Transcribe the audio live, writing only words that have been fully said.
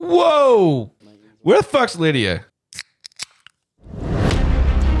Whoa! Where the fuck's Lydia?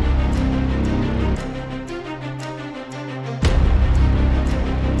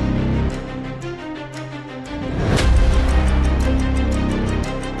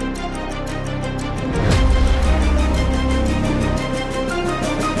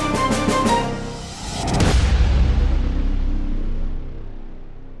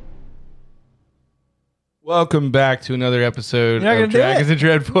 Welcome back to another episode of Dragons and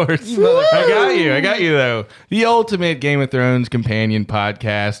Dreadforce. I got you though. The ultimate Game of Thrones companion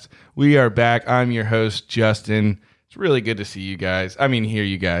podcast. We are back. I'm your host, Justin. It's really good to see you guys. I mean, hear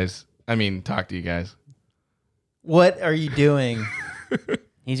you guys. I mean, talk to you guys. What are you doing?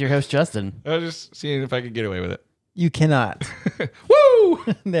 He's your host, Justin. I was just seeing if I could get away with it. You cannot. Woo!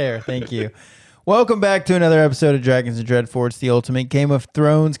 There, thank you. Welcome back to another episode of Dragons and Dreadforce, the ultimate Game of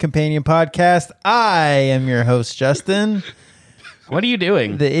Thrones companion podcast. I am your host, Justin. What are you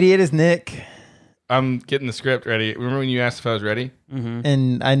doing? The idiot is Nick. I'm getting the script ready. Remember when you asked if I was ready? Mm-hmm.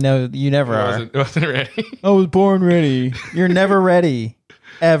 And I know you never are. I wasn't ready. I was born ready. You're never ready.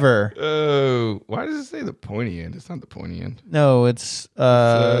 Ever. Oh, why does it say the pointy end? It's not the pointy end. No, it's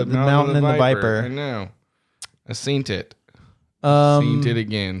the Mountain and the I Viper. know. I seen it. Seen it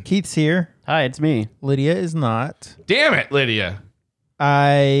again. Keith's here. Hi, it's me. Lydia is not. Damn it, Lydia.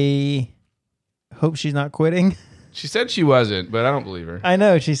 I hope she's not quitting. She said she wasn't, but I don't believe her. I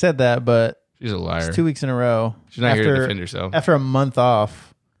know she said that, but She's a liar. it's 2 weeks in a row. She's not here to defend herself. After a month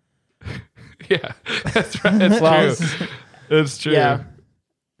off. Yeah, that's right. That's true. That's true. Yeah.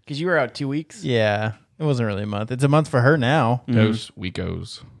 Because you were out 2 weeks. Yeah, it wasn't really a month. It's a month for her now. Those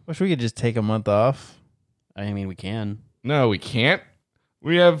weekos. Wish we could just take a month off. I mean, we can. No, we can't.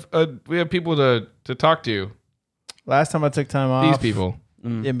 We have people to talk to. Last time I took time off, These people.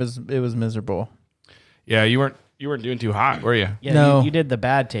 it was miserable. Yeah, you weren't doing too hot, were you? Yeah, No. you did the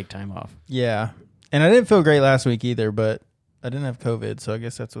bad take time off. Yeah, and I didn't feel great last week either, but I didn't have COVID, so I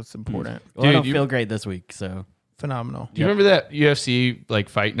guess that's what's important. Well, I Dude, don't you- feel great this week, so Phenomenal. Do you remember that UFC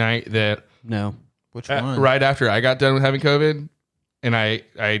fight night that no. Which one? right after I got done with having COVID, and I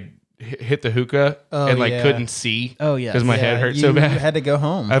hit the hookah and yeah. couldn't see Oh, yeah. because my head hurt so You bad. had to go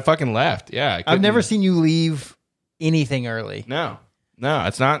home. I fucking left. Yeah, I I've never couldn't- seen you leave anything early. No,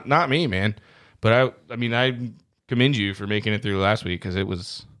 it's not me, man. But I mean, I commend you for making it through last week because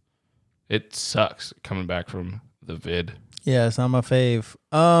it sucks coming back from the vid. Yeah, it's not my fave.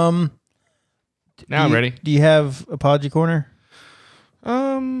 Now I'm ready. Do you have Apology Corner?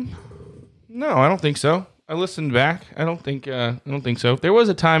 No, I don't think so. I listened back. I don't think so. There was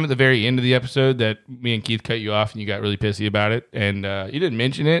a time at the very end of the episode that me and Keith cut you off and you got really pissy about it, and you didn't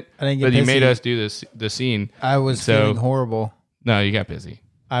mention it. I didn't get but you made pissy. us do the scene. I was feeling horrible. No, you got busy.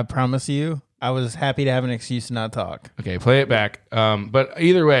 I promise you, I was happy to have an excuse to not talk. Okay, play it back. But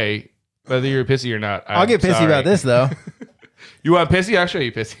either way, whether you're pissy or not, I'll get pissy about this, though. You want pissy? I'll show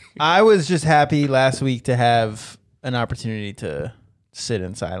you pissy. I was just happy last week to have an opportunity to sit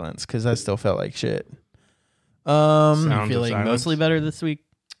in silence because I still felt like shit. Sounds of Feeling silence. mostly better this week?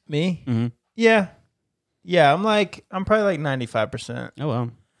 Me? Mm-hmm. Yeah. Yeah, I'm probably like 95%, Oh,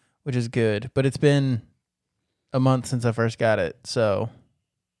 well. which is good. But it's been a month since I first got it, so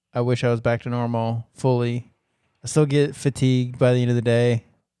I wish I was back to normal fully. I still get fatigued by the end of the day,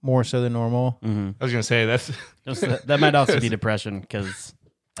 more so than normal. Mm-hmm. I was gonna say that's That might also be depression because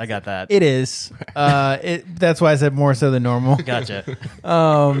I got that. It is. That's why I said more so than normal. Gotcha.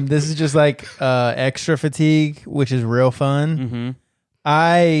 This is just like extra fatigue, which is real fun. Mm-hmm.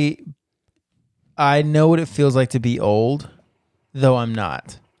 I know what it feels like to be old, though I'm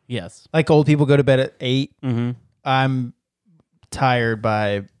not. Yes. Like old people go to bed at 8. Mm-hmm. I'm tired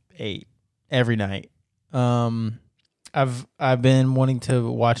by 8 every night. I've been wanting to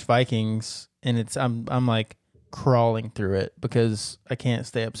watch Vikings, and I'm like crawling through it because I can't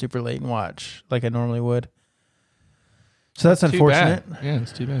stay up super late and watch like I normally would. So that's unfortunate. Too bad. Yeah,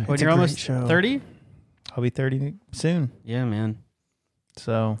 it's too bad. When It's a you're great almost show. 30? I'll be 30 soon. Yeah, man.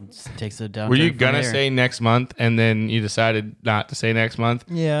 So It just takes a downturn. Were you from gonna there. say next month and then you decided not to say next month?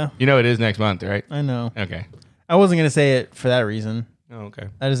 yeah, You know it is next month, right? I know. Okay. I wasn't gonna say it for that reason. Oh, okay.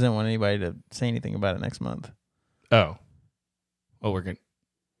 I just didn't want anybody to say anything about it next month. Oh. Well, we're good.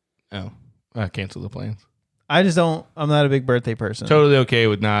 Oh. Cancel the plans. I just don't. I'm not a big birthday person. Totally okay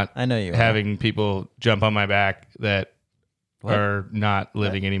with not I know you are. having people jump on my back that What? are not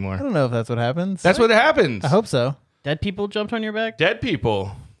living I anymore. don't know if that's what happens. That's what happens. I hope so. Dead people jumped on your back? Dead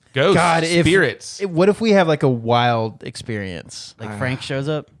people. Ghosts. God, if- spirits. What if we have like a wild experience? Like Frank shows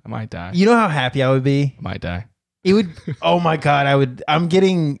up? I might die. You know how happy I would be? I might die. It would. Oh my God, I would. I'm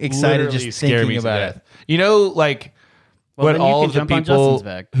getting excited Literally just scare me thinking to about death. it. You know, like what then all you of can the jump on Justin's people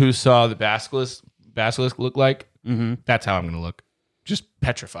back. who saw the basilisk look like, Mm-hmm. that's how I'm going to look. Just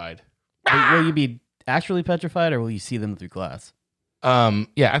petrified. Will you be actually petrified, or will you see them through glass?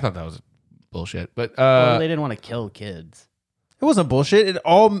 Yeah, I thought that was bullshit. But Well, they didn't want to kill kids. It wasn't bullshit. It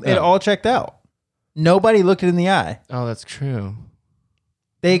all checked out. Nobody looked it in the eye. oh, that's true.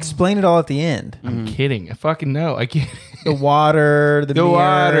 They explained it all at the end. I'm kidding. I fucking know. I can't. The water, the mirror,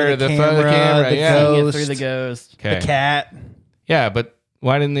 water, the the camera, the yeah. Seeing it ghost, through the ghost. Okay. the cat. Yeah, but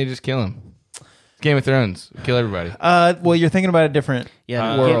why didn't they just kill him? Game of Thrones. Kill everybody. Well, you're thinking about a different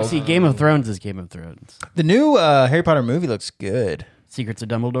Yeah, world. Game of Thrones is Game of Thrones. The new Harry Potter movie looks good. Secrets of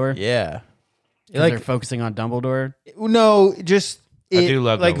Dumbledore. Yeah. They're focusing on Dumbledore. No, just I do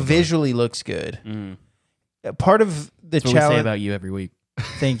love like Dumbledore. visually looks good. Mm. Part of the That's what we say challenge. about you every week.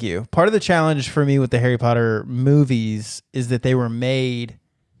 Thank you. Part of the challenge for me with the Harry Potter movies is that they were made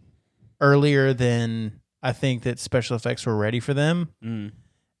earlier than I think that special effects were ready for them. Mm.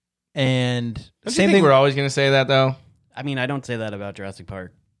 And Don't you same think thing. we're always going to say that, though? I mean, I don't say that about Jurassic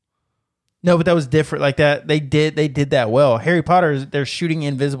Park. No, but that was different. Like that, they did that well. Harry Potter, they're shooting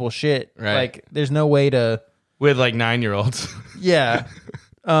invisible shit. Right. Like there's no way to. With like 9-year-olds. Yeah.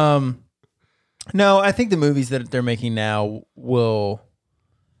 No, I think the movies that they're making now will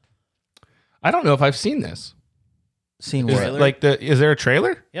I don't know if I've seen this. seem Is, well. like is there a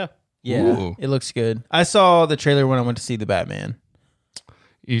trailer? Yeah. Yeah, Ooh. it looks good. I saw the trailer when I went to see the Batman.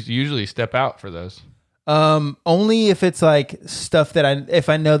 You usually step out for those. Only if it's like stuff that if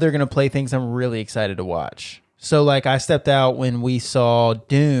I know they're gonna play things I'm really excited to watch. So like I stepped out when we saw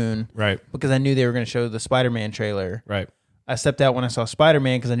Dune Right. because I knew they were gonna show the Spider-Man trailer. Right. I stepped out when I saw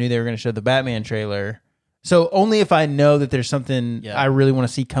Spider-Man because I knew they were gonna show the Batman trailer. So only if I know that there's something Yeah. I really want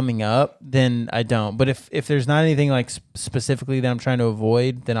to see coming up, then I don't. But if there's not anything like specifically that I'm trying to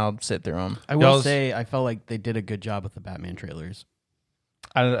avoid, then I'll sit through them. I will Y'all's- say I felt like they did a good job with the Batman trailers.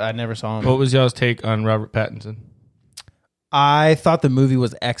 I never saw them. What was y'all's take on Robert Pattinson? I thought the movie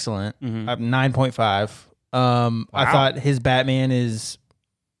was excellent. Mhm. 9.5. I Wow. thought his Batman is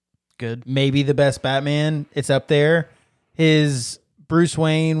Good. maybe the best Batman. It's up there. His Bruce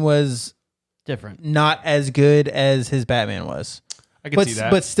Wayne was Different. not as good as his Batman was. I can see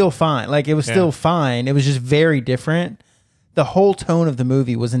that. But still fine. Like it was Yeah. still fine. It was just very different. The whole tone of the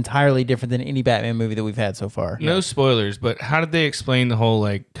movie was entirely different than any Batman movie that we've had so far. no spoilers, but how did they explain the whole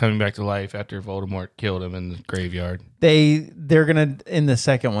like coming back to life after Voldemort killed him in the graveyard? They're gonna in the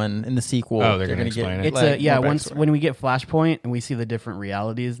second one, in the sequel. Oh, they're gonna explain it. It's like, yeah. more Once backstory. when we get Flashpoint and we see the different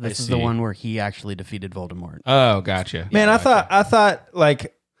realities, this is the see. one where he actually defeated Voldemort. Oh, gotcha. Man, Yeah, I thought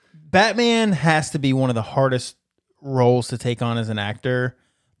like Batman has to be one of the hardest roles to take on as an actor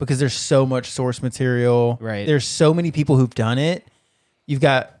because there's so much source material. Right. There's so many people who've done it. You've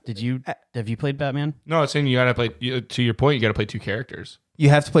got Have you played Batman? No, it's saying you gotta play. To your point, you gotta play two characters. you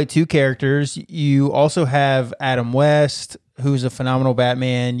have to play two characters. You also have Adam West, who's a phenomenal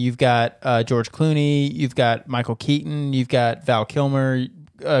Batman. You've got George Clooney. You've got Michael Keaton. You've got Val Kilmer,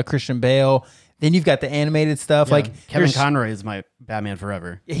 Christian Bale. Then you've got the animated stuff. Yeah. Like Kevin there's- Conroy is my Batman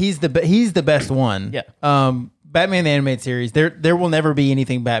forever. He's the best one. Yeah. Batman the animated series. There will never be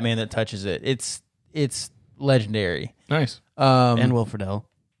anything Batman that touches it. It's legendary. Nice. And Will Friedle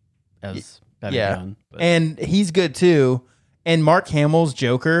as Batman. Yeah, Gunn, but and he's good too. And Mark Hamill's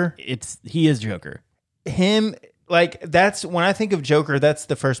Joker. he is Joker. Him like that's when I think of Joker. That's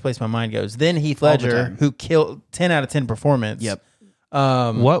the first place my mind goes. Then Heath All the Ledger, time. who killed 10 out of 10 performance. Yep.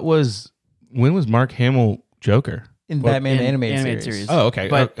 When was Mark Hamill Joker? In Batman the In animated series. Oh, okay.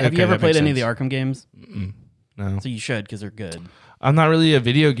 But have Okay, you ever that played makes any of sense. the Arkham games? No, So you should because they're good. I'm not really a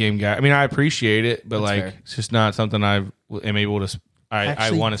video game guy. I mean, I appreciate it, but That's like, fair. it's just not something I am able to. I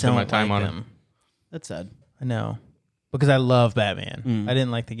Actually want to spend my don't time like on them. That's sad. I know because I love Batman. Mm. I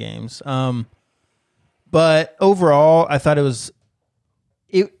didn't like the games. But overall, I thought it was.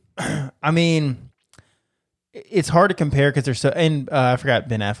 I mean, it's hard to compare because they're so. And I forgot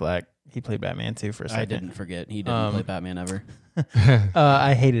Ben Affleck. He played Batman too for a second. I didn't forget. He didn't play Batman ever.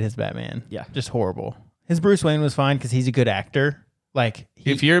 I hated his Batman. Yeah. just horrible. His Bruce Wayne was fine because he's a good actor. Like,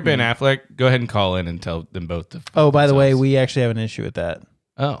 If you're Ben Affleck, go ahead and call in and tell them both to. oh, by the way, themselves. we actually have an issue with that.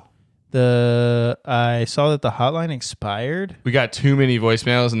 Oh, I saw that the hotline expired. we got too many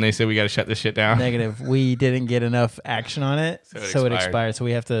voicemails, and they said we got to shut this shit down. Negative. We didn't get enough action on it, so it expired. So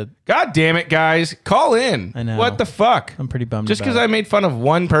we have to. God damn it, guys! Call in. I know. What the fuck? I'm pretty bummed. Just because I made fun of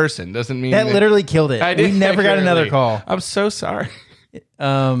one person doesn't mean that literally killed it. I We did. never got another Apparently. call. I'm so sorry.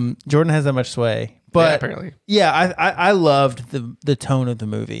 Jordan has that much sway, Yeah, but apparently. yeah, I loved the tone of the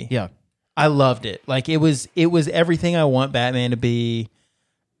movie. Yeah. I loved it. Like it was everything I want Batman to be.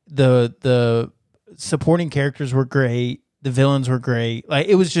 The supporting characters were great. The villains were great. Like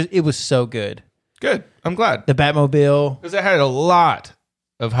it was so good. Good. I'm glad. The Batmobile. Because it had a lot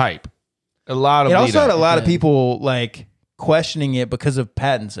of hype. A lot of It also had a lot of Yeah. people like questioning it because of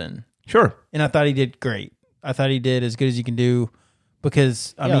Pattinson. Sure. And I thought he did great. I thought he did as good as you can do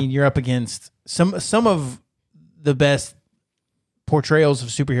because I Yeah. mean you're up against some of the best portrayals of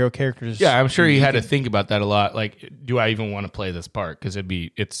superhero characters. Yeah, I'm sure he had to think about that a lot. Like, do I even want to play this part? Because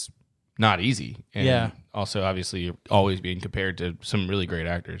it's not easy. And Yeah. also, obviously, you're always being compared to some really great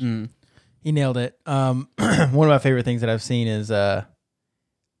actors. He nailed it. One of my favorite things that I've seen is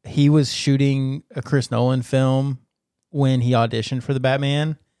he was shooting a Chris Nolan film when he auditioned for the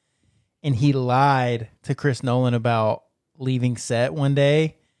Batman, and he lied to Chris Nolan about leaving set one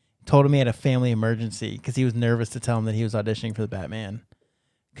day. Told him he had a family emergency because he was nervous to tell him that he was auditioning for the Batman.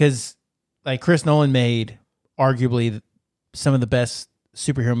 Because like Chris Nolan made arguably some of the best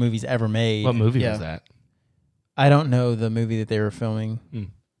superhero movies ever made. What movie Yeah. was that? I don't know the movie that they were filming.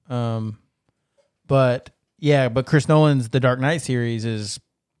 But yeah, but Chris Nolan's The Dark Knight series is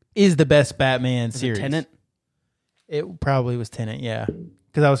the best Batman Was it series. Tenet? It probably was Tenet, yeah.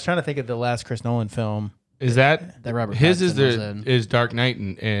 Because I was trying to think of the last Chris Nolan film. Is that That Robert his? Is Pattinson was the in. is Dark Knight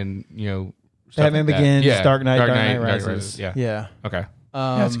and stuff Batman like that. Begins, Yeah. Dark Knight Rises. Yeah. Yeah. Okay.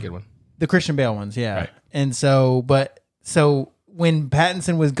 That's a good one. The Christian Bale ones, yeah. Right. And so when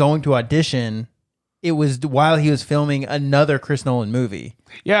Pattinson was going to audition, it was while he was filming another Chris Nolan movie.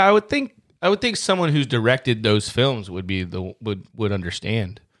 Yeah, I would think someone who's directed those films would be would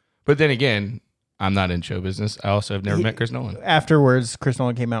understand. But then again, I'm not in show business. I also have never met Chris Nolan. Afterwards, Chris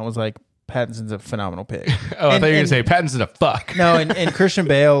Nolan came out and was like, Pattinson's a phenomenal pick. Oh, I And- thought you were gonna and- say Pattinson's a fuck. No, and Christian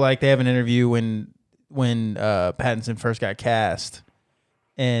Bale, like they have an interview when Pattinson first got cast,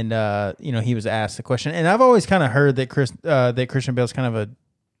 and he was asked the question, and I've always kind of heard that Christian Bale's kind of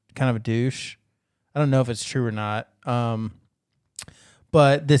a douche. I don't know if it's true or not.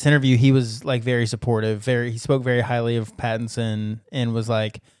 But this interview, he was like very supportive. He spoke very highly of Pattinson and was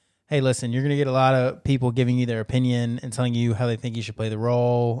like, "Hey, listen, you're gonna get a lot of people giving you their opinion and telling you how they think you should play the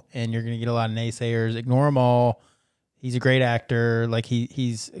role, and you're gonna get a lot of naysayers. Ignore them all. He's a great actor. Like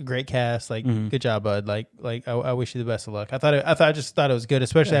he's a great cast. Like good job, bud. Like I wish you the best of luck. I just thought it was good,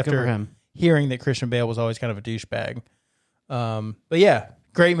 especially Yeah, good for after him. hearing that Christian Bale was always kind of a douchebag. But yeah,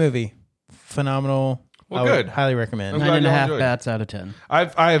 great movie, phenomenal. Well, I would good. highly recommend. I'm glad 9.5 y'all enjoyed it. bats out of 10.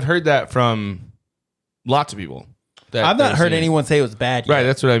 I have heard that from lots of people. That I've not they've heard seen it. anyone say it was bad yet. Right,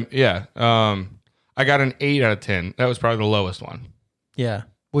 that's what Yeah. I got an 8 out of 10. That was probably the lowest one. Yeah,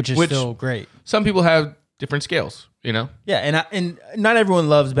 which is still great. Some people have different scales, you know? Yeah, and not everyone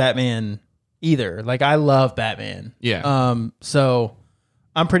loves Batman either. Like I love Batman. Yeah. So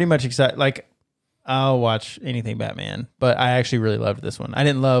I'm pretty much excited. Like I'll watch anything Batman, but I actually really loved this one. I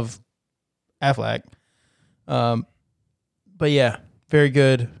didn't love Affleck. But yeah, very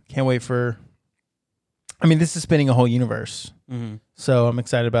good. Can't wait for. I mean, this is spinning a whole universe, so I'm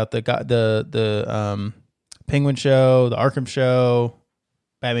excited about the Penguin show, the Arkham show,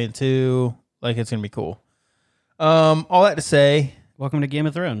 Batman 2. Like it's gonna be cool. All that to say, Welcome to Game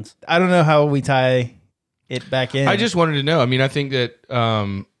of Thrones. I don't know how we tie it back in. I just wanted to know. I mean, I think that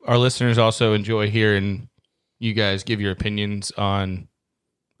our listeners also enjoy hearing you guys give your opinions on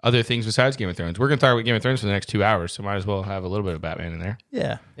other things besides Game of Thrones. We're going to talk about Game of Thrones for the next 2 hours, so might as well have a little bit of Batman in there.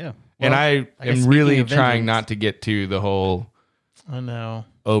 Yeah, Yeah. And I guess am speaking really of trying vengeance- not to get to the whole I know.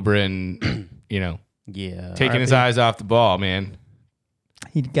 Oberyn, Yeah. taking his RIP. eyes off the ball, man.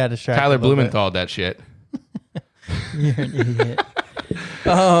 He got distracted. Tyler a little bit. Blumenthal that shit. You're an idiot.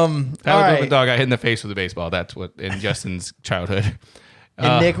 Tyler all right. Blumenthal got hit in the face with a baseball. That's what in Justin's childhood.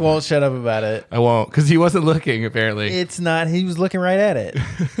 And Nick won't shut up about it. I won't, because he wasn't looking, apparently. It's not. He was looking right at it.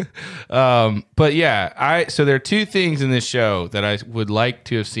 But yeah, so there are two things in this show that I would like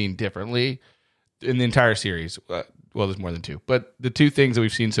to have seen differently in the entire series. Well, there's more than two, but the two things that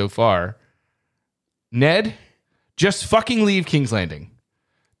we've seen so far: Ned, just fucking leave King's Landing.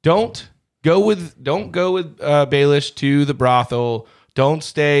 Don't go with Baelish to the brothel. Don't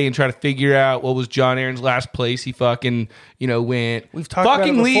stay and try to figure out what was John Aaron's last place he fucking went. We've talked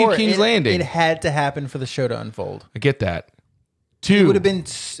fucking about it before. leave King's Landing. It had to happen for the show to unfold. I get that. It Two, would have been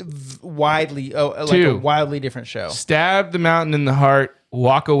widely, like a wildly different show. stab the mountain in the heart,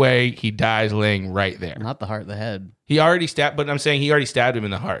 walk away. He dies laying right there. Not the heart, the head. He already stabbed, but I'm saying he already stabbed him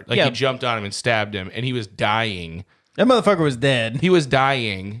in the heart. Like Yeah. he jumped on him and stabbed him, and he was dying. That motherfucker was dead. He was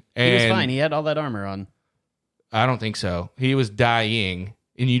dying, and He was fine. He had all that armor on. I don't think so. He was dying,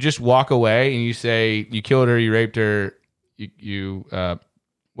 and you just walk away and you say you killed her, you raped her, you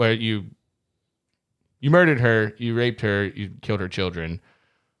murdered her, you raped her, you killed her children,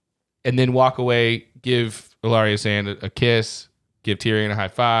 and then walk away, give Ilaria saying a kiss, give Tyrion a high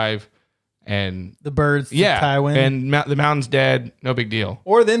five, and the birds to yeah, Tywin. and the mountain's dead, no big deal.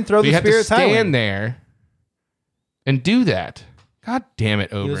 Or then throw So the you have spear to at Tywin. stand there and do that. God damn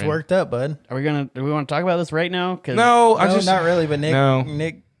it, Oberyn. He was worked up, bud. Do we want to talk about this right now? No, Not really, but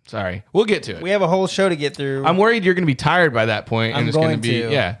Nick, sorry. We'll get to it. we have a whole show to get through. I'm worried you're going to be tired by that point, and I'm it's going to going be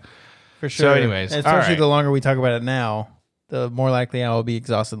to. yeah. for sure. So anyways, And all especially right. the longer we talk about it now, the more likely I will be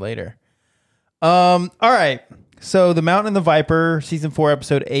exhausted later. All right. So The Mountain and the Viper, season 4,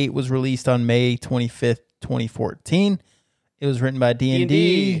 episode 8 was released on May 25th, 2014. It was written by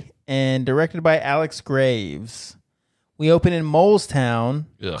D&D and directed by Alex Graves. We open in Molestown.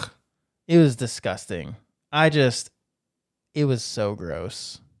 Ugh. It was disgusting. It was so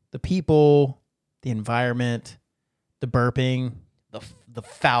gross. The people, the environment, the burping. the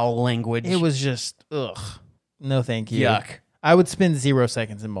foul language. It was just, ugh. No, thank you. Yuck. I would spend 0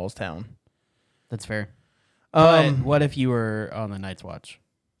 seconds in Molestown. That's fair. But what if you were on the Night's Watch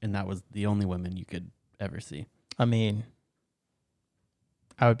and that was the only women you could ever see? I mean,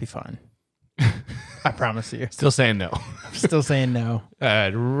 I would be fine. I promise you. Still saying no. I'm still saying no.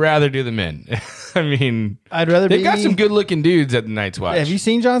 I'd rather do the men. I mean, I'd rather they've be. got some good-looking dudes at the Night's Watch. Have you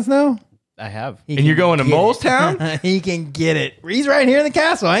seen Jon Snow? I have. He And you're can going to get it. Molestown? He can get it. He's right here in the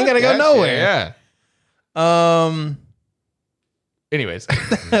castle. I ain't got to go Gotcha, nowhere. Yeah. Anyways,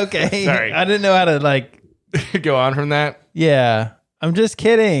 Okay. Sorry. I didn't know how to go on from that. Yeah. I'm just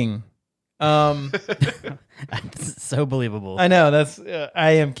kidding. So believable. I know that's.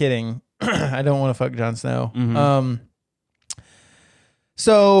 I am kidding. I don't want to fuck Jon Snow. Mhm.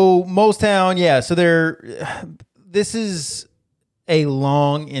 So Molestown, yeah. So this is a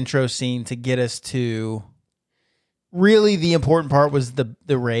long intro scene to get us to. Really, the important part was the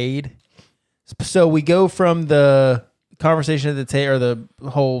raid. So we go from the conversation at the table, or the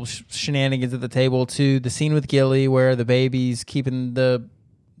whole shenanigans at the table, to the scene with Gilly where the baby's keeping the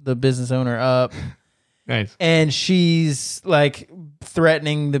business owner up. Nice. And she's like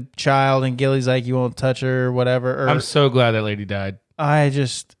threatening the child, and Gilly's like, "You won't touch her," or whatever. Or, I'm so glad that lady died.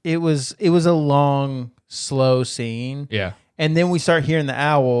 it was a long, slow scene. Yeah. And then we start hearing the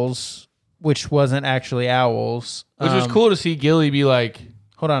owls, which wasn't actually owls. Which was cool to see Gilly be like,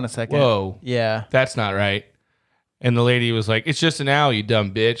 Hold on a second. whoa, Yeah. that's not right. And the lady was like, it's just an owl, you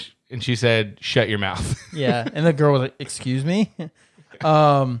dumb bitch. And she said, shut your mouth. Yeah. And the girl was like, "Excuse me?"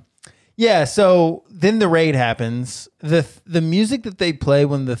 Yeah, so then the raid happens. The music that they play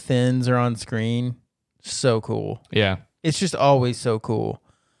when the Thins are on screen, so cool. Yeah. It's just always so cool.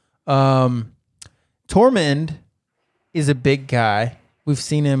 Tormund is a big guy. We've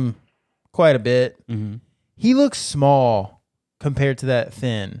seen him quite a bit. Mm-hmm. He looks small compared to that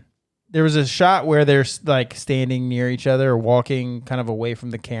Thin. There was a shot where they're like standing near each other or walking kind of away from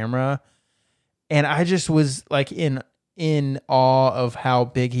the camera. And I just was like in awe of how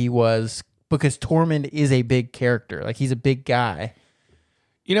big he was, because Tormund is a big character. Like, he's a big guy.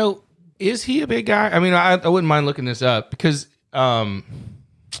 You know, is he a big guy? I mean, I wouldn't mind looking this up because,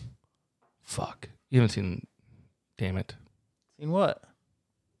 fuck, you haven't seen, damn it. Seen what?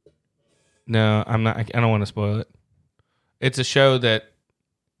 No, I'm not, I don't want to spoil it. It's a show that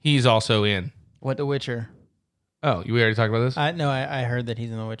he's also in. What? The Witcher. Oh, we already talked about this? I heard that he's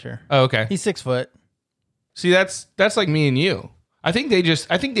in The Witcher. Oh, okay. He's 6 foot. See, that's like me and you. I think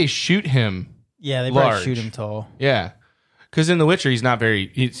they shoot him. Yeah, they large. probably shoot him tall. Yeah. Because in The Witcher, he's not very,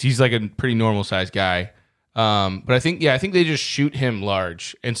 he's like a pretty normal sized guy. But I think they just shoot him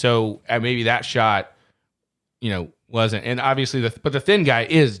large. And so maybe that shot, wasn't. And obviously, but the thin guy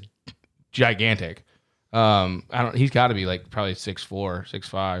is gigantic. He's got to be like probably 6'4",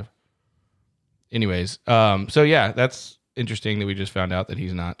 6'5". Anyways, so yeah, that's interesting that we just found out that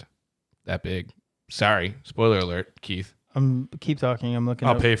he's not that big. Sorry, spoiler alert, Keith. Keep talking. I'm looking.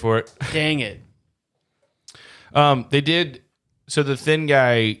 I'll up. pay for it. Dang it. They did. So the thin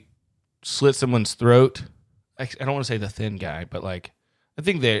guy slit someone's throat. I don't want to say the thin guy, but like I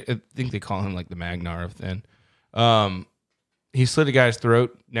think they call him like the Magnar of thin. He slit a guy's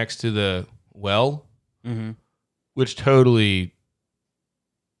throat next to the well, which totally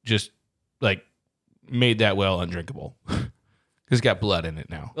just like made that well undrinkable because it's got blood in it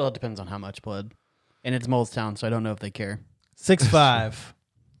now. Well, it depends on how much blood. And it's Molestown, so I don't know if they care. 6'5".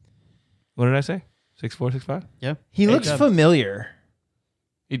 What did I say? 6'4", 6'5"? Yeah. He looks familiar.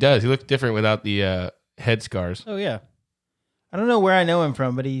 He does. He looks different without the head scars. Oh, yeah. I don't know where I know him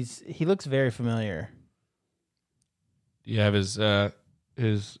from, but he looks very familiar. Do you have his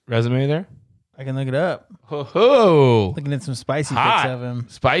resume there? I can look it up. Ho! Looking at some spicy Hot. pics of him.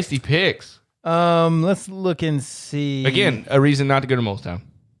 Spicy pics. Let's look and see. Again, a reason not to go to Molestown.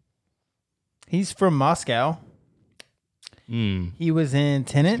 He's from Moscow. He was in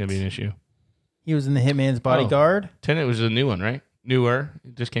Tenet. It's gonna be an issue. He was in The Hitman's Bodyguard. Tenet was a new one, right? Newer.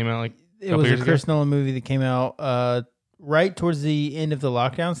 It just came out like it was a Chris Nolan movie that came out right towards the end of the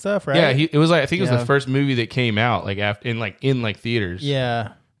lockdown stuff, right? Yeah, it was like I think it was the first movie that came out like after in theaters.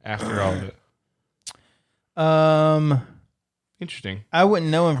 Yeah. After all of it. Interesting. I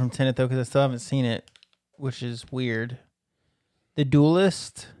wouldn't know him from Tenet though because I still haven't seen it, which is weird. The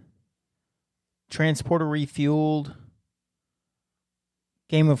Duelist, Transporter Refueled,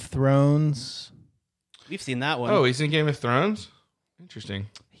 Game of Thrones. We've seen that one. Oh, he's in Game of Thrones? Interesting.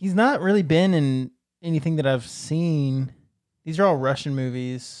 He's not really been in anything that I've seen. These are all Russian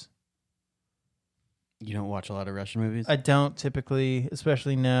movies. You don't watch a lot of Russian movies? I don't typically,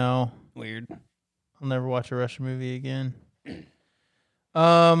 especially now. Weird. I'll never watch a Russian movie again.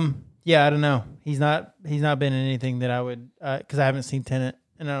 Yeah, I don't know. He's not been in anything that I would, because I haven't seen Tenet,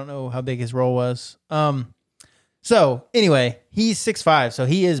 and I don't know how big his role was. So anyway, he's 6'5", so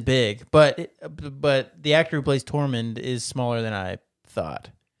he is big, but the actor who plays Tormund is smaller than I thought.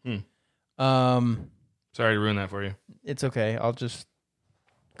 Sorry to ruin that for you. It's okay. I'll just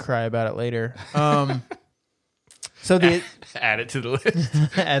cry about it later. So add it to the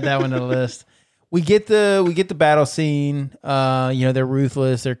list. Add that one to the list. We get the battle scene. They're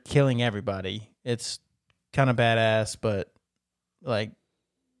ruthless. They're killing everybody. It's kind of badass, but like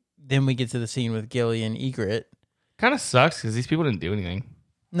then we get to the scene with Gilly and Ygritte. Kind of sucks because these people didn't do anything.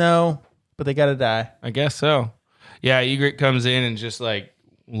 No, but they gotta die. I guess so. Yeah, Ygritte comes in and just like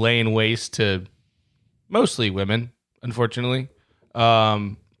laying waste to mostly women, unfortunately.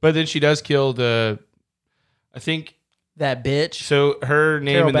 But then she does kill I think that bitch. So her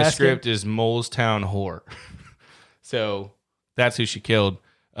name Carol in the Baskin. script is Molestown Whore. So that's who she killed.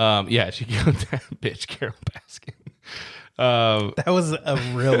 She killed that bitch, Carol Baskin. That was a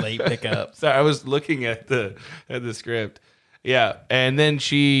real late pickup. So I was looking at the script. Yeah, and then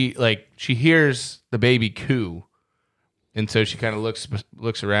she hears the baby coo, and so she kind of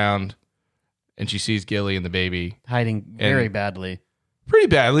looks around, and she sees Gilly and the baby hiding very badly. Pretty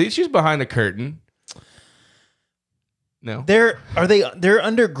badly. She's behind a curtain. No, they're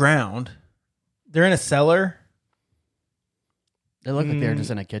underground. They're in a cellar. They look like they're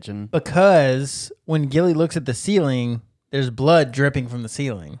just in a kitchen. Because when Gilly looks at the ceiling, there's blood dripping from the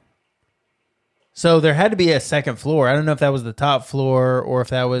ceiling. So there had to be a second floor. I don't know if that was the top floor or if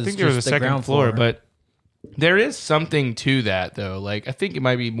that was I think there was a second ground floor, but there is something to that, though. Like, I think it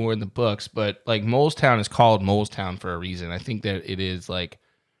might be more in the books, but like Molestown is called Molestown for a reason. I think that it is like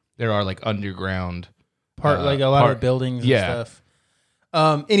there are like underground like a lot of buildings and stuff.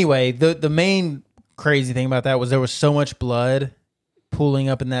 Anyway, the main crazy thing about that was there was so much blood pooling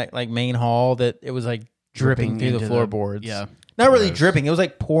up in that like main hall that it was like dripping through the floorboards. Yeah. Not really dripping. It was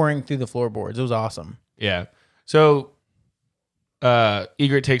like pouring through the floorboards. It was awesome. Yeah. So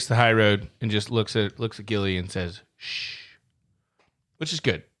Ygritte takes the high road and just looks at Gilly and says, "Shh," which is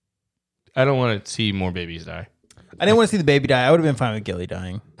good. I don't want to see more babies die. I didn't want to see the baby die. I would have been fine with Gilly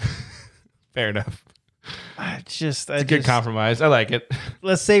dying. Fair enough. It's a good compromise. I like it.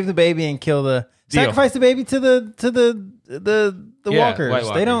 Let's save the baby and kill sacrifice the baby to the walkers. White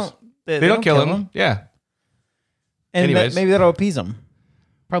Walkers. They don't kill him. Yeah. And maybe that'll appease them.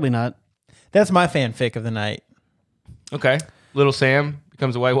 Probably not. That's my fanfic of the night. Okay. Little Sam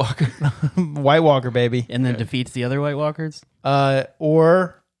becomes a White Walker. White Walker, baby. And then defeats the other White Walkers?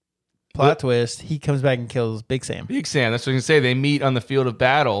 Or, plot twist, he comes back and kills Big Sam. Big Sam. That's what I was going to say. They meet on the field of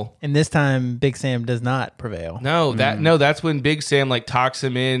battle. And this time, Big Sam does not prevail. No, that's when Big Sam like talks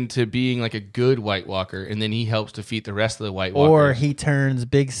him into being like a good White Walker, and then he helps defeat the rest of the White Walkers. Or he turns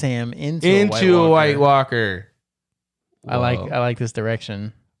Big Sam into a White Walker. I like this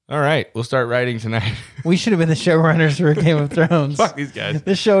direction. All right, we'll start writing tonight. We should have been the showrunners for Game of Thrones. Fuck these guys.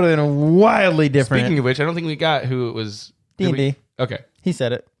 This show would have been wildly different. Speaking of which, I don't think we got who it was. D&D. Okay. He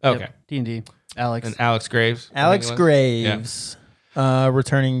said it. Okay. Yep. D&D. Alex. And Alex Graves. Alex Graves. Yeah.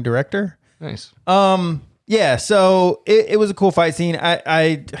 Returning director. Nice. Yeah, so it was a cool fight scene.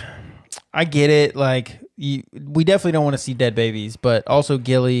 I get it. Like, we definitely don't want to see dead babies, but also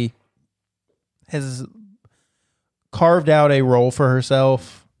Gilly has carved out a role for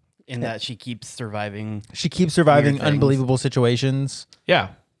herself. In that she keeps surviving. She keeps surviving unbelievable situations. Yeah.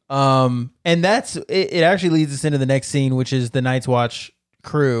 And that's it actually leads us into the next scene, which is the Night's Watch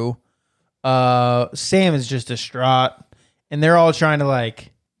crew. Sam is just distraught, and they're all trying to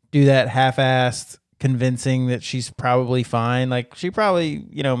like do that half-assed convincing that she's probably fine. Like she probably,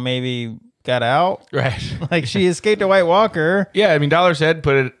 maybe got out. Right. Like she escaped a White Walker. Yeah, I mean, Dollar said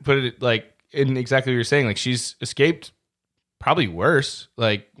put it like in exactly what you're saying. Like she's escaped probably worse,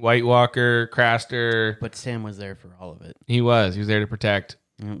 like White Walker, Craster. But Sam was there for all of it. He was there to protect.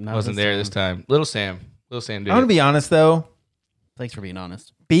 Wasn't there this time. Little Sam did I'm going to be honest, though. Thanks for being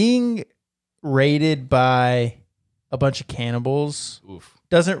honest. Being raided by a bunch of cannibals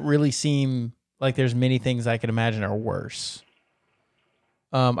doesn't really seem like there's many things I could imagine are worse.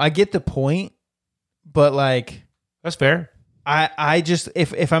 I get the point, but like... That's fair. I just...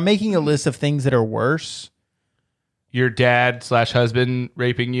 If I'm making a list of things that are worse... Your dad/husband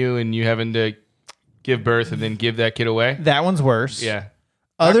raping you and you having to give birth and then give that kid away? That one's worse. Yeah.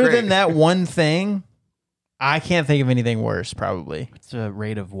 Other than that one thing, I can't think of anything worse, probably. It's a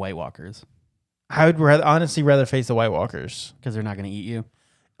raid of White Walkers. I would honestly rather face the White Walkers. Because they're not going to eat you?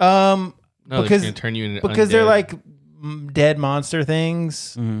 No, because they're going to turn you into because undead. They're like dead monster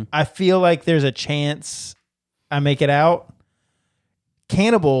things. Mm-hmm. I feel like there's a chance I make it out.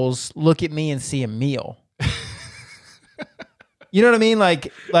 Cannibals look at me and see a meal. You know what I mean?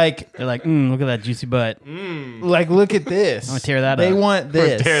 Like they're like, look at that juicy butt. Like, look at this. I'm gonna tear that up. They want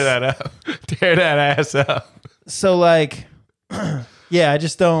this. Tear that up. Tear that ass up. So like, yeah, I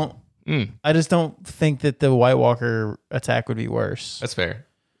just don't think that the White Walker attack would be worse. That's fair.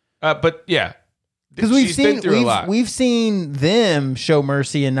 But yeah, because we've seen them show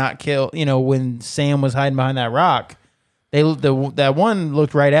mercy and not kill. You know, when Sam was hiding behind that rock, that one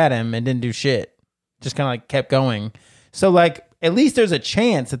looked right at him and didn't do shit. Just kind of like kept going. So like, at least there's a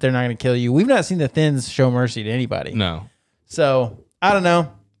chance that they're not going to kill you. We've not seen the Thins show mercy to anybody. No. So I don't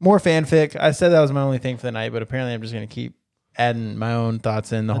know. More fanfic. I said that was my only thing for the night, but apparently I'm just going to keep adding my own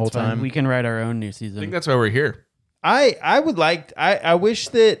thoughts in the whole time. We can write our own new season. I think that's why we're here. I would like. I wish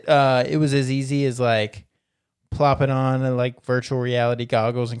that it was as easy as like plopping on like virtual reality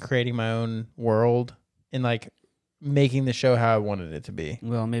goggles and creating my own world and like making the show how I wanted it to be.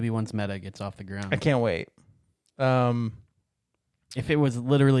 Well, maybe once Meta gets off the ground. I can't wait. If it was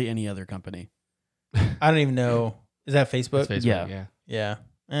literally any other company. I don't even know. Is that Facebook? That's Facebook, yeah.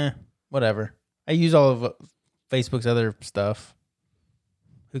 Whatever. I use all of Facebook's other stuff.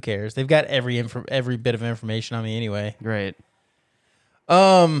 Who cares? They've got every bit of information on me anyway. Right.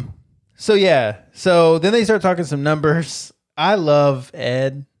 So yeah. So then they start talking some numbers. I love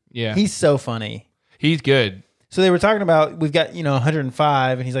Ed. Yeah. He's so funny. He's good. So they were talking about, we've got,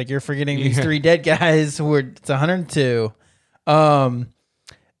 105, and he's like, you're forgetting these 3 dead guys. It's 102.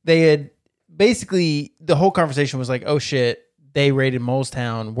 They had basically, the whole conversation was like, oh shit, they raided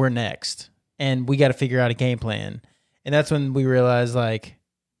Molestown. We're next. And we got to figure out a game plan. And that's when we realized like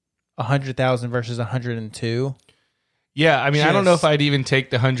 100,000 versus 102. Yeah. I mean, I don't know if I'd even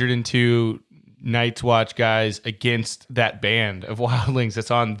take the 102 Night's Watch guys against that band of wildlings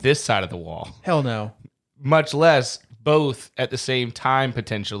that's on this side of the wall. Hell no. Much less both at the same time,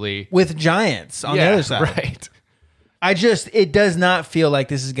 potentially. With giants on the other side. Right. It does not feel like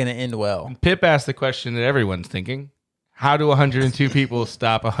this is going to end well. Pip asked the question that everyone's thinking. How do 102 people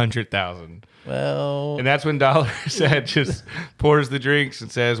stop 100,000? Well... And that's when Dollar said just pours the drinks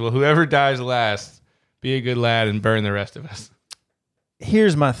and says, well, whoever dies last, be a good lad and burn the rest of us.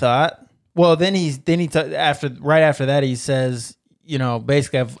 Here's my thought. Well, right after that, he says,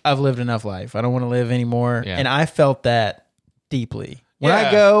 basically, I've lived enough life. I don't want to live anymore. Yeah. And I felt that deeply. When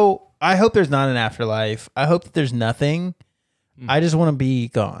I go, I hope there's not an afterlife. I hope that there's nothing. I just want to be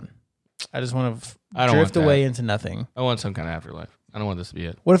gone. I just want to drift away into nothing. I want some kind of afterlife. I don't want this to be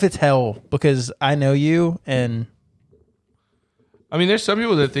it. What if it's hell? Because I know you and... I mean, there's some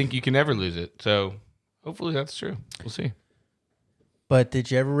people that think you can never lose it. So hopefully that's true. We'll see. But did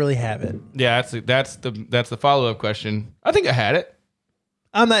you ever really have it? Yeah, that's the follow-up question. I think I had it.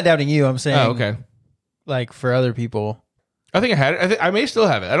 I'm not doubting you. I'm saying... Oh, okay. Like for other people... I think I had it. I may still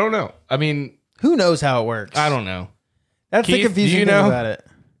have it. I don't know. I mean... Who knows how it works? I don't know. That's Keith, the confusing thing about it.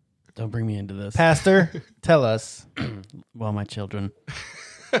 Don't bring me into this. Pastor, tell us. Well, my children.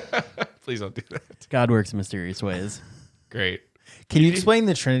 Please don't do that. God works in mysterious ways. Great. Can you explain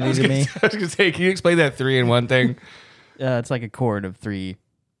the Trinity to me? I was going to say, can you explain that 3-in-1 thing? It's like a cord of 3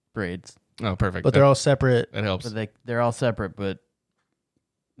 braids. Oh, perfect. But they're all separate. That helps. But they're all separate, but...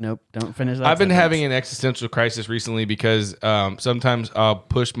 Nope, don't finish that. I've been having an existential crisis recently because sometimes I'll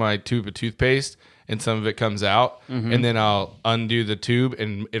push my tube of toothpaste and some of it comes out, and then I'll undo the tube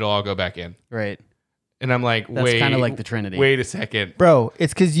and it'll all go back in. Right. And I'm like, that's kind of like the Trinity. Wait a second. Bro,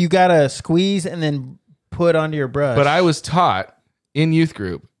 it's because you got to squeeze and then put onto your brush. But I was taught in youth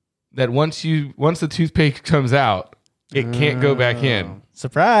group that once the toothpaste comes out, it can't go back in.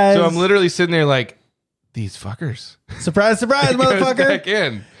 Surprise. So I'm literally sitting there like, these fuckers. Surprise, surprise, motherfucker. Goes back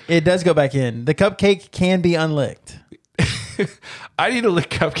in. It does go back in. The cupcake can be unlicked. I need a lick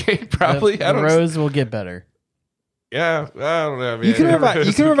cupcake, probably. The rose will get better. Yeah, I don't know. Man. You can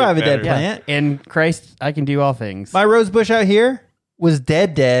revive a dead plant. And Christ, I can do all things. My rose bush out here was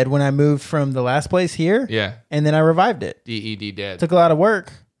dead when I moved from the last place here. Yeah. And then I revived it. DED dead. Took a lot of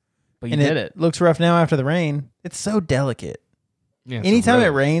work. But you did it. Looks rough now after the rain. It's so delicate. Yeah, anytime it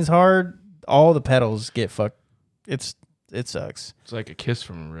rains hard, all the petals get fucked. It sucks. It's like a kiss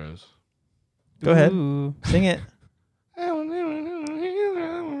from a rose. Go ahead. Sing it.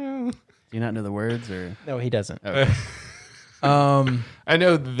 Do you not know the words or? No, he doesn't. Okay. I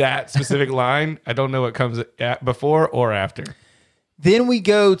know that specific line. I don't know what comes before or after. Then we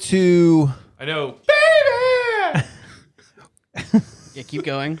go to. I know, baby. Yeah, keep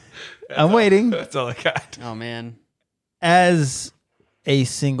going. I'm waiting. That's all I got. Oh man. As a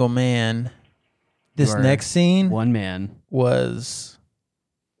single man, this next scene, one man, was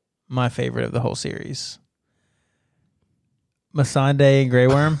my favorite of the whole series. Missandei and Grey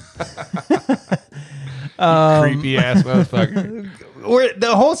Worm. Creepy ass motherfucker.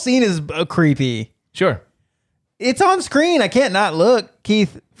 The whole scene is creepy. Sure. It's on screen. I can't not look.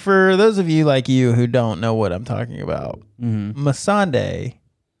 Keith, for those of you like you who don't know what I'm talking about, Missandei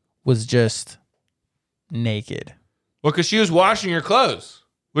was just naked. Well, because she was washing your clothes.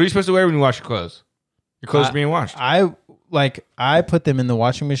 What are you supposed to wear when you wash your clothes? Your clothes are being washed. I put them in the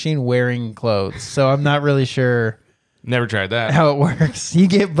washing machine wearing clothes, so I'm not really sure. Never tried that. How it works. You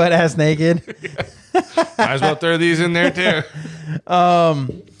get butt ass naked. Might as well throw these in there too.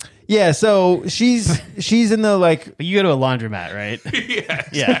 Yeah, so she's in the like. But you go to a laundromat, right? Yes.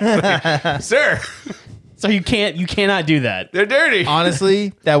 Yeah. Sir. So you cannot do that. They're dirty.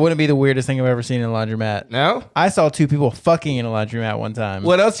 Honestly, that wouldn't be the weirdest thing I've ever seen in a laundromat. No? I saw two people fucking in a laundromat one time.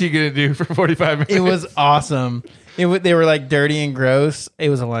 What else are you going to do for 45 minutes? It was awesome. They were like dirty and gross. It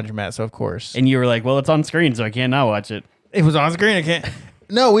was a laundromat, so of course. And you were like, well, it's on screen, so I can't not watch it. It was on screen. I can't.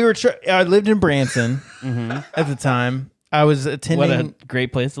 No, I lived in Branson at the time. I was attending. What a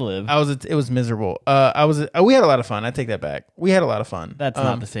great place to live. It was miserable. We had a lot of fun. I take that back. We had a lot of fun. That's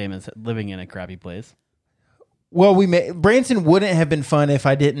not the same as living in a crappy place. Well, Branson wouldn't have been fun if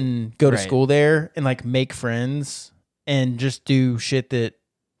I didn't go to school there and like make friends and just do shit that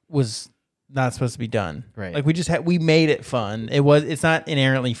was not supposed to be done. Right. Like we made it fun. It's not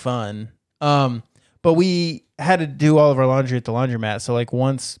inherently fun. But we had to do all of our laundry at the laundromat. So like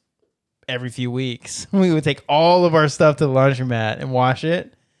once every few weeks, we would take all of our stuff to the laundromat and wash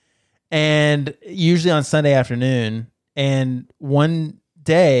it. And usually on Sunday afternoon. And one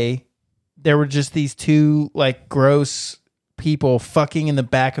day there were just these two like gross people fucking in the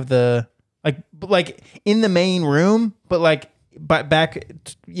back of the like in the main room, but like back,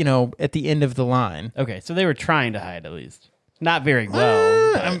 at the end of the line. Okay, so they were trying to hide at least. Not very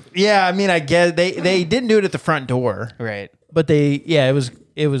well. Yeah, I mean, I guess they didn't do it at the front door, right? But it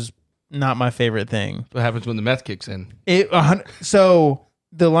was not my favorite thing. What happens when the meth kicks in? So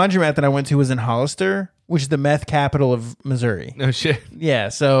the laundromat that I went to was in Hollister, which is the meth capital of Missouri. No shit. Yeah,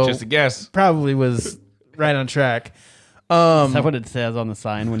 so just a guess. Probably was right on track. Is that what it says on the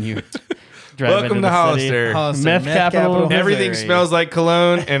sign when you drive Welcome into to Hollister. Hollister. Meth capital. Everything smells like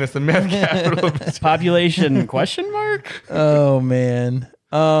cologne, and it's the meth capital of Missouri. Population question mark? Oh man.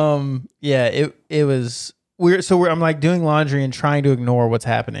 Yeah, it was weird. So I'm like doing laundry and trying to ignore what's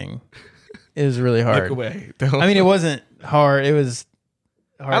happening. It was really hard. Look away. I mean, it wasn't hard. It was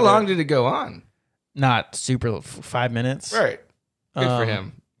hard. How long did it go on? Not super 5 minutes. Right. Good for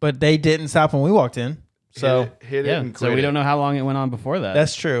him. But they didn't stop when we walked in. So hit it and quit so we don't know how long it went on before that.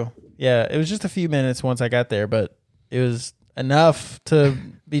 That's true. Yeah, it was just a few minutes once I got there, but it was enough to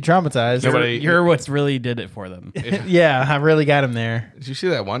be traumatized. You're what's really did it for them. Yeah, I really got him there. Did you see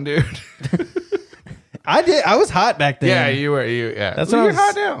that one dude? I did. I was hot back then. Yeah, you were. Yeah, that's well, when you're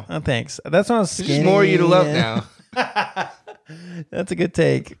hot now. Oh, thanks. That's when I was skinny. There's just more you to love now. That's a good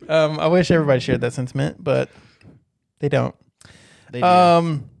take. I wish everybody shared that sentiment, but they don't. They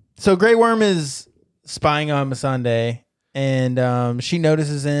do. So Grey Worm is spying on Missandei, and she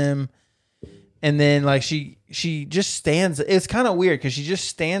notices him, and then like she just stands. It's kind of weird because she just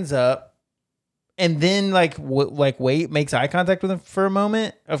stands up, and then makes eye contact with him for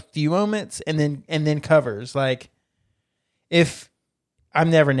a few moments, and then covers. Like, if I'm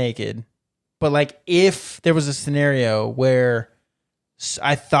never naked, but like if there was a scenario where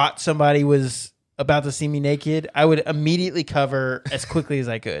I thought somebody was about to see me naked, I would immediately cover as quickly as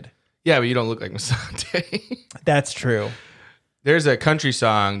I could. Yeah, but you don't look like Missandei. That's true. There's a country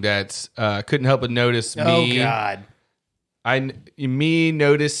song that's couldn't help but notice me. Oh God! Me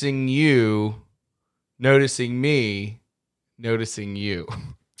noticing you, noticing me, noticing you.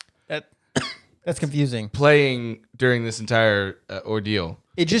 That's confusing. playing during this entire ordeal.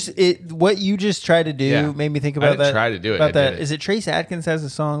 What you just tried to do made me think about that. Try to do it. About that. Is it Trace Adkins has a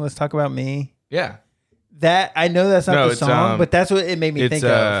song? Let's Talk About Me. Yeah. That I know that's not the song, but that's what it made me think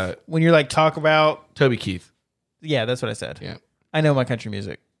of when you're like talk about Toby Keith. Yeah, that's what I said. Yeah. I know my country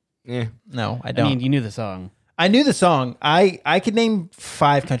music. Yeah. No, I don't. I mean, you knew the song. I knew the song. I could name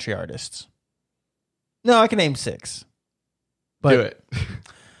 5 country artists. No, I can name 6. But, do it.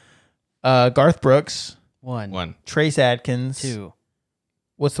 Garth Brooks. 1. Trace Adkins. 2.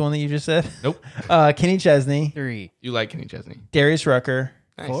 What's the one that you just said? Nope. Kenny Chesney. 3. You like Kenny Chesney. Darius Rucker.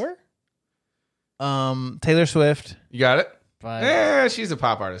 Nice. 4. Taylor Swift. You got it? 5. Yeah, she's a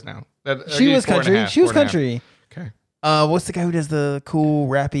pop artist now. She was country. She was country. Okay. What's the guy who does the cool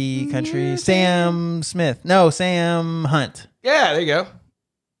rappy country? Sam Smith. No, Sam Hunt. Yeah, there you go.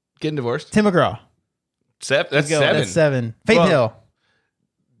 Getting divorced. Tim McGraw. That's 7. That's 7. Faith Hill.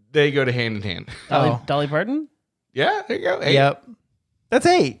 They go to hand in hand. Dolly Parton? Yeah, there you go. 8. Yep. That's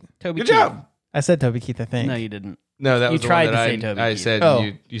 8. Toby Good Keith. job. I said Toby Keith, I think. No, you didn't. No, that You was the tried one to that say Toby I Keith. said. Oh.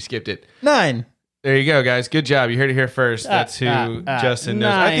 And you skipped it. 9. There you go, guys. Good job. You heard it here first. That's who Justin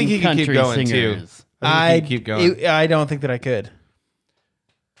knows. I think he can keep going too. I think he can keep going. I don't think that I could.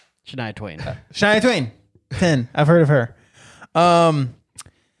 Shania Twain. Shania Twain. 10. I've heard of her.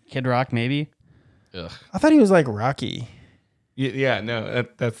 Kid Rock, maybe. Ugh. I thought he was like Rocky. Yeah, no,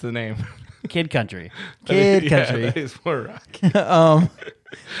 that's the name. Kid Country. Kid Country. That is more rock.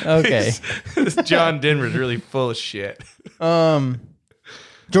 Okay. This John Denver's really full of shit.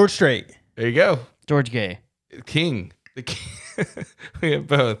 George Strait. There you go. George Gay. King. The king. We have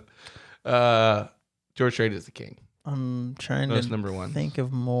both. George Strait is the king. I'm trying Most to number 1. think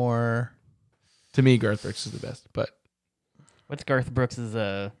of more. To me, Garth Brooks is the best, but What's Garth Brooks'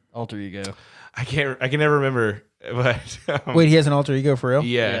 alter ego? I can never remember. But Wait, he has an alter ego for real?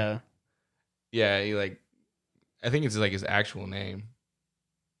 yeah. He I think it's like his actual name.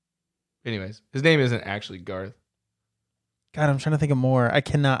 Anyways, his name isn't actually Garth. God, I'm trying to think of more. I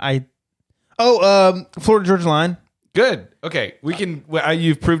cannot. Florida Georgia Line. Good. Okay, we can.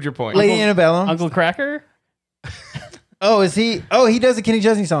 You've proved your point. Lady Antebellum. Uncle Cracker? Oh, is he? Oh, he does the Kenny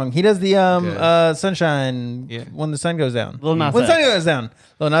Chesney song. He does the Sunshine when the sun goes down. Lil Nas when the X. sun goes down.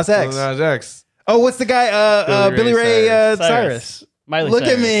 Lil Nas X. Lil Nas X. Oh, what's the guy? Billy Ray Cyrus. Miley Look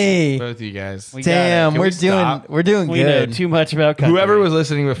Cyrus. at me. Both of you guys. We got Damn, it. we're stop? doing We know good. too much about country. Whoever was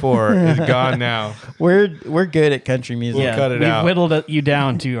listening before is gone now. We're good at country music. We'll cut it we've out. whittled you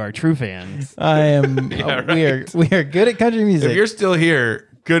down to our true fans. I am. Yeah, We are good at country music. If you're still here,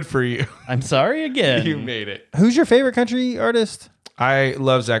 good for you. I'm sorry again. You made it. Who's your favorite country artist? I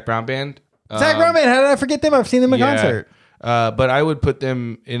love Zac Brown Band. Zach Brown Band. How did I forget them? I've seen them in concert. But I would put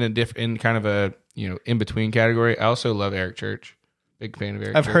them in in kind of a in between category. I also love Eric Church. Big fan of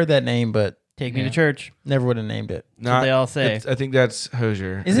Eric. I've Church. heard that name, but Take me to church. never would have named it. That's what they all say. I think that's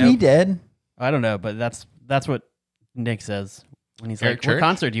Hosier. Isn't he dead? I don't know, but that's what Nick says when he's Eric like, "What Church?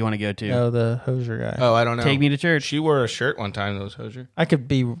 concert do you want to go to? No, the Hosier guy. Oh, I don't know. Take me to church." She wore a shirt one time that was Hosier. I could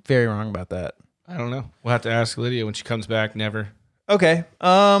be very wrong about that. I don't know. We'll have to ask Lydia when she comes back. Never. Okay.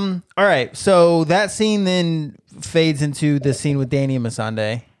 All right. So that scene then fades into the scene with Danny and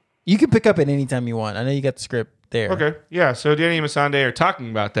Missandei. You can pick up at any time you want. I know you got the script there. Okay. Yeah. So Danny and Missandei are talking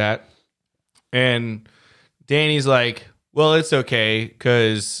about that. And Danny's like, well, it's okay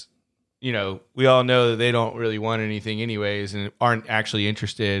because, we all know that they don't really want anything anyways and aren't actually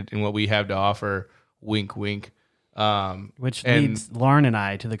interested in what we have to offer. Wink, wink. Which leads Lauren and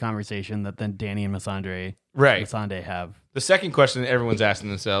I to the conversation that then Danny and Missandei have. The second question that everyone's asking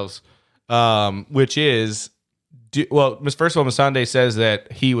themselves, which is, first of all, Missandei says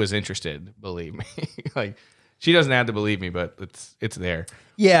that he was interested. Believe me, she doesn't have to believe me, but it's there.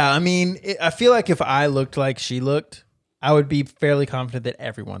 Yeah, I mean, I feel like if I looked like she looked, I would be fairly confident that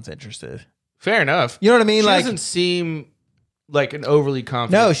everyone's interested. Fair enough. You know what I mean? She doesn't seem like an overly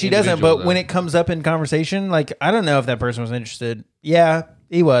confident. No, she doesn't. individual, But when though. it comes up in conversation, I don't know if that person was interested. Yeah,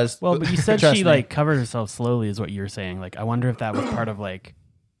 he was. Well, but you said Trust she me. covered herself slowly, is what you were saying. I wonder if that was part of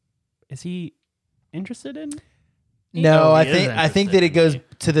is he interested in? No, he is I think interested that it in goes me.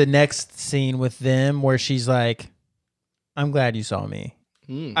 to the next scene with them where she's like, "I'm glad you saw me."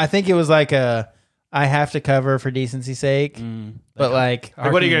 I think it was I have to cover for decency's sake, but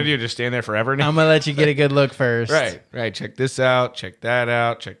what are you gonna do? Just stand there forever now? I'm gonna let you get a good look first. Right. Check this out. Check that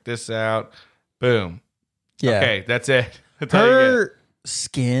out. Check this out. Boom. Yeah. Okay, that's it. That's all you Her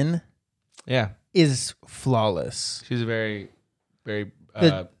skin get. Yeah. is flawless. She's a very, very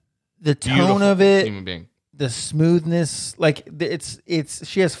The tone beautiful of it, human being. the smoothness,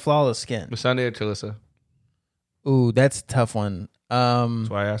 she has flawless skin. Missandei or Talisa? Ooh, that's a tough one. That's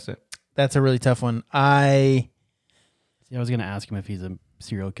why I asked it. That's a really tough one. I was going to ask him if he's a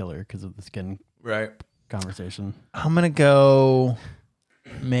serial killer because of the skin conversation. I'm going to go,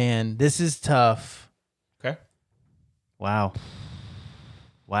 man, this is tough. Okay. Wow.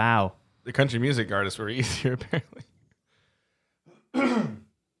 The country music artists were easier, apparently.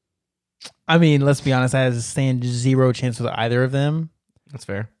 I mean, let's be honest. I stand zero chance with either of them. That's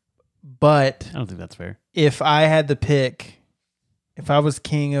fair. But I don't think that's fair. if I had the pick, if I was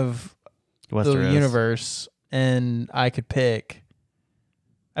king of Westeros. the universe and I could pick,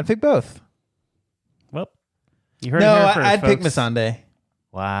 I'd pick both. Well, you heard No, it here first, I'd pick folks. Missandei.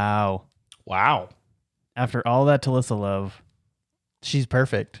 Wow. After all that Talissa love, She's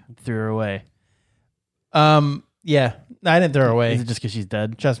perfect. threw her away. Yeah, I didn't throw her away. Is it just because she's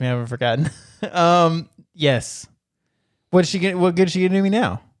dead? Trust me, I haven't forgotten. Yes. What good is she gonna do me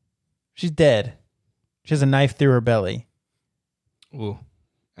now? She's dead. She has a knife through her belly. Ooh.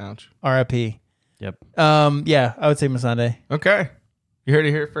 Ouch. R.I.P. Yep. Yeah, I would say Missandei. Okay. You heard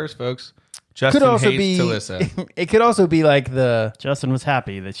it here first, folks. Justin Could also hates be. Talissa. It could also be like the. Justin was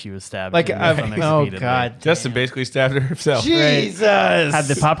happy that she was stabbed. Like oh unexpectedly. god, Justin basically stabbed her himself. Jesus. Had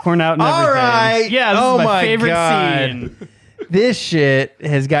the popcorn out and All everything. right. Yeah, this Oh is my my favorite God. scene. This shit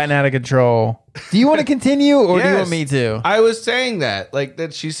has gotten out of control. Do you want to continue, or do you Yes. want me to? I was saying that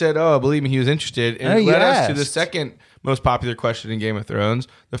she said, "Oh, believe me, he was interested," and Oh, it you led us to the asked. second most popular question in Game of Thrones.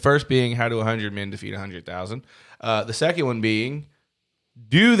 The first being, "How do 100 men defeat 100,000?" The second one being,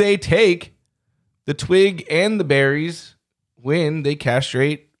 "Do they take the twig and the berries when they cut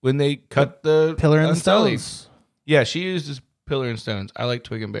the Pillar and the Unsullied?" stones. Yeah, she used this pillar and stones. I like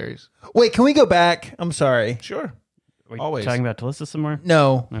twig and berries. Wait, can we go back? I'm sorry. Sure. Are we Always. talking about Talissa some more?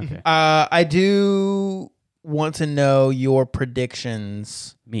 No. Okay. I do want to know your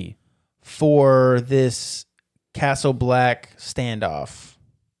predictions Me. for this Castle Black standoff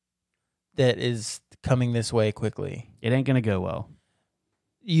that is coming this way quickly. It ain't going to go well.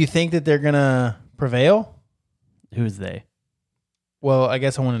 You think that they're going to prevail? Who's they? Well, I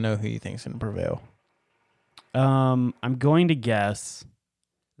guess I want to know who you think is going to prevail. I'm going to guess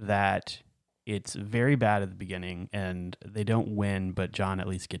that it's very bad at the beginning and they don't win, but Jon at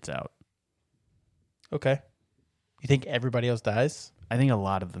least gets out. Okay. You think everybody else dies? I think a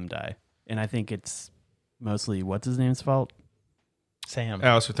lot of them die. And I think it's mostly, what's his name's fault? Sam.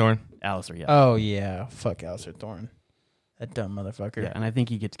 Alistair Thorne. Alistair, yeah. Oh, yeah. Fuck Alistair Thorne. That dumb motherfucker. Yeah, and I think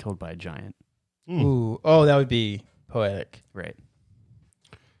he gets killed by a giant. Ooh. Oh, that would be poetic. Right.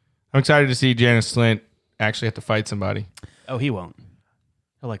 I'm excited to see Janice Slint actually have to fight somebody. Oh, he won't.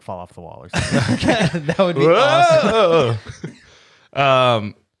 He'll like fall off the wall or something. That would be awesome.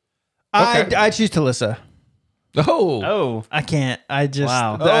 Okay. I choose Talissa. Oh. I can't. I just.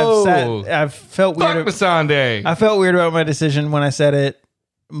 Wow. I've felt Fuck weird. Missandei. I felt weird about my decision when I said it.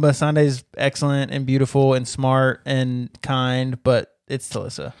 Missandei's excellent and beautiful and smart and kind, but it's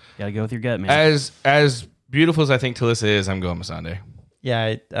Talissa. Gotta go with your gut, man. As beautiful as I think Talissa is, I'm going Missandei.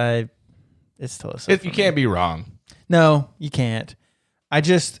 Yeah, it's Talissa. If you can't be wrong. No, you can't.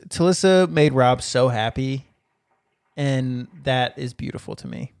 Talissa made Rob so happy, and that is beautiful to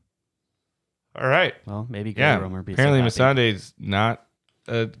me. All right. Well, maybe Yeah. Romer be Apparently, so happy. Missandei's not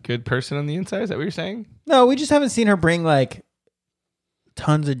a good person on the inside. Is that what you're saying? No, we just haven't seen her bring like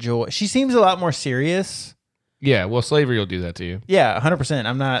tons of joy. She seems a lot more serious. Yeah. Well, slavery will do that to you. Yeah, 100%.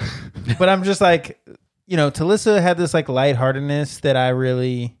 I'm not, but I'm just like, Talissa had this like lightheartedness that I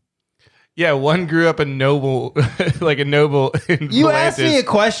really. Yeah. One grew up a noble, like a noble. You asked me a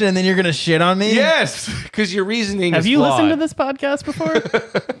question and then you're gonna shit on me. Yes, because your reasoning. Have is you flawed. listened to this podcast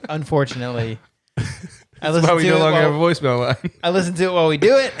before? Unfortunately, That's why we no longer have a voicemail line. I listen to it while we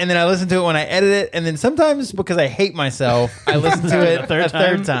do it, and then I listen to it when I edit it, and then sometimes because I hate myself, I listen to it a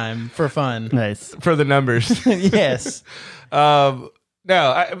third time for fun. Nice. For the numbers. Yes. No,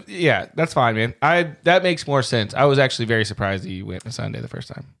 yeah, that's fine, man. That makes more sense. I was actually very surprised that you went Missandei the first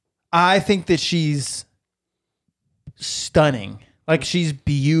time. I think that she's stunning. Like she's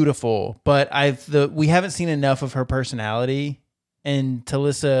beautiful, but we haven't seen enough of her personality. And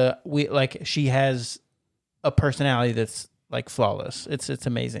Talissa, she has a personality that's like flawless. It's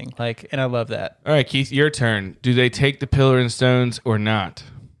amazing. Like, and I love that. All right, Keith, your turn. Do they take the pillar and stones or not?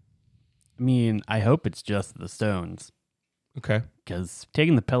 I mean, I hope it's just the stones. Okay. Because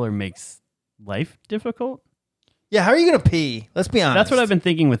taking the pillar makes life difficult. Yeah, how are you gonna pee? Let's be honest. That's what I've been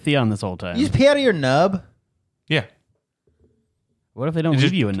thinking with Theon this whole time. You just pee out of your nub. Yeah. What if they don't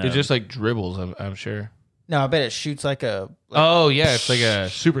leave you a nub? It just like dribbles, I'm sure. No, I bet it shoots like a. Oh, yeah, it's like a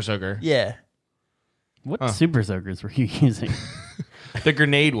super soaker. Yeah. What super soakers were you using? The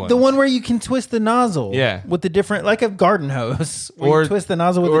grenade one. The one where you can twist the nozzle. Yeah. With the different, like a garden hose. Where you twist the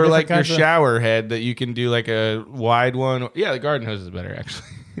nozzle with the different like your kinds of... shower head that you can do like a wide one. Yeah, the garden hose is better actually.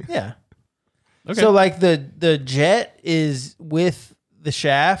 Yeah. Okay. So like the jet is with the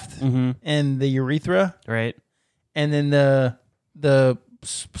shaft and the urethra, right? And then the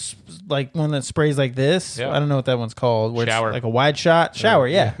like one that sprays like this. Yeah. I don't know what that one's called. Where Shower. It's like a wide shot shower.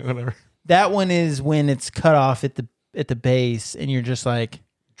 Yeah. Whatever. That one is when it's cut off at the base, and you're just like,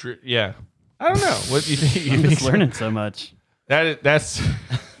 yeah. I don't know. What do you think? I'm just learning so much. That's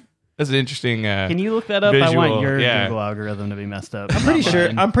an interesting. Can you look that up? visual, I want your Google algorithm to be messed up.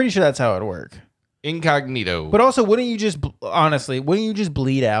 I'm pretty sure that's how it work. Incognito. But also, wouldn't you just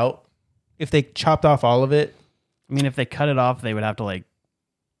bleed out if they chopped off all of it? I mean, if they cut it off, they would have to like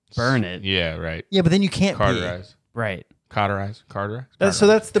burn it. Yeah, right. Yeah, but then you can't Cauterize. Right. Cauterize. So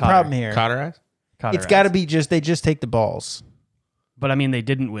that's the problem here. Cauterize. It's got to be they just take the balls. But I mean, they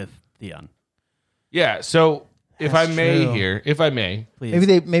didn't with Theon. Yeah. So if That's I may true. here, if I may, Please.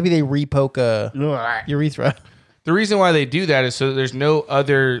 Maybe they repoke a urethra. the reason why they do that is so there's no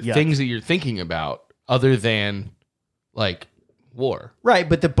other Yuck. things that you're thinking about other than like war. Right,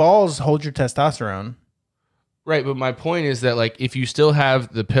 but the balls hold your testosterone. Right, but my point is that like if you still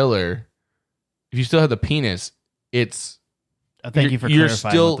have the pillar, if you still have the penis, it's Thank you for you're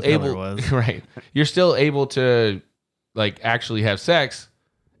clarifying still what the pillar able was. right. You're still able to like actually have sex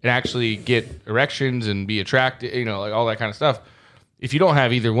and actually get erections and be attracted, you know, like all that kind of stuff. If you don't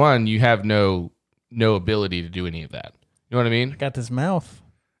have either one, you have no ability to do any of that. You know what I mean? I got this mouth.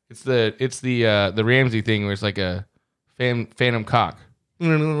 It's the Ramsey thing where it's like a phantom cock.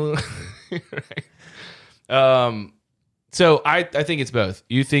 Right. So I think it's both.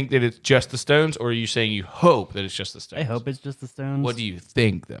 You think that it's just the stones, or are you saying you hope that it's just the stones? I hope it's just the stones. What do you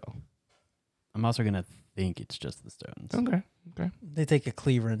think, though? I'm also gonna think it's just the stones. Okay. They take a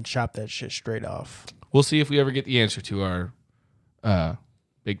cleaver and chop that shit straight off. We'll see if we ever get the answer to our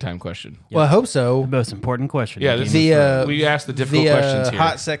big time question. Well, I hope so. The most important question. Yeah, in this Game of is- Thrones. we asked the difficult the questions here.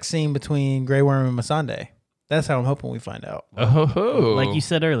 hot sex scene between Grey Worm and Missandei. That's how I'm hoping we find out. Oh, Like you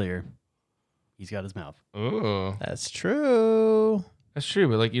said earlier, he's got his mouth. Oh, That's true. that's true.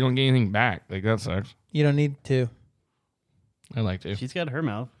 But like, you don't get anything back. Like that sucks. You don't need to. I like to. She's got her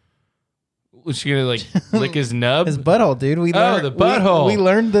mouth. Was she gonna like lick his nub? His butthole, dude. We Oh, learned, the butthole. We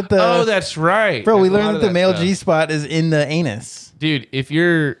learned that the Oh, that's right, bro. We There's a lot learned of that the male stuff. G spot is in the anus. Dude, if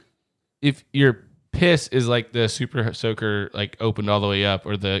your piss is like the super soaker, like opened all the way up,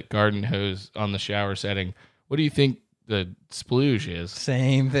 or the garden hose on the shower setting, what do you think the splooge is?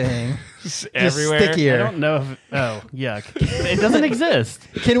 Same thing. Just Just I stickier. don't know if. Oh, yuck! It doesn't exist.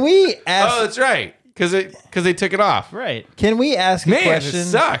 Can we ask? Oh, that's right. Because they took it off. Right. Can we ask a Man, question? it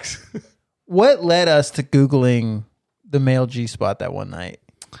sucks. What led us to Googling the male G spot that one night?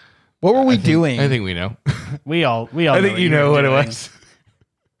 What were we doing? I think we know. We all. I think you know what it was.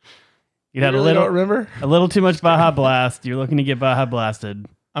 You had You a really little. don't remember? A little too much Baja Blast. You're looking to get Baja Blasted.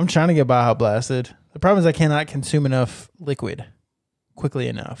 I'm trying to get Baja blasted. The problem is I cannot consume enough liquid quickly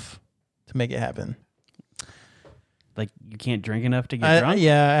enough to make it happen. Like you can't drink enough to get drunk.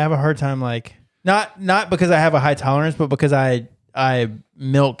 Yeah, I have a hard time. Like not because I have a high tolerance, but because I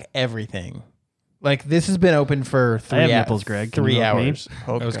milk everything. Like this has been open for 3 I have hours. nipples, Greg. Can you 3 milk me? hours.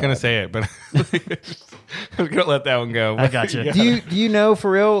 Oh, I was God. gonna say it, but I was gonna let that one go. I got you. Do you know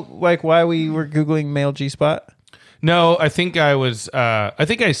for real like why we were Googling male G spot? No, I think I was. I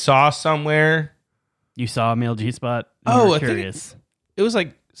think I saw somewhere. You saw a male G spot. Oh, I think- curious. It was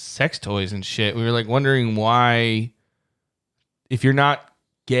like sex toys and shit. We were like wondering why, if you're not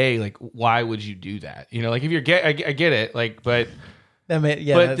gay, like why would you do that? You know, like if you're gay, I get it. Like, but But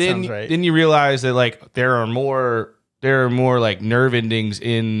then sounds right. then you realize that like there are more like nerve endings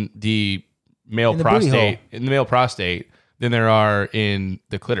in the male In the booty prostate than there are in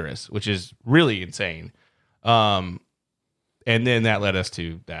the clitoris, which is really insane. And then that led us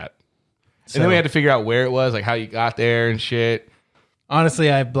to that. And then we had to figure out where it was, like how you got there and shit.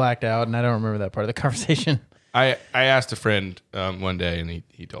 Honestly, I blacked out and I don't remember that part of the conversation. I asked a friend one day and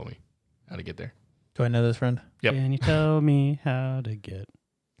he told me how to get there. Do I know this friend? Yep. Can you tell me how to get?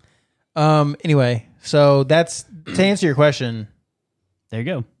 Anyway, so that's to answer your question. There you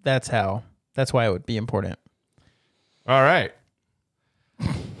go. That's why it would be important. All right.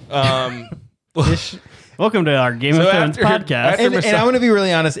 Welcome to our Game So of Thrones after- podcast. after- And I'm going to be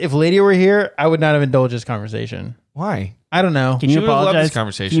really honest. If Lydia were here, I would not have indulged this conversation. Why? I don't know. Can She you would've loved apologize? this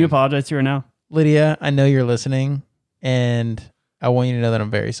conversation. Can you apologize to her now? Lydia, I know you're listening, and I want you to know that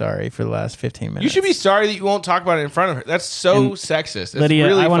I'm very sorry for the last 15 minutes. You should be sorry that you won't talk about it in front of her. That's so And sexist. It's Lydia,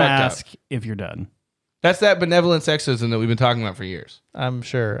 really I want to fucked up. ask if you're done. That's that benevolent sexism that we've been talking about for years. I'm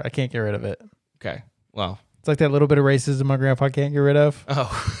sure. I can't get rid of it. Okay. Well. It's like that little bit of racism my grandpa can't get rid of.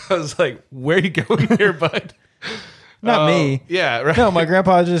 Oh, I was like, where are you going here, bud? Not me. Yeah, right. No, my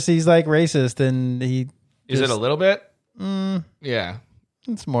grandpa he's like racist and he... Is it a little bit? Yeah.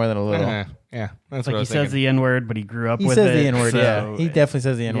 It's more than a little. Yeah. That's like what I was he says thinking. the N-word, but he grew up with it. He says the N-word, so yeah. He definitely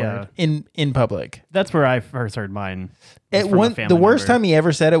says the N-word in public. That's where I first heard mine. The worst time he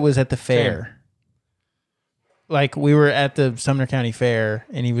ever said it was at the fair. Same. Like, we were at the Sumner County Fair,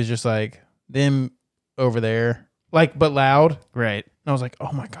 and he was just like, them over there. Like, but loud. Right. And I was like,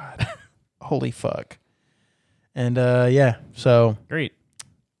 oh my God. Holy fuck. And, yeah, so. Great.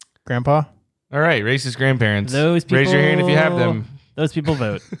 Grandpa? All right, racist grandparents. Those people, raise your hand if you have them. Those people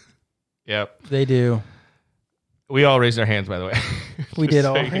vote. Yep. They do. We all raised our hands, by the way. We did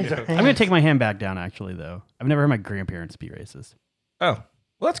all so you raise know. our I'm hands. going to take my hand back down, actually, though. I've never heard my grandparents be racist. Oh,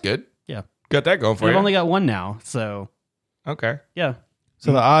 well, that's good. Yeah. Got that going for I've you. only got one now, so Okay. yeah.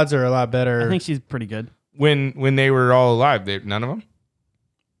 So the odds are a lot better. I think she's pretty good. When they were all alive, none of them?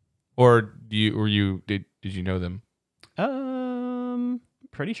 Or did you know them?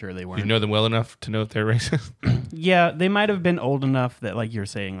 Pretty sure they Did weren't. you know them well enough to know if they're racist? Yeah, they might have been old enough that, like you're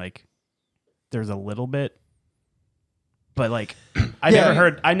saying, like there's a little bit, but like I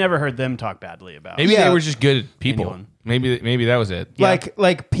never heard them talk badly about. Maybe they were just good people. Anyone. Maybe that was it.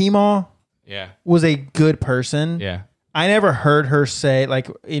 Like Peemaw Yeah. was a good person. Yeah. I never heard her say, like,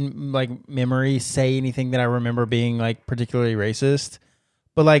 in like memory, say anything that I remember being like particularly racist.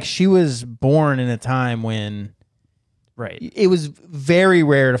 But like, she was born in a time when Right. it was very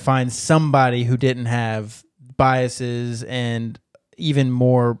rare to find somebody who didn't have biases and even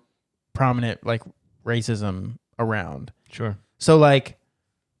more prominent like racism around. Sure. So like,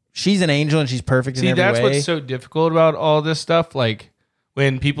 she's an angel and she's perfect in See, every that's way. what's so difficult about all this stuff. Like,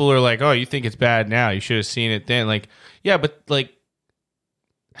 when people are like, "Oh, you think it's bad now? You should have seen it then." Like, yeah, but like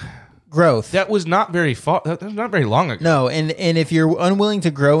Growth. that was not very far. That was not very long ago. No, and if you're unwilling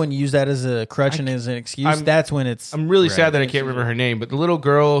to grow and use that as a crutch and as an excuse, that's when it's... I'm really sad that I can't remember her name, but the little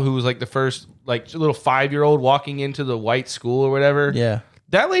girl who was like the first, like, little 5-year-old walking into the white school or whatever. Yeah.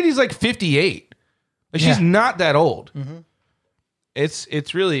 That lady's like 58. Like, she's not that old. Mm-hmm. It's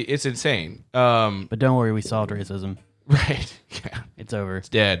insane. But don't worry, we solved racism. Right. Yeah. It's over. It's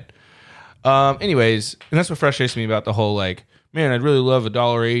dead. Anyways, and that's what frustrates me about the whole, like, man, I'd really love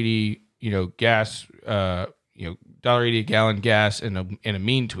 $1.80, gas, $1.80 a gallon gas and a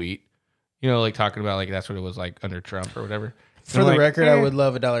mean tweet, like talking about like that's what it was like under Trump or whatever. For the record, I would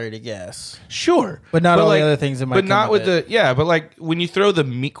love $1.80 gas. Sure, but not all like, the other things that might. But not come with with it. but like when you throw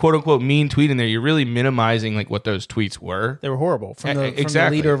the quote unquote mean tweet in there, you're really minimizing like what those tweets were. They were horrible from the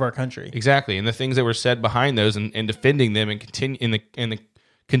leader of our country. Exactly, and the things that were said behind those and defending them and continue in the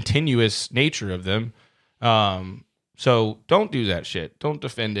continuous nature of them. So don't do that shit. Don't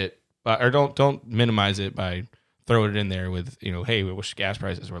defend it, or don't minimize it by throwing it in there with hey, we wish gas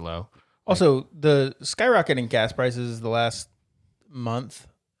prices were low. Also, the skyrocketing gas prices the last month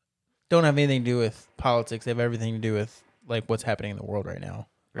don't have anything to do with politics. They have everything to do with like what's happening in the world right now.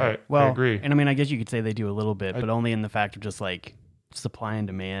 Right. Well, I agree. And I mean, I guess you could say they do a little bit, but only in the fact of just like supply and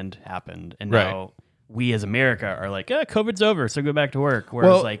demand happened, and now we as America are like, COVID's over, so go back to work.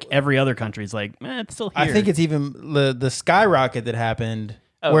 Whereas like every other country's like, it's still here. I think it's even the skyrocket that happened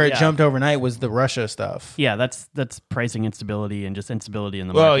where it jumped overnight was the Russia stuff. Yeah, that's pricing instability and just instability in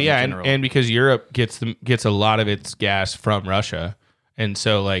the market. Well, yeah, in general. and because Europe gets a lot of its gas from Russia, and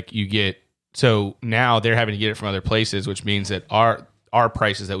so like so now they're having to get it from other places, which means that our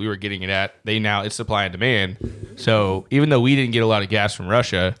prices that we were getting it at, it's supply and demand. So even though we didn't get a lot of gas from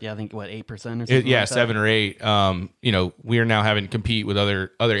Russia, I think 8% or something. Yeah, like 7 or 8. We are now having to compete with other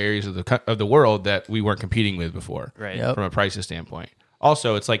areas of the world that we weren't competing with before, right? Yep. From a prices standpoint.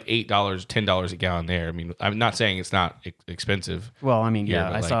 Also, it's like $8, $10 a gallon there. I mean, I'm not saying it's not expensive. Well, I mean, here,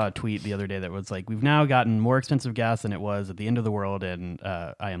 I saw a tweet the other day that was like, we've now gotten more expensive gas than it was at the end of the world in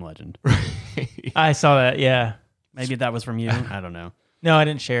I Am Legend. I saw that, yeah. Maybe that was from you. I don't know. No, I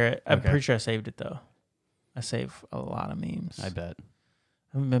didn't share it. I'm Okay. pretty sure I saved it, though. I save a lot of memes. I bet. I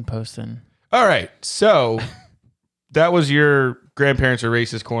haven't been posting. All right. So that was your grandparents are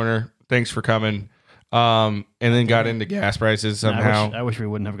racist corner. Thanks for coming. And then got into gas prices somehow. I wish we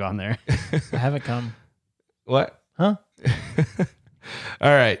wouldn't have gone there. I haven't come. What? Huh? All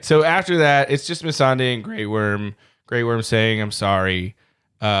right. So after that, it's just Missandei and Grey Worm. Grey Worm saying, I'm sorry.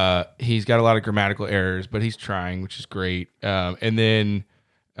 He's got a lot of grammatical errors, but he's trying, which is great. And then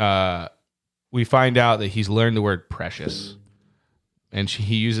we find out that he's learned the word precious. And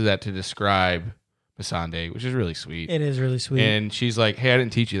he uses that to describe Missandei, which is really sweet. It is really sweet. And she's like, hey, I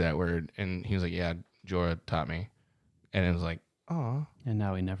didn't teach you that word. And he was like, yeah, Jorah taught me. And it was like, oh. And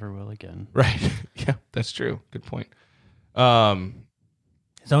now he never will again. Right. Yeah, that's true. Good point.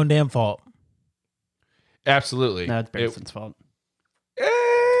 His own damn fault. Absolutely. No, it's Barristan's fault.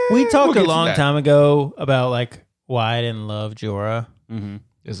 We talked a long time ago about like why I didn't love Jorah. Mm-hmm.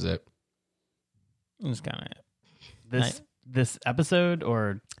 This is it. It's kind of this episode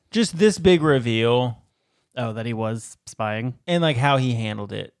or just this big reveal. Oh, that he was spying and like how he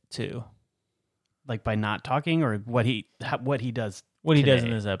handled it too, like by not talking or what he does. What he does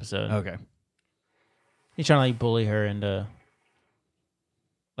in this episode. Okay, he's trying to like bully her into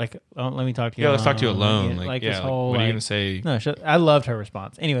like, oh, let me talk to you. Yeah, let's talk to you alone. Like yeah, this whole. What are you gonna say? No, I loved her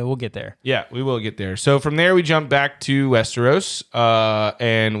response. Anyway, we'll get there. Yeah, we will get there. So from there, we jump back to Westeros,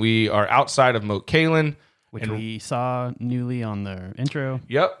 and we are outside of Moat Cailin, which we saw newly on the intro.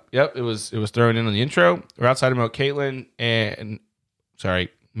 Yep. It was thrown in on the intro. We're outside of Moat Cailin,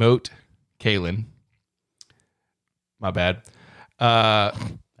 Moat Cailin. My bad. I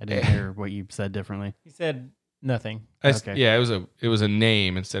didn't hear what you said differently. He said nothing. Okay. Yeah, it was a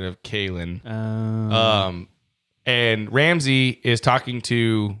name instead of Cailin. And Ramsay is talking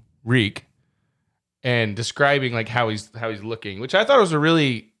to Reek and describing like how he's looking, which I thought was a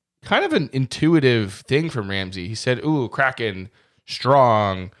really kind of an intuitive thing from Ramsay. He said, "Ooh, Kraken,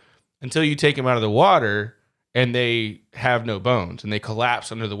 strong," until you take him out of the water and they have no bones and they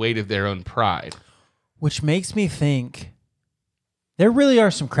collapse under the weight of their own pride. Which makes me think there really are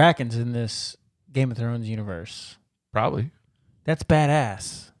some Krakens in this Game of Thrones universe. Probably. That's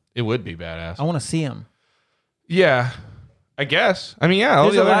badass. It would be badass. I want to see them. Yeah, I guess. I mean, yeah, all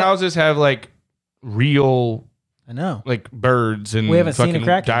the other houses have like real, I know, like birds and we haven't fucking seen a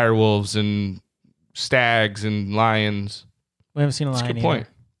Kraken. direwolves and stags and lions. We haven't seen a lion. That's a good point.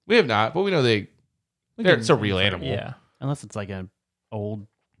 We have not, but we know it's a real animal. Yeah, unless it's like an old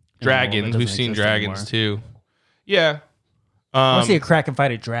dragons. We've seen dragons too. Yeah, I want to see a Kraken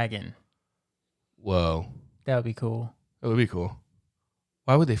fight a dragon. Whoa, that would be cool. That would be cool.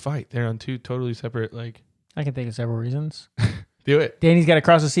 Why would they fight? They're on two totally separate. Like, I can think of several reasons. Do it. Danny's got to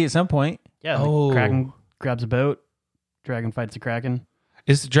cross the sea at some point. Yeah. The Kraken grabs a boat. Dragon fights a Kraken.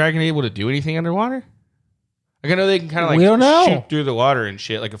 Is the dragon able to do anything underwater? Like, I know they can kind of like we don't know. Shoot through the water and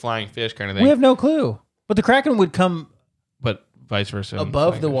shit, like a flying fish kind of thing. We have no clue. But the Kraken would come, but vice versa,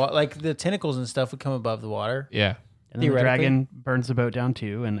 above the water. Like the tentacles and stuff would come above the water. Yeah. And then the dragon burns the boat down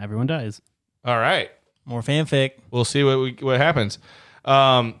too, and everyone dies. All right. More fanfic. We'll see what happens.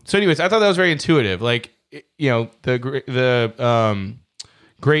 So, anyways, I thought that was very intuitive. Like, you know, the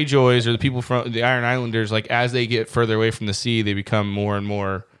Greyjoys or the people from the Iron Islanders, like as they get further away from the sea, they become more and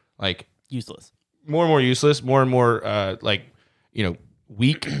more like useless, more and more useless, more and more like, you know,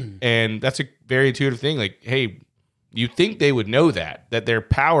 weak. And that's a very intuitive thing. Like, hey, you think they would know that their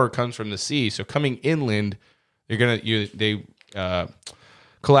power comes from the sea. So coming inland, they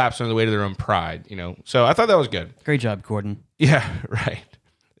collapse under the weight of their own pride, you know. So I thought that was good. Great job, Gordon. Yeah, right.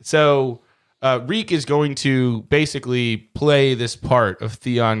 So Reek is going to basically play this part of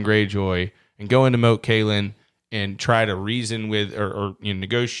Theon Greyjoy and go into Moat Cailin and try to reason with or you know,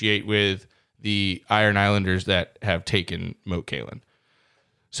 negotiate with the Iron Islanders that have taken Moat Cailin.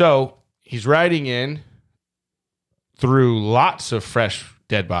 So he's riding in through lots of fresh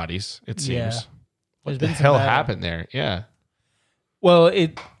dead bodies, it seems. Yeah. What the hell happened there? Yeah. Well,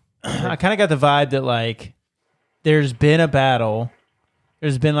 I kind of got the vibe that like there's been a battle.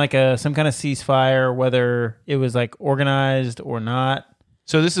 There's been like some kind of ceasefire, whether it was like organized or not.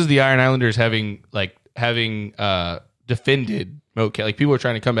 So this is the Iron Islanders having defended Moat Cailin. Like people are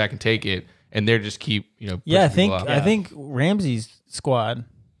trying to come back and take it, and they're just keep Yeah, I think Ramsay's squad.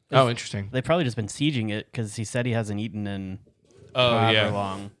 Oh, interesting. They've probably just been sieging it because he said he hasn't eaten in however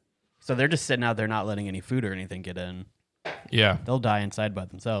long. So they're just sitting out there not letting any food or anything get in. Yeah. They'll die inside by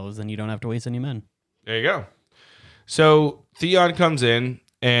themselves, and you don't have to waste any men. There you go. So Theon comes in,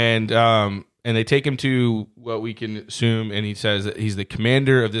 and they take him to what we can assume, and he says that he's the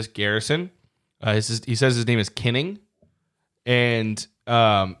commander of this garrison. He says his name is Kinning, and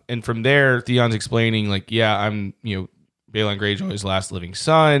from there, Theon's explaining like, yeah, I'm Balon Greyjoy's last living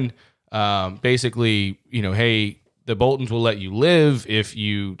son. Basically, hey, the Boltons will let you live if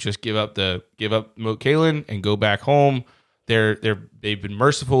you just give up Moat Cailin and go back home. They've been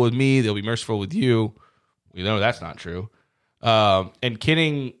merciful with me. They'll be merciful with you. We know that's not true. And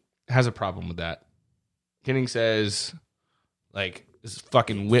Kinning has a problem with that. Kinning says, like, this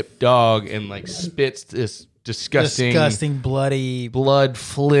fucking whipped dog and like spits this disgusting bloody blood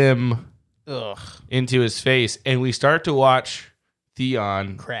phlegm into his face. And we start to watch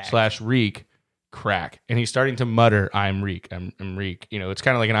Theon / Reek crack. And he's starting to mutter, I'm Reek. I'm Reek. It's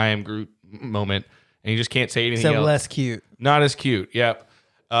kind of like an I am Groot moment. and you just can't say anything Except else. less cute. Not as cute. Yep.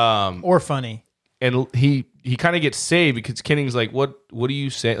 Or funny. And he kind of gets saved because Kenning's like, what are you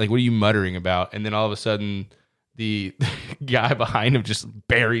saying? Like, what are you muttering about? And then all of a sudden, the guy behind him just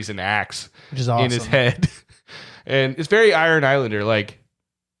buries an axe Which is awesome. in his head. And it's very Iron Islander. Like,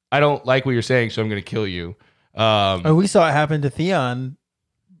 I don't like what you're saying, so I'm going to kill you. We saw it happen to Theon.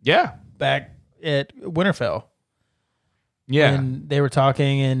 Yeah. Back at Winterfell. Yeah. And they were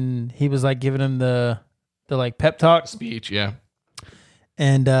talking, and he was like giving him the like pep talk Speech. Yeah.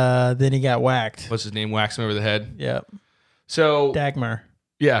 And then he got whacked. What's his name? Whacks him over the head. Yep. So Dagmar.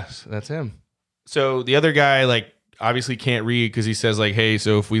 Yes, that's him. So the other guy, like, obviously can't read because he says, like, hey,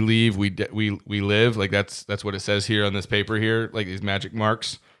 so if we leave, we live. Like, that's what it says here on this paper here, like these magic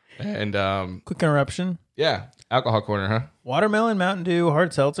marks. And quick interruption. Yeah, alcohol corner, huh? Watermelon Mountain Dew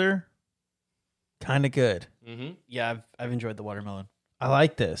hard seltzer, kind of good. Mm-hmm. Yeah, I've enjoyed the watermelon. I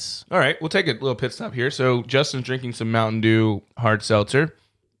like this. All right, we'll take a little pit stop here. So Justin's drinking some Mountain Dew hard seltzer,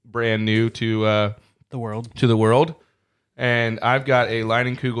 brand new to the world. And I've got a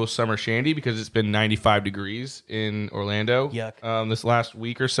Leinenkugel Summer Shandy because it's been 95 degrees in Orlando. Yuck. This last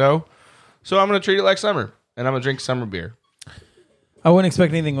week or so. So I'm going to treat it like summer, and I'm going to drink summer beer. I wouldn't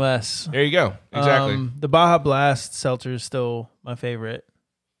expect anything less. There you go. Exactly. The Baja Blast seltzer is still my favorite.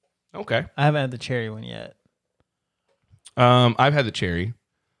 Okay. I haven't had the cherry one yet. I've had the cherry.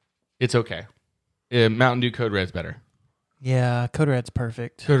 It's okay. Mountain Dew Code Red's better. Yeah, Code Red's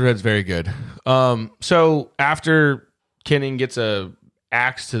perfect. Code Red's very good. So after Kenning gets a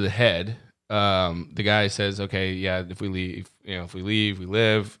axe to the head, the guy says, "Okay, yeah, if we leave, we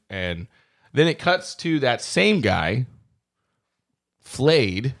live." And then it cuts to that same guy,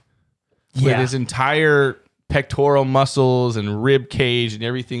 flayed, with his entire pectoral muscles and rib cage and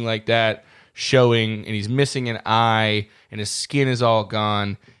everything like that showing, and he's missing an eye, and his skin is all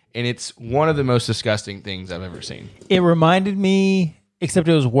gone, and it's one of the most disgusting things I've ever seen. It reminded me, except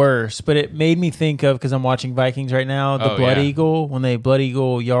it was worse, but it made me think of, because I'm watching Vikings right now, the Blood Eagle, when they Blood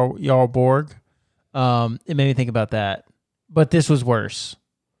Eagle Jarl Borg. It made me think about that. But this was worse.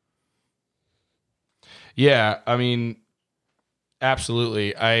 Yeah, I mean,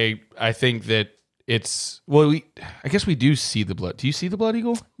 absolutely. I think that it's, well, I guess we do see the blood. Do you see the Blood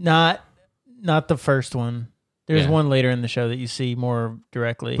Eagle? Not the first one. There's one later in the show that you see more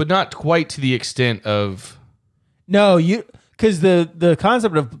directly. But not quite to the extent of... No, because the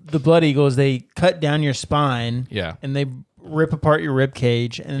concept of the Blood Eagle is they cut down your spine, and they rip apart your rib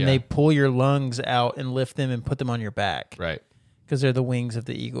cage, and they pull your lungs out and lift them and put them on your back. Right. Because they're the wings of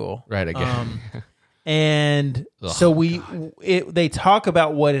the eagle. Right, again. And so they talk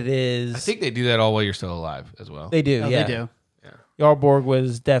about what it is. I think they do that all while you're still alive as well. They do, They do. Jarl Borg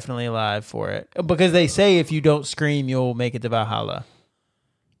was definitely alive for it. Because they say if you don't scream, you'll make it to Valhalla.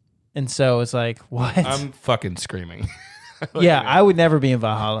 And so it's like, what? I'm fucking screaming. I would never be in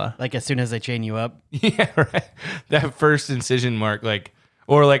Valhalla. Like as soon as they chain you up. Yeah, right. That first incision mark, like,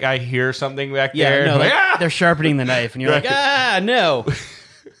 or like I hear something back there. No, like, they're sharpening the knife, and you're like, no.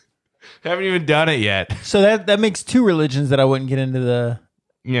 Haven't even done it yet. So that makes two religions that I wouldn't get into the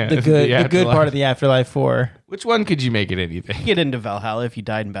good part of the afterlife for. Which one could you make it anything? Get into Valhalla if you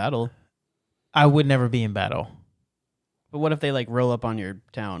died in battle. I would never be in battle. But what if they like roll up on your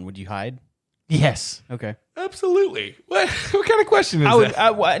town? Would you hide? Yes. Okay. Absolutely. What kind of question is that?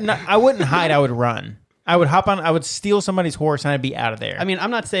 I wouldn't hide. I would run. I would hop on. I would steal somebody's horse and I'd be out of there. I mean,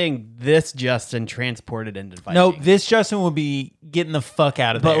 I'm not saying this Justin transported into Vikings. No, this Justin would be getting the fuck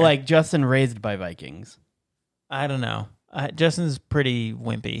out of there. But like Justin raised by Vikings. I don't know. Justin's pretty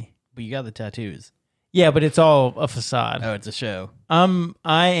wimpy. But you got the tattoos. Yeah, but it's all a facade. Oh, it's a show.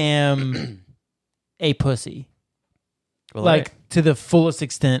 I am a pussy. Well, like to the fullest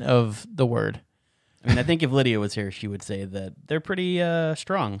extent of the word. I mean, I think if Lydia was here, she would say that they're pretty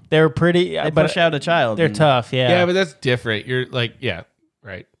strong. They're pretty. They push out a child. They're tough. Yeah. Yeah, but that's different. You're like,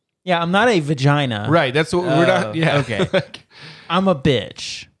 right. Yeah, I'm not a vagina. Right. That's what we're not. Yeah. Okay. I'm a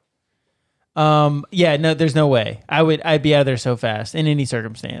bitch. Yeah. No, there's no way. I'd be out of there so fast in any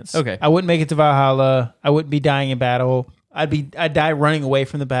circumstance. Okay. I wouldn't make it to Valhalla. I wouldn't be dying in battle. I'd die running away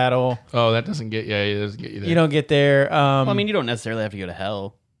from the battle. Oh, that doesn't get. Yeah, it doesn't get you there. You don't get there. Well, I mean, you don't necessarily have to go to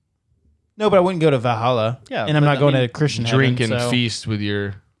hell. No, but I wouldn't go to Valhalla. Yeah, and I'm not going to Christian drink heaven, and so. feast with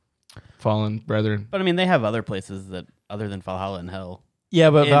your fallen brethren. But I mean, they have other places that other than Valhalla and hell. Yeah,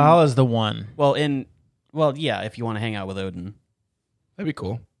 but Valhalla's the one. Well, yeah, if you want to hang out with Odin, That'd be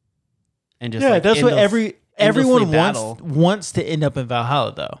cool. and just that's what everyone battle. wants to end up in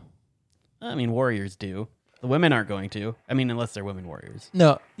Valhalla, though. I mean, warriors do. The women aren't going to. I mean, unless they're women warriors.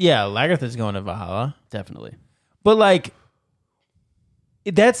 No, yeah, Lagertha's going to Valhalla, Definitely. but like,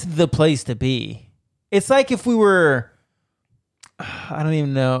 that's the place to be. It's like if we were, I don't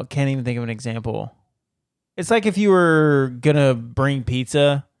even know, can't even think of an example. It's like if you were going to bring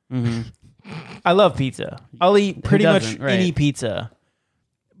pizza. Mm-hmm. I love pizza. I'll eat pretty much any pizza.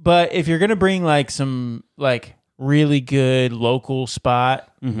 But if you're going to bring like some like really good local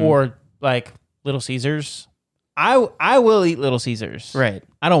spot or like Little Caesars, I will eat Little Caesars. Right.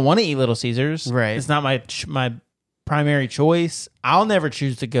 I don't want to eat Little Caesars. Right. It's not my primary choice. I'll never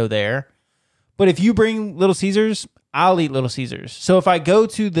choose to go there. But if you bring Little Caesars, I'll eat Little Caesars. So if I go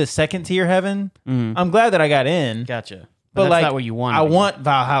to the second tier heaven, I'm glad that I got in. Gotcha. But that's like, not what you want. I want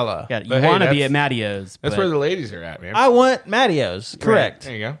Valhalla. Yeah, you want to be at Mattio's. That's where the ladies are at, man. I want Mattio's. Correct. Right.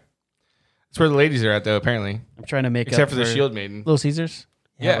 There you go. That's where the ladies are at, though, apparently. I'm trying to make Except up for the Shield Maiden. Little Caesars?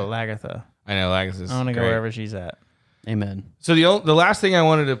 Yeah. But Lagatha. I know, Lagatha's I want to go great. wherever she's at. Amen. So the last thing I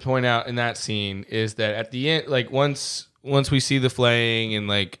wanted to point out in that scene is that at the end, like once we see the flaying and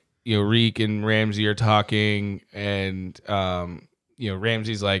like, you know, Reek and Ramsay are talking and, you know,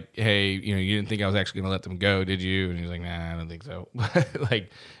 Ramsay's like, hey, you know, you didn't think I was actually going to let them go, did you? And he's like, nah, I don't think so.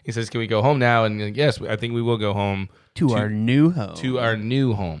 Like, he says, can we go home now? And like, yes, I think we will go home. To our new home. To our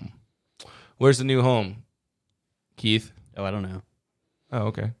new home. Where's the new home? Keith? Oh, I don't know. Oh,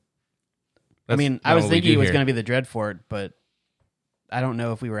 okay. I mean, I was thinking it was going to be the Dreadfort, but I don't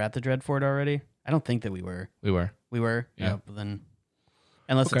know if we were at the Dreadfort already. I don't think that we were. We were. We were? Yeah. But then,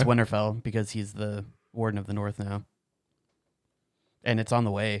 unless it's Winterfell, because he's the Warden of the North now. And it's on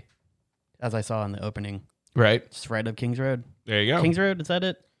the way, as I saw in the opening. Right. Just right up King's Road. There you go. King's Road, is that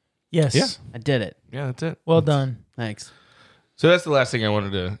it? Yes. Yeah. I did it. Yeah, that's it. Well done. Thanks. So that's the last thing I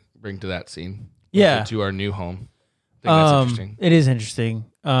wanted to bring to that scene. Yeah. To our new home. I think that's interesting. It is interesting.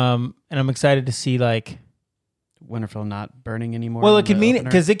 And I'm excited to see like Winterfell not burning anymore. Well, it could mean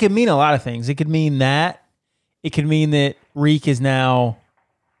because it could mean a lot of things. It could mean that. It could mean that Reek is now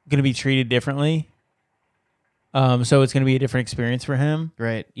going to be treated differently. So it's going to be a different experience for him.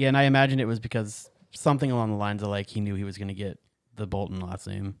 Right. Yeah, and I imagine it was because something along the lines of like he knew he was going to get the Bolton last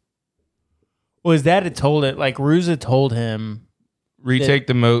name. Well, his dad had told it. Like Ruza told him, retake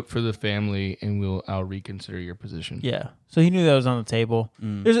the moat for the family, and I'll reconsider your position. Yeah. So he knew that was on the table.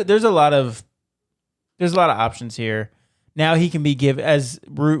 There's a lot of options here. Now he can be given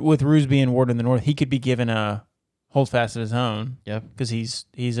with Roose being Warden of the North, he could be given a holdfast of his own. Yeah, because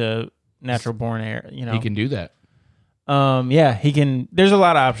he's a natural born heir. You know, he can do that. Yeah, he can. There's a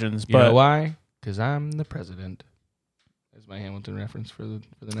lot of options, You but know why? Because I'm the president. That's my Hamilton reference for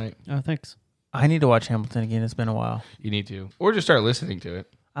the night. Oh, thanks. I need to watch Hamilton again. It's been a while. You need to, or just start listening to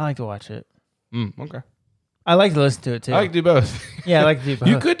it. I like to watch it. Okay. I like to listen to it too. I like to do both. Yeah, I like to do both.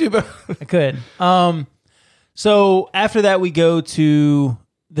 You could do both. I could. So after that, we go to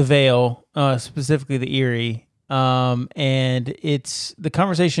the Vale, specifically the Eyrie, and it's the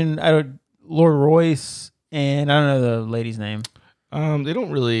conversation. Lord Royce and I don't know the lady's name. They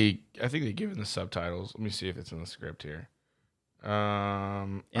don't really. I think they give it the subtitles. Let me see if it's in the script here.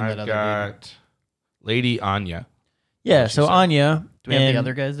 I've got Lady Anya. Yeah, so Anya. Do we have the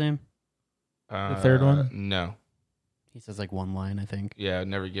other guy's name? The third one? No. He says like one line, I think. Yeah,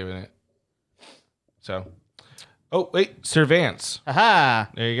 never given it. So, oh wait, Sir Vance. Aha!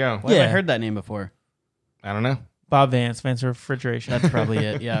 There you go. Why have I heard that name before? I don't know. Bob Vance Refrigeration. That's probably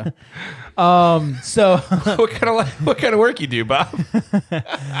it. Yeah. So what kind of work you do, Bob?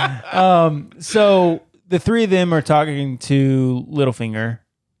 So the three of them are talking to Littlefinger,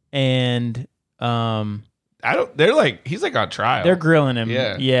 and They're like he's like on trial. They're grilling him.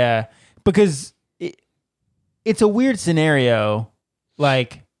 Yeah. Because it's a weird scenario.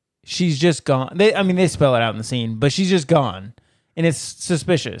 Like she's just gone. They spell it out in the scene, but she's just gone. And it's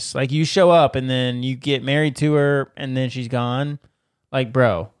suspicious. Like you show up and then you get married to her and then she's gone. Like,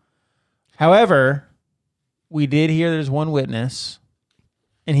 bro. However, we did hear there's one witness.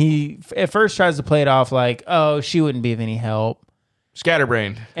 And he at first tries to play it off like, oh, she wouldn't be of any help.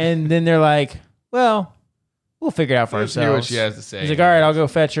 Scatterbrained. And then they're like, well, we'll figure it out for Let's ourselves. hear what she has to say. He's like, all right, I'll go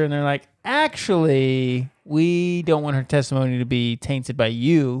fetch her. And they're like, actually, we don't want her testimony to be tainted by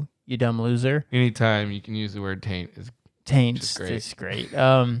you, you dumb loser. Anytime you can use the word taint is Taints. It's great.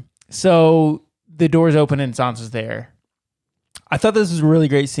 So the doors open and Sansa's there. I thought this was a really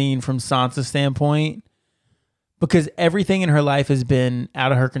great scene from Sansa's standpoint because everything in her life has been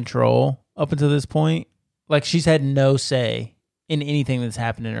out of her control up until this point. Like she's had no say in anything that's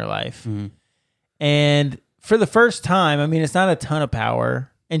happened in her life. Mm-hmm. And for the first time, I mean, it's not a ton of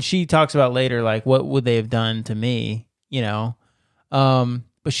power. And she talks about later, like, what would they have done to me? You know?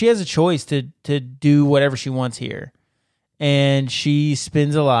 But she has a choice to do whatever she wants here. And she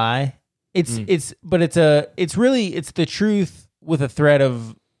spins a lie. It's the truth with a thread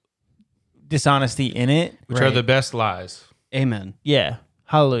of dishonesty in it. Which are the best lies. Amen. Yeah.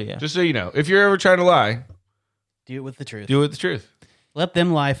 Hallelujah. Just so you know, if you're ever trying to lie, do it with the truth. Do it with the truth. Let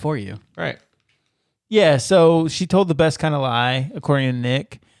them lie for you. Right. Yeah, so she told the best kind of lie, according to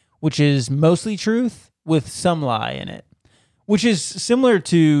Nick, which is mostly truth with some lie in it, which is similar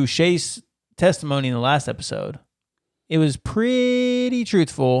to Shay's testimony in the last episode. It was pretty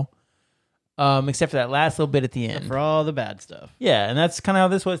truthful, except for that last little bit at the end. For all the bad stuff. Yeah, and that's kind of how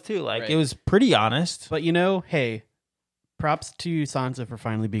this was too. Like, It was pretty honest. But hey, props to Sansa for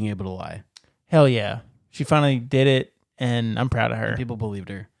finally being able to lie. Hell yeah. She finally did it, and I'm proud of her. And people believed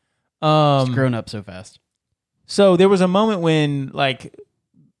her. She's grown up so fast. So there was a moment when,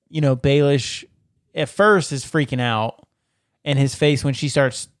 Baelish at first is freaking out, and his face when she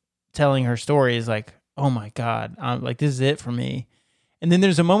starts telling her story is like, oh my God, this is it for me. And then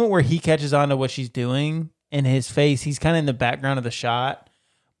there's a moment where he catches on to what she's doing, and his face, he's kind of in the background of the shot,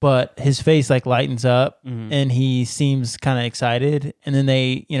 but his face lightens up, and he seems kind of excited. And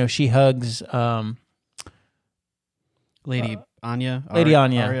then she hugs Lady Anya. Lady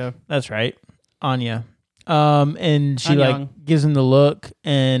Anya. Arya. That's right. Anya. And she gives him the look,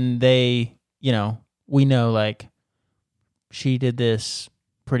 and they, we know she did this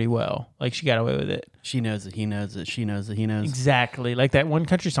pretty well. She got away with it. She knows it. He knows it. She knows it. He knows. Exactly. Like that one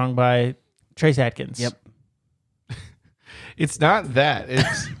country song by Trace Atkins. Yep. It's not that.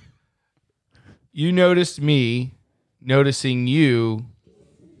 It's you noticed me, noticing you,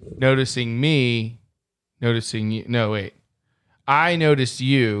 noticing me, noticing you. No, wait. I noticed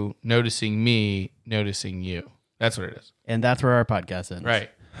you, noticing me, noticing you. That's what it is. And that's where our podcast ends. Right.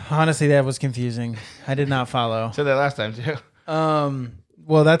 Honestly, that was confusing. I did not follow. Said that last time too.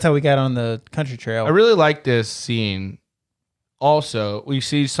 Well, that's how we got on the country trail. I really like this scene. Also, we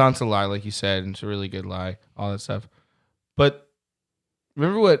see Sansa lie, like you said, and it's a really good lie, all that stuff. But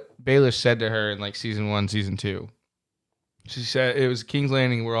remember what Baelish said to her in season 1, season 2? She said it was King's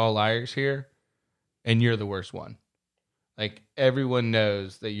Landing. We're all liars here, and you're the worst one. Everyone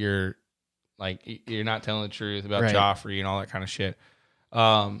knows that you're not telling the truth about Joffrey and all that kind of shit.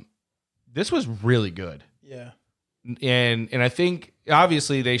 This was really good. Yeah. And I think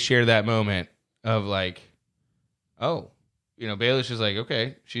obviously they share that moment of Baelish is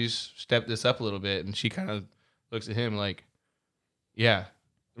okay, she's stepped this up a little bit, and she kind of looks at him yeah,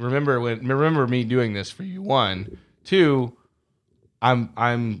 remember me doing this for you. 1, 2, I've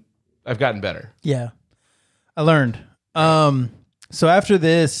gotten better. Yeah, I learned. So after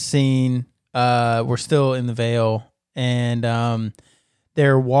this scene, we're still in the Vale, and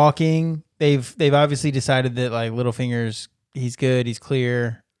they're walking. They've obviously decided that Littlefinger's he's good, he's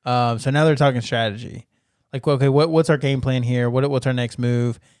clear. So now they're talking strategy. Okay, what's our game plan here? What's our next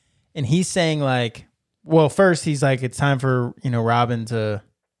move? And he's saying first he's it's time for Robin to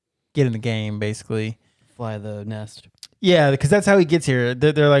get in the game, basically fly the nest. Yeah, because that's how he gets here.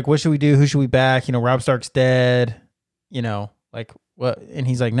 They're what should we do? Who should we back? Robb Stark's dead. What? And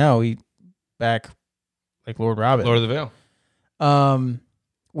he's no, he back Lord Robin, Lord of the Vale.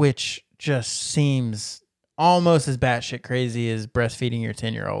 Which just seems almost as batshit crazy as breastfeeding your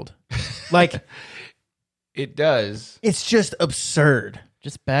 10-year-old. It does. It's just absurd.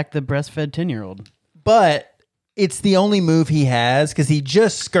 Just back the breastfed 10-year-old. But it's the only move he has because he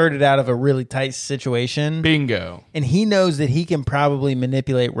just skirted out of a really tight situation. Bingo. And he knows that he can probably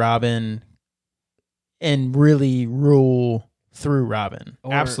manipulate Robin and really rule through Robin.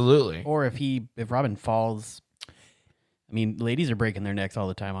 Absolutely. Or if Robin falls, ladies are breaking their necks all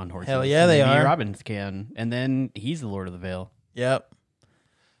the time on horses. Hell yeah, they are. Robins can. And then he's the Lord of the Vale. Yep.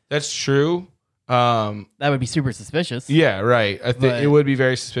 That's true. That would be super suspicious. Yeah, right. I think it would be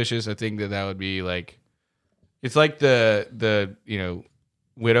very suspicious. I think that would be it's like the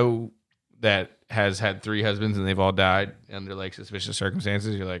widow that has had 3 husbands and they've all died under suspicious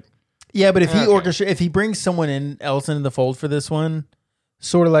circumstances. You're yeah, but if if he brings someone else into the fold for this one,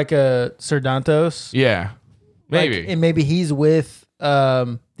 sort of like a Ser Dantos. Yeah, maybe. And maybe he's with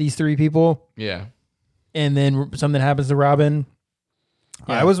these 3 people. Yeah. And then something happens to Robin.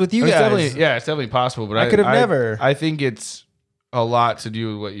 Yeah. I was with you guys. It's definitely possible, but I could have never. I think it's a lot to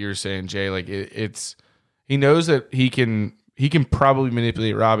do with what you're saying, Jay. It's he knows that he can probably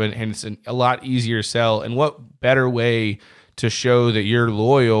manipulate Robin, and it's a lot easier sell. And what better way to show that you're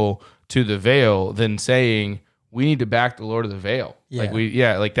loyal to the Vale than saying we need to back the Lord of the Vale?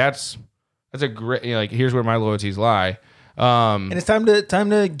 Yeah. That's a great here's where my loyalties lie. And it's time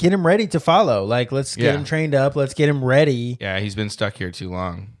to get him ready to follow. Let's get him trained up. Let's get him ready. Yeah, he's been stuck here too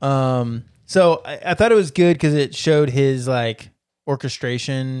long. So I thought it was good because it showed his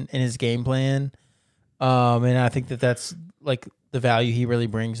orchestration and his game plan. And I think that's like the value he really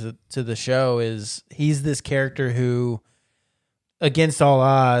brings to the show is he's this character who, against all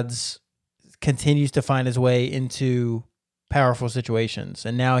odds, continues to find his way into powerful situations.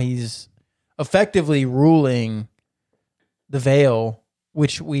 And now he's effectively ruling the Vale,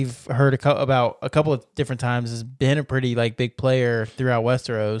 which we've heard about a couple of different times, has been a pretty like big player throughout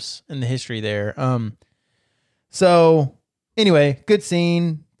Westeros in the history there. So anyway, good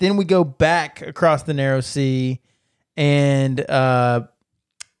scene. Then we go back across the Narrow Sea, and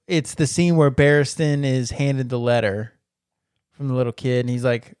it's the scene where Barristan is handed the letter from the little kid, and he's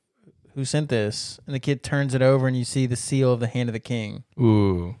like, "Who sent this?" And the kid turns it over, and you see the seal of the hand of the king.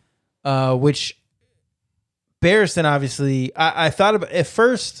 Ooh. Which Barristan, obviously, I thought about at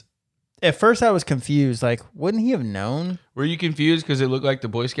first I was confused. Like, wouldn't he have known? Were you confused because it looked like the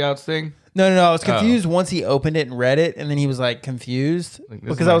Boy Scouts thing? No. I was confused once he opened it and read it, and then he was like confused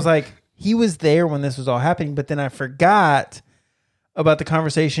because I was like, he was there when this was all happening, but then I forgot about the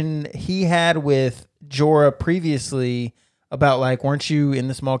conversation he had with Jorah previously about like, weren't you in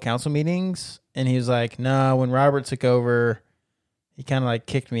the small council meetings? And he was like, no, when Robert took over, he kind of like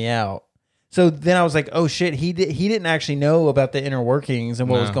kicked me out. So then I was like, oh shit, he didn't actually know about the inner workings and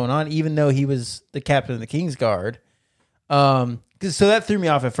what was going on, even though he was the captain of the Kingsguard. So that threw me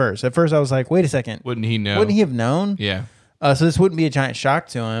off at first. At first I was like, wait a second. Wouldn't he know? Wouldn't he have known? Yeah. So this wouldn't be a giant shock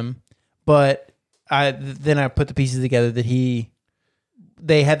to him. But then I put the pieces together that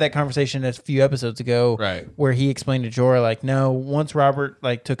they had that conversation a few episodes ago, right, where he explained to Jorah, like, no, once Robert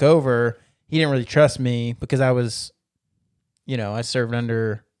like took over, he didn't really trust me because I was, I served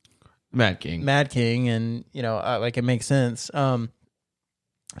under Mad King, and like it makes sense.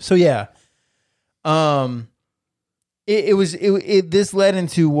 So yeah, this led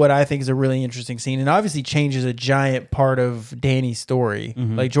into what I think is a really interesting scene, and obviously changes a giant part of Dany's story.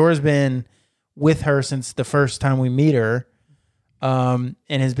 Mm-hmm. Like Jorah's been with her since the first time we meet her, and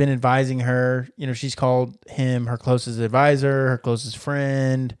has been advising her. She's called him her closest advisor, her closest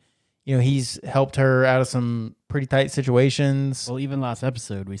friend. He's helped her out of some pretty tight situations. Well, even last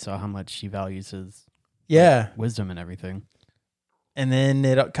episode, we saw how much she values his wisdom and everything. And then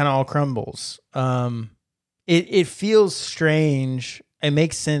it kind of all crumbles. It feels strange. It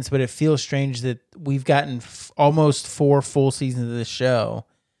makes sense, but it feels strange that we've gotten almost 4 full seasons of this show,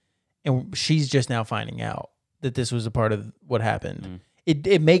 and she's just now finding out that this was a part of what happened.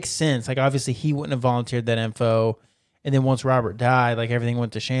 It makes sense. Like, obviously, he wouldn't have volunteered that info. And then once Robert died, like, everything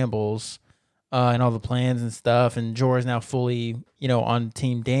went to shambles, and all the plans and stuff. And Jorah's now fully, on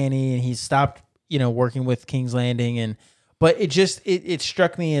Team Dany, and he's stopped, working with King's Landing. But it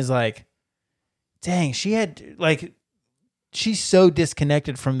struck me as like, dang, she's so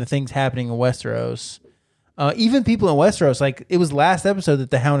disconnected from the things happening in Westeros. Even people in Westeros, like, it was last episode that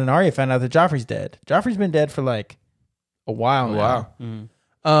the Hound and Arya found out that Joffrey's dead. Joffrey's been dead for like a while now. Wow.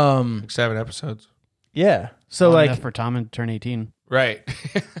 Mm-hmm. Like 7 episodes. Yeah. So long like enough for Tom to turn 18. Right.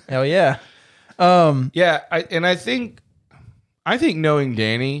 Hell yeah. I think knowing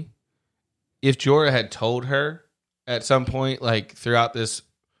Dany, if Jorah had told her at some point, like throughout this,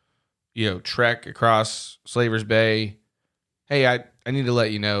 trek across Slaver's Bay, hey, I need to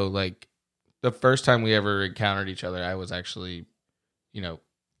let you know, like, the first time we ever encountered each other, I was actually,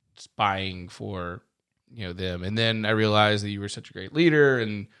 spying for, them. And then I realized that you were such a great leader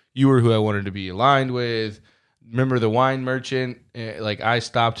and you were who I wanted to be aligned with. Remember the wine merchant? Like, I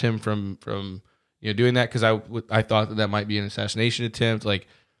stopped him from doing that because I thought that might be an assassination attempt. Like,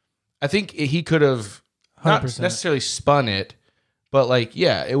 I think he could have not 100%. Necessarily spun it, but like,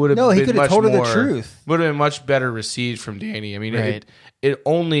 yeah, it would have. No, been he could have told her the truth. Would have been much better received from Dany. I mean, right. it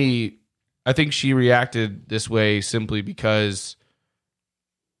only. I think she reacted this way simply because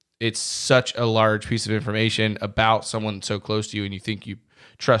it's such a large piece of information about someone so close to you, and you think you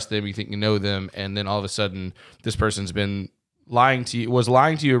trust them, you think you know them, and then all of a sudden this person's been lying to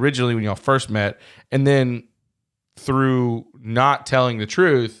you originally when y'all first met, and then through not telling the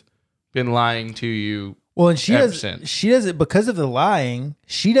truth, been lying to you. Well, and she doesn't because of the lying.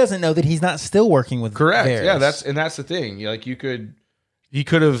 She doesn't know that he's not still working with. Correct. Varys. Yeah, that's the thing. Like, he could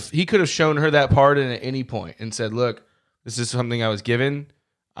have shown her that part at any point and said, "Look, this is something I was given.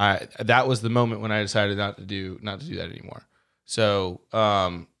 That was the moment when I decided not to do that anymore." So,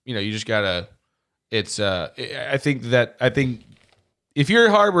 you just gotta. I think if you're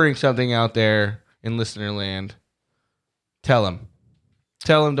harboring something out there in listener land, tell them.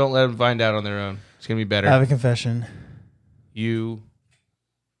 Don't let them find out on their own. It's gonna be better. I have a confession.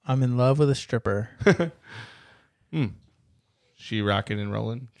 I'm in love with a stripper. She rocking and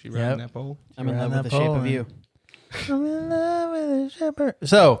rolling. She riding that pole. I'm in love with the shape of you. I'm in love with a stripper.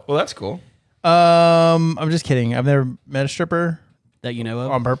 So, well, that's cool. I'm just kidding. I've never met a stripper that you know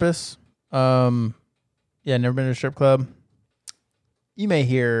of on purpose. Yeah, never been to a strip club. You may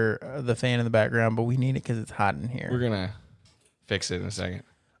hear the fan in the background, but we need it because it's hot in here. We're gonna fix it in a second.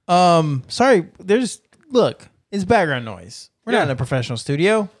 Sorry. Look, it's background noise. We're not in a professional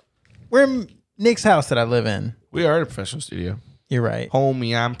studio. We're in Nick's house that I live in. We are in a professional studio. You're right.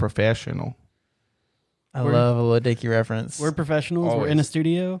 Homie, I'm professional. I love a Lil Dicky reference. We're professionals. Always. We're in a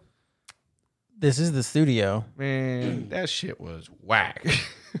studio. This is the studio. Man, that shit was whack.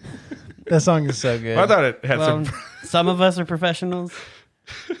 That song is so good. I thought it had some of us are professionals.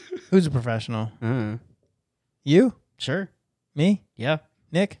 Who's a professional? Uh-huh. You? Sure. Me? Yeah.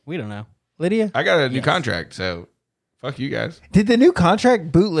 Nick? We don't know. Lydia? I got a new contract, so fuck you guys. Did the new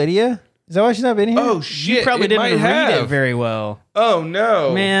contract boot Lydia? Is that why she's not been here? Oh shit! You probably didn't read it very well. Oh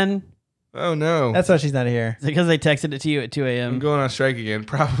no, Man. Oh no. That's why she's not here. Is it because they texted it to you at 2 a.m.? I'm going on strike again,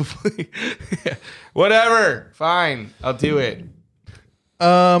 probably. Whatever. Fine. I'll do it.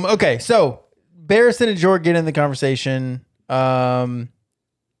 Okay, so Barristan and Jor get in the conversation.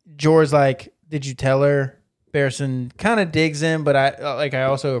 Jor's like, "Did you tell her?" Barristan kind of digs him, but I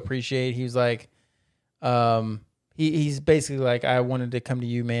also appreciate. He's like, he's basically like, "I wanted to come to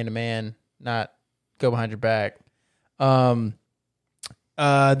you man to man, not go behind your back." Then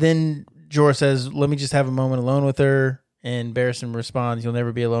Jor says, "Let me just have a moment alone with her," and Barristan responds, "You'll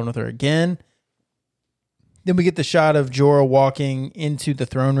never be alone with her again." Then we get the shot of Jorah walking into the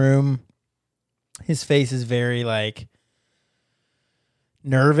throne room. His face is very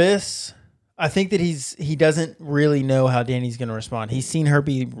nervous. I think that he doesn't really know how Dany's going to respond. He's seen her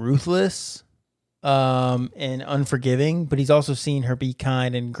be ruthless and unforgiving, but he's also seen her be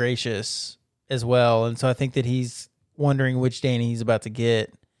kind and gracious as well. And so I think that he's wondering which Dany he's about to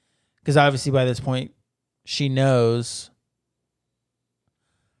get, because obviously by this point she knows.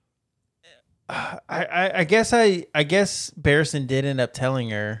 I guess Barristan did end up telling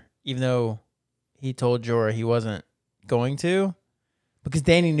her, even though he told Jorah he wasn't going to, because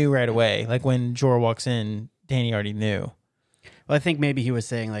Dany knew right away. Like when Jorah walks in, Dany already knew. Well, I think maybe he was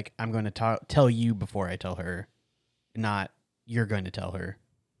saying I'm going to tell you before I tell her, not you're going to tell her.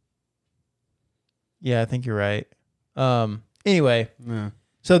 Yeah, I think you're right. Anyway,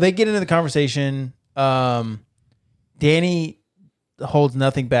 So they get into the conversation. Dany holds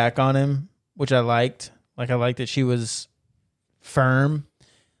nothing back on him, which I liked. I liked that she was firm.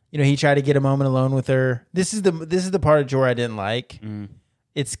 He tried to get a moment alone with her. This is the part of Jorah I didn't like.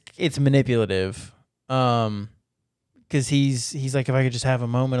 It's manipulative. Because he's like, if I could just have a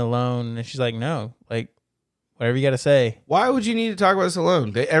moment alone, and she's like, no, whatever you got to say. Why would you need to talk about this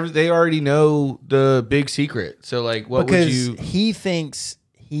alone? They already know the big secret. So what would you? He thinks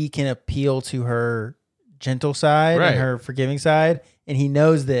he can appeal to her gentle side and her forgiving side, and he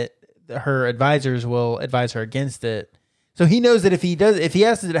knows that her advisors will advise her against it. So he knows that if he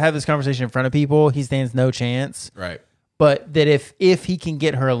has to have this conversation in front of people, he stands no chance. Right. But that if he can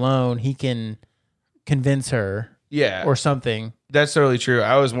get her alone, he can convince her. Yeah. Or something. That's totally true.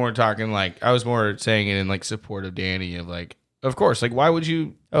 I was more talking I was more saying it in support of Dany of course, why would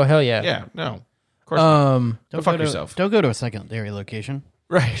you? Oh, hell yeah. Yeah, no. Of course not. Don't fuck yourself. Don't go to a secondary location.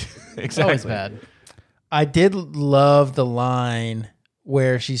 Right. Exactly. Always bad. I did love the line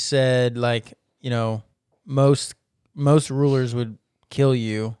where she said most rulers would kill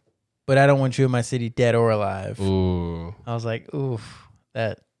you, but I don't want you in my city dead or alive. Ooh. I was like, oof, she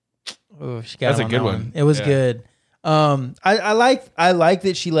got That's a good one. It was good. I like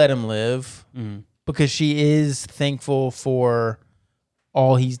that she let him live because she is thankful for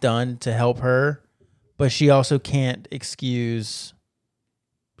all he's done to help her, but she also can't excuse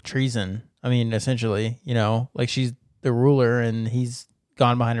treason. I mean, essentially, she's the ruler and he's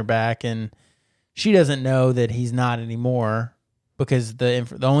gone behind her back, and she doesn't know that he's not anymore because the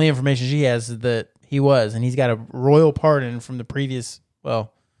only information she has is that he was, and he's got a royal pardon from the previous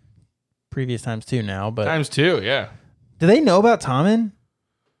times too now. But times two, yeah. Do they know about Tommen?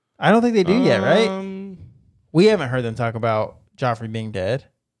 I don't think they do yet, right? We haven't heard them talk about Joffrey being dead.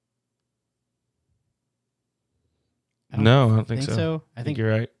 No, I don't think so. I think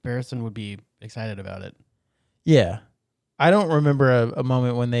you're right. Barristan would be excited about it. Yeah. I don't remember a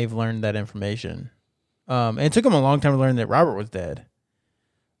moment when they've learned that information. And it took them a long time to learn that Robert was dead.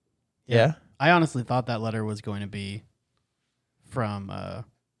 Yeah. I honestly thought that letter was going to be from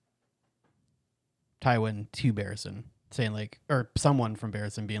Tywin to Barristan, saying or someone from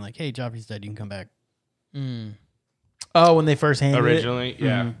Barristan being like, "Hey, Joffrey's dead. You can come back." Oh, when they first handed originally,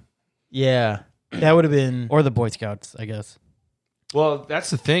 yeah. Mm-hmm. Yeah. That would have been... Or the Boy Scouts, I guess. Well, that's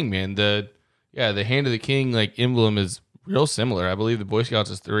the thing, man. The Hand of the King emblem is real similar. I believe the Boy Scouts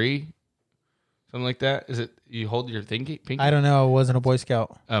is 3. Something like that. Is it you hold your pinky? I don't know. I wasn't a Boy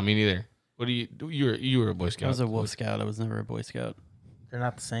Scout. Oh, me neither. What do you were a Boy Scout? I was a Wolf Scout. I was never a Boy Scout. They're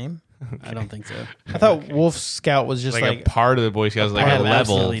not the same. I don't think so. I thought Wolf Scout was just like a part of the Boy Scouts, like a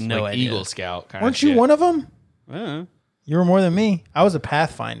level, no like idea. Eagle Scout. Kind Weren't of you shit. one of them? Uh, You were more than me. I was a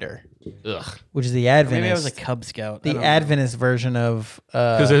Pathfinder, Ugh. which is the Adventist. maybe I was a Cub Scout. the Adventist version of.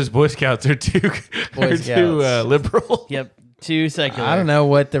 Because those Boy Scouts are too liberal. Yep. Too secular. I don't know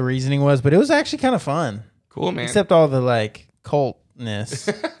what the reasoning was, but it was actually kind of fun. Cool, man. Except all the like cultness.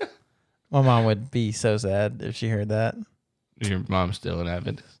 My mom would be so sad if she heard that. Your mom's still an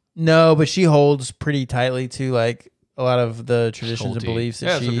Adventist. No, but she holds pretty tightly to like a lot of the traditions and Culty. beliefs that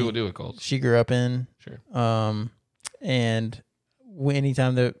That's what people do with cults. she grew up in. Sure. And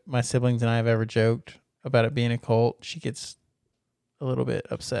anytime that my siblings and I have ever joked about it being a cult, she gets a little bit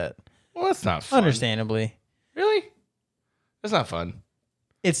upset. Well, that's not fun. Understandably. Really? That's not fun.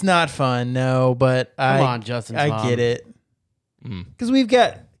 It's not fun, no, but Come on, Justin's I mom. get it. Mm. Because we've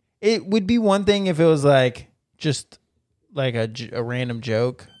got, it would be one thing if it was like just like a random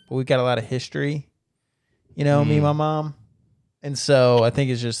joke, but we've got a lot of history, me and my mom. And so I think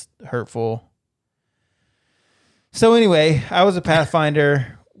it's just hurtful. So anyway, I was a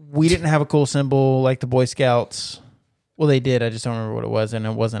Pathfinder. We didn't have a cool symbol like the Boy Scouts. Well, they did. I just don't remember what it was, and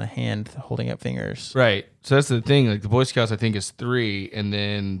it wasn't a hand holding up fingers. Right. So that's the thing. Like the Boy Scouts, I think is 3, and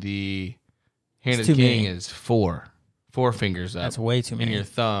then the Hand of It's the too King many. is 4. 4 fingers up. That's way too And many. your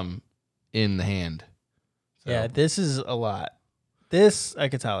thumb in the hand. So. Yeah, this is a lot. This I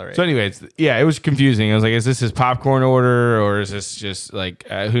could tolerate. So anyways, yeah, it was confusing. I was like, is this his popcorn order or is this just like,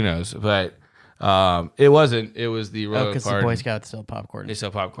 who knows? But it wasn't. It was the Royal because the Pardon. Boy Scouts sell popcorn. They sell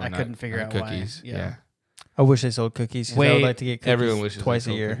popcorn. I couldn't figure not out why. cookies. Yeah. Yeah. I wish they sold cookies. 'Cause I would like to get cookies Everyone wishes twice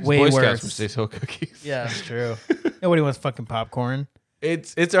they a sold year. cookies. Way Boy worse. Scouts wish they sold cookies. Yeah. That's true. Nobody wants fucking popcorn.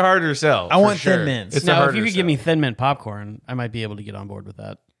 It's a harder sell. I for want sure. Thin Mints. It's a Now, if harder you could give sell. me Thin Mint popcorn, I might be able to get on board with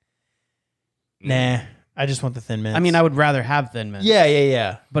that. Nah, I just want the Thin Mints. I mean, I would rather have Thin Mint.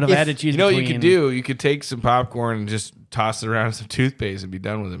 Yeah. But if I had to choose You know what you between... could do? You could take some popcorn and just toss it around in some toothpaste and be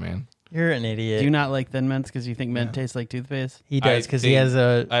done with it, man. You're an idiot. Do you not like Thin Mints because you think mint tastes like toothpaste? He does I because he think- has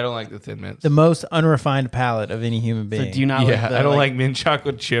I don't like the Thin Mints. the most unrefined palate of any human being. So do you not yeah, like the, I don't like mint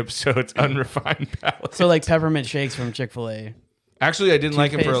chocolate chips, so it's unrefined palate. So like peppermint shakes from Chick-fil-A. Actually, I didn't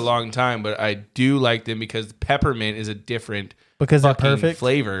like them for a Toothpaste? long time, but I do like them because peppermint is a different because they're fucking perfect.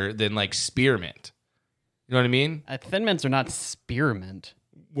 flavor than like spearmint. You know what I mean? Thin Mints are not spearmint.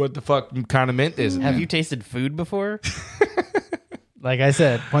 What the fuck kind of mint is it? Have you tasted food before? Like I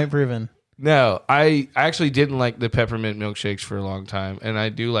said, point proven. No, I actually didn't like the peppermint milkshakes for a long time, and I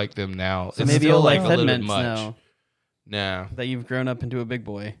do like them now. So It's maybe still you'll like a Thin little bit Mints much. now No, that you've grown up into a big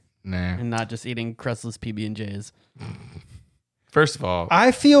boy nah. and not just eating crustless PB&Js. First of all,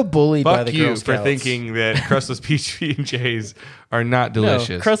 I feel bullied by fuck the you Girl for Scouts. thinking that crustless PB&Js are not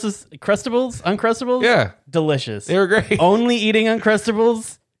delicious. No, Crustables, Uncrustables? Yeah, Delicious. they were great. Only eating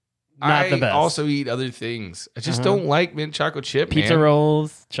Uncrustables? Not the best. I also eat other things. I just don't like mint chocolate chip. Pizza man.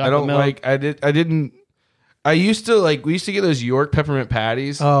 rolls, I chocolate don't milk. like. I didn't. I used to like. We used to get those York peppermint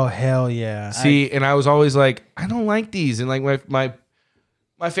patties. Oh hell yeah! See, and I was always like, I don't like these, and like my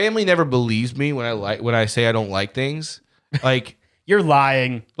family never believes me when I say I don't like things. Like You're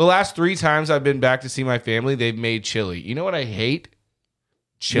lying. the last 3 times I've been back to see my family, they've made chili. You know what I hate?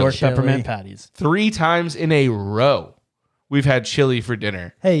 Chili. York peppermint Chili. patties. 3 times in a row, we've had chili for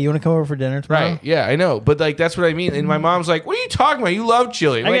dinner. Hey, you want to come over for dinner tomorrow? Right? Yeah, I know, but like that's what I mean. And my mom's like, "What are you talking about? You love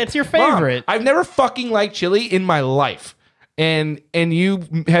chili." I'm Okay, like, it's your "Mom, favorite." I've never fucking liked chili in my life, and you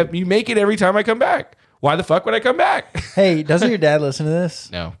make it every time I come back. Why the fuck would I come back? Hey, doesn't your dad listen to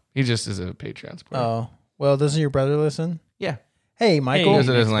this? No, he just is a Patreon supporter. Oh, well, doesn't your brother listen? Yeah, Hey, he Michael,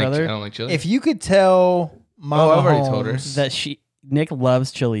 doesn't like. I brother. don't like chili. if you could tell Mama I've already told her. Holmes That Nick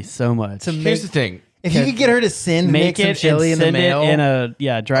loves chili so much. to Here's make, the thing. if you could get her to send Make Nick some it chili in and the send mail, it in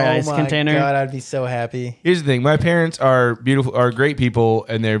a dry ice my container. God, I'd be so happy. Here's the thing. My parents are beautiful, are great people,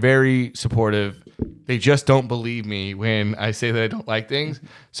 and they're very supportive. They just don't believe me when I say that I don't like things.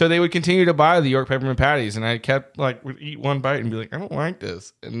 So they would continue to buy the York peppermint patties, and I kept would eat one bite and be like, I don't like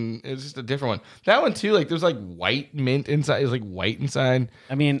this, and it's just a different one. That one too, there's white mint inside. It was like white inside.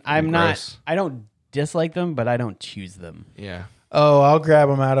 I mean, I Gross. don't dislike them, but I don't choose them. Yeah. Oh, I'll grab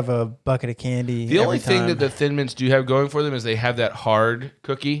them out of a bucket of candy. The only every thing time. that the Thin Mints do have going for them is they have that hard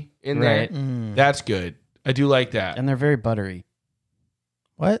cookie in Right. there. That's good. I do like that. And they're very buttery.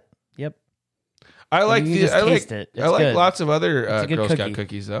 What? Yep. I like you the. just I like. taste it. It's I like good. lots of other It's a good Girl Scout cookie.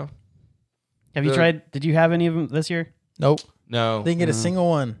 cookies though. Have you Good. tried? Did you have any of them this year? Nope. No, Didn't get a single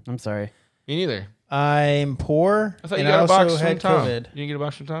one. I'm sorry. me neither. I'm poor. I thought and you got a I box also from had Tom. COVID. You didn't get a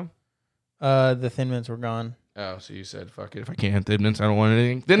box from Tom? The Thin Mints were gone. Oh, so you said, fuck it. If I can't have Thin Mints, I don't want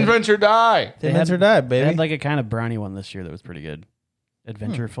anything. Thin Mints or die. Thin Mints or die, They baby. had like a kind of brownie one this year that was pretty good.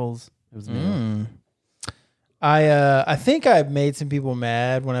 Adventurefuls. It was new. I think I made some people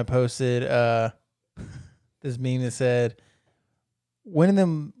mad when I posted this meme that said, when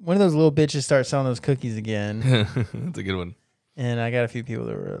of those little bitches start selling those cookies again? That's a good one. And I got a few people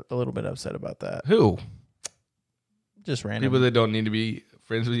that were a little bit upset about that. Who? Just random People that don't need to be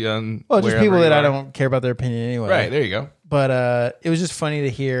friends with you on Well, just people that I don't care about their opinion anyway. Right, there you go. But it was just funny to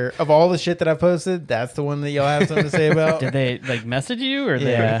hear, of all the shit that I posted, that's the one that y'all have something to say about. Did they like message you or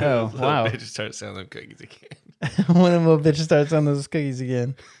Yeah. they? Oh wow! They just start selling them cookies again. One of them little bitches starts selling those cookies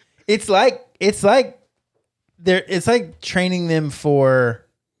again. It's like training them for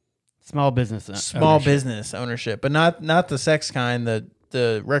Small business. business ownership, but not the sex kind,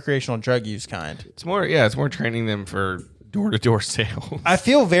 the recreational drug use kind. It's more training them for door-to-door sales. I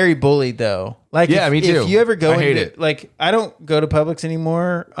feel very bullied though. Like, Yeah, me too. If you ever go, I hate it. Like, I don't go to Publix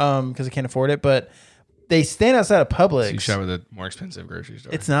anymore because I can't afford it. But they stand outside of Publix. So you shop at a more expensive grocery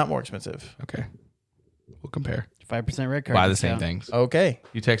store. It's not more expensive. Okay. We'll compare. 5% red card. Buy the same discount. things. Okay.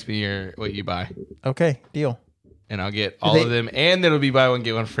 You text me what you buy, Okay. Deal. and I'll get all of them, and it'll be buy one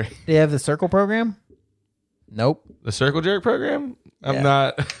get one free. Do they have the Circle program? Nope. The Circle Jerk program? I'm Yeah.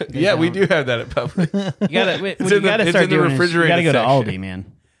 not. Yeah, we do have that at Publix. You gotta. It's What you in the- gotta it's start in the doing is you refrigerated gotta go to section. Aldi, man.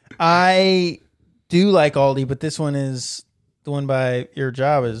 I do like Aldi, but this one is the one by your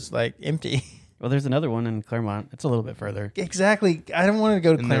job is like empty. Well, there's another one in Claremont. It's a little bit further. Exactly. I don't want to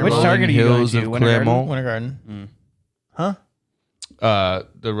go to In the Claremont. Which Target are you going Hills to? of Winter Garden? Claremont. Winter Garden. Huh?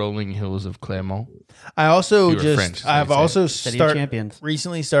 The rolling hills of Claremont. I also You were just French, so I've you'd say. also City of Champions.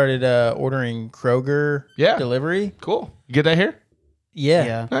 recently started ordering Kroger delivery. Cool. You get that here? Yeah.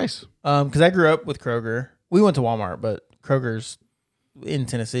 Yeah. Nice. Because I grew up with Kroger. We went to Walmart, but Kroger's in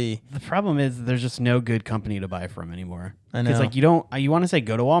Tennessee. The problem is there's just no good company to buy from anymore. I know. Because like you want to say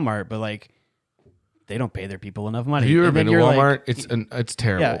go to Walmart, but like they don't pay their people enough money. Have you ever And then been to you're Walmart? like- It's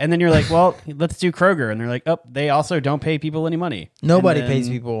terrible. Yeah, and then you're like, well, let's do Kroger, and they're like, oh, they also don't pay people any money. Nobody And then pays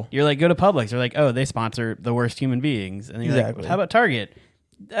people. You're like, go to Publix. They're like, oh, they sponsor the worst human beings, and you're Exactly. like, how about Target?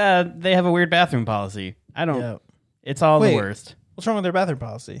 They have a weird bathroom policy. I don't. Yeah. It's all Wait. the worst. What's wrong with their bathroom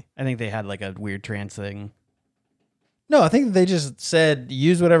policy? I think they had like a weird trans thing. No, I think they just said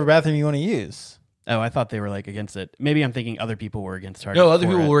use whatever bathroom you want to use. Oh, I thought they were like against it. Maybe I'm thinking other people were against Target. No, other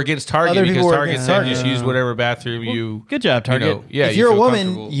for people it. were against Target Other because people were Target against said Target. just use whatever bathroom you. Good job, Target. You know, yeah, if you you're a feel woman,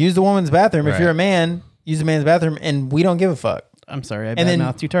 comfortable. use the woman's bathroom. If Right. you're a man, use the man's bathroom, and we don't give a fuck. I'm sorry, I then-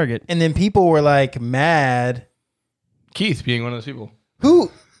 badmouthed you, Target. And then people were like mad. Keith being one of those people.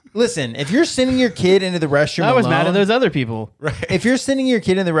 Who? Listen, if you're sending your kid into the restroom I was alone, mad at those other people. Right. if you're sending your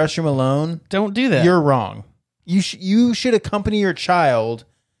kid in the restroom alone, Don't do that. you're wrong. You should accompany your child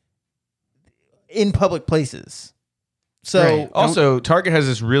in public places. So Right. Also, Target has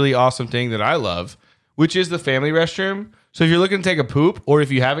this really awesome thing that I love, which is the family restroom. So if you're looking to take a poop, or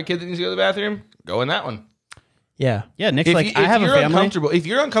if you have a kid that needs to go to the bathroom, go in that one. yeah, yeah, Nick's If, like, you, I have a you're family. uncomfortable, if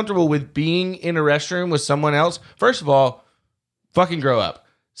you're uncomfortable with being in a restroom with someone else, first of all, fucking grow up.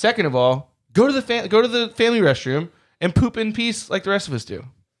 Second of all, go to the family restroom and poop in peace like the rest of us do.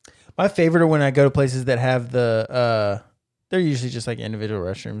 my favorite are when I go to places that have the. They're usually just like individual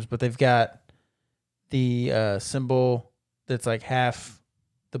restrooms, but they've got the symbol that's like half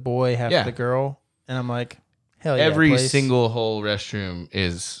the boy, half Yeah. the girl, and I'm like, hell yeah! Every place. single whole restroom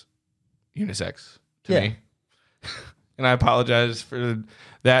is unisex to Yeah. me. And I apologize for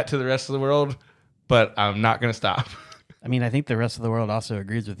that to the rest of the world, but I'm not going to stop. I mean, I think the rest of the world also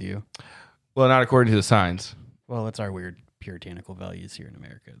agrees with you. Well, not according to the signs. Well, it's our weird puritanical values here in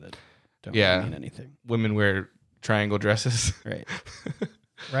America that don't Yeah. really mean anything. Women wear triangle dresses. Right.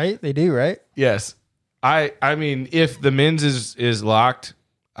 Right? They do, right? Yes. I mean, if the men's is locked,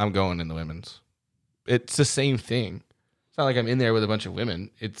 I'm going in the women's. It's the same thing. It's not like I'm in there with a bunch of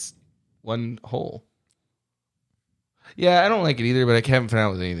women. It's one hole. Yeah, I don't like it either, but I haven't found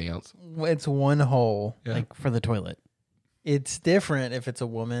out with anything else. It's one hole. Yeah. Like for the toilet. It's different if it's a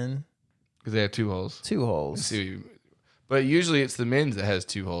woman. Because they have two holes. Two I holes. see what you- But usually it's the men's that has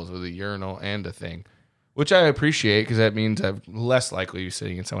two holes with a urinal and a thing, which I appreciate because that means I'm less likely to be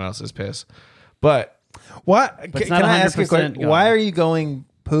sitting in someone else's piss. But What? But it's Can not I ask you a 100% question? gone. Why are you going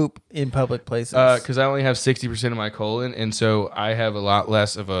poop in public places? because I only have 60% of my colon, and so I have a lot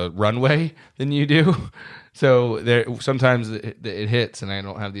less of a runway than you do. So there sometimes it hits, and I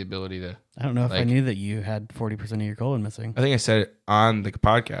don't have the ability to. I don't know if I Like- knew that you had 40% of your colon missing. I think I said it on the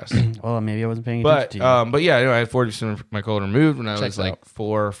podcast, Well, maybe I wasn't paying but attention to you. but yeah, I had 40% of my colon removed when I Checks was like out.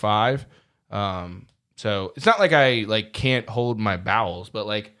 4 or 5. So it's not like I like can't hold my bowels, but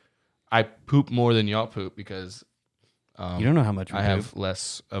like I poop more than y'all poop because you don't know how much I have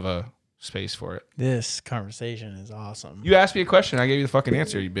less of a space for it. This conversation is awesome. You asked me a question. I gave you the fucking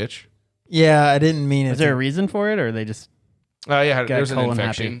answer, you bitch. Yeah, I didn't mean it. Is there a reason for it, or they just? Yeah, there was an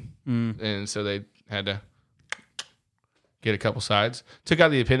infection, and so they had to get a couple sides. Took out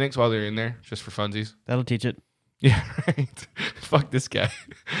the appendix while they were in there, just for funsies. That'll teach it. Yeah, right. Fuck this guy.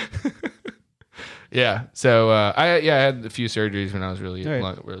 Yeah. So I had a few surgeries when I was really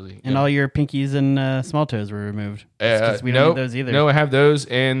young. And all your pinkies and small toes were removed. We don't need those either. No, I have those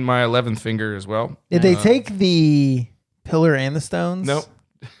and my 11th finger as well. Did they take the pillar and the stones? Nope.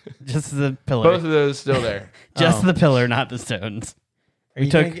 Just the pillar. Both of those still there. Just the pillar, not the stones. Are you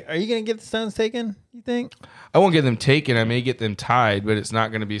gonna get the stones taken, you think? I won't get them taken. I may get them tied, but it's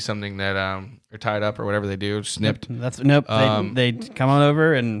not going to be something that are tied up or whatever they do. Snipped. Nope. They come on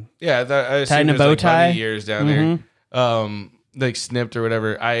over and I tighten a bow tie. Like years down there, like snipped or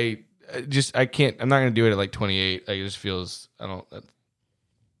whatever. I can't. I'm not going to do it at like 28. It just feels. That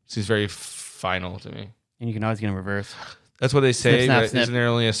seems very final to me. And you can always get in reverse. That's what they say. Snip, snap, but snip. Isn't there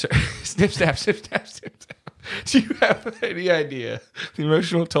only a snip, snap, snip, snap, snip, snap? Do you have any idea the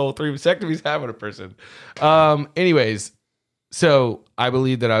emotional toll 3 vasectomies have on a person? Anyways, so I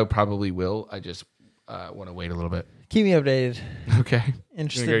believe that I probably will. I just want to wait a little bit. Keep me updated. Okay.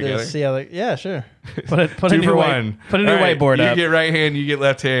 Interested to see how. Yeah, sure. Put a new whiteboard up. You get right hand, you get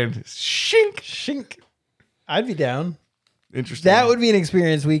left hand. Shink. I'd be down. Interesting. That would be an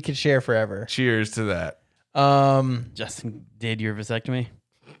experience we could share forever. Cheers to that. Justin did your vasectomy.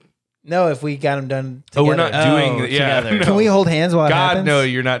 No, if we got them done together. Oh, we're not doing together. No. Can we hold hands while it happens? No,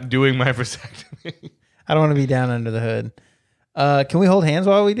 you're not doing my vasectomy. I don't want to be down under the hood. Can we hold hands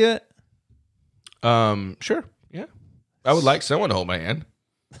while we do it? Sure. Yeah. I would like someone to hold my hand.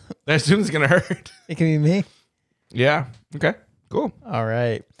 I assume it's going to hurt. It can be me. Yeah. Okay. Cool. All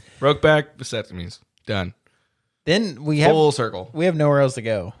right. Broke back vasectomies. Done. Then we have full circle. We have nowhere else to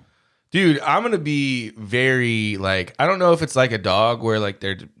go. Dude, I'm going to be very like, I don't know if it's like a dog where like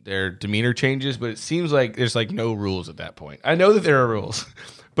their demeanor changes, but it seems like there's like no rules at that point. I know that there are rules,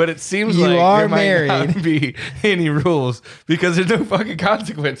 but it seems like there might not be any rules because there's no fucking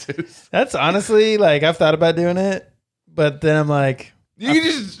consequences. That's honestly like, I've thought about doing it, but then I'm like, you can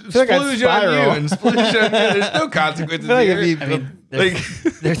just splooge on you and splooge on you. There's no consequences here.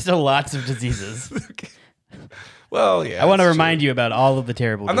 There's still lots of diseases. Well, yeah. I want to remind you about all of the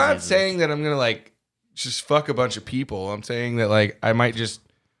terrible diseases. I'm not saying that I'm going to like just fuck a bunch of people. I'm saying that like I might just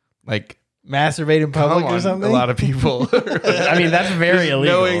like masturbate in public or something. A lot of people. I mean, that's very illegal.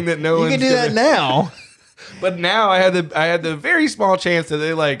 Knowing that no one's can do that now. But now I had the very small chance that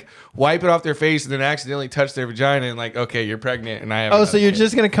they like wipe it off their face and then accidentally touch their vagina and like, okay, you're pregnant and I have. Oh, so you're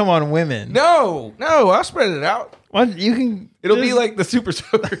just gonna come on women? No, I'll spread it out. What you can? It'll be like the super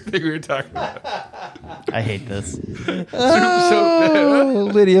soaker thing we were talking about. I hate this. Oh,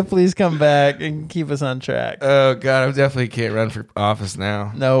 Lydia, please come back and keep us on track. Oh God, I definitely can't run for office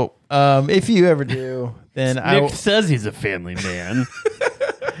now. No, if you ever do, then Nick says he's a family man.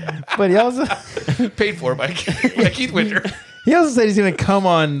 But he also paid for by Keith Winter. He also said he's going to come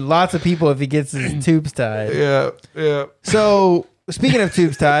on lots of people if he gets his tubes tied. Yeah. So speaking of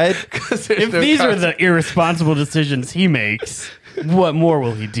tubes tied, if these are the irresponsible decisions he makes, what more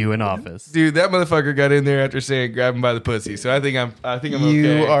will he do in office? Dude, that motherfucker got in there after saying grab him by the pussy. So I think I'm okay.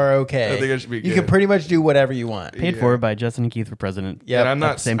 You are okay. I think I should be good. You can pretty much do whatever you want. Paid for by Justin and Keith for president. Yeah, I'm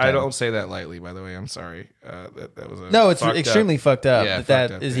not. I don't say that lightly, by the way. I'm sorry. That was a no. It's extremely fucked up. Yeah,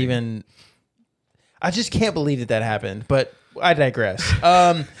 that is even. I just can't believe that happened. But I digress.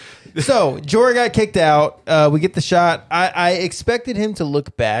 So Jorah got kicked out. We get the shot. I expected him to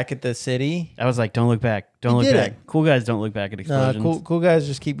look back at the city. I was like, don't look back. Don't look back. Cool guys don't look back at explosions. Cool guys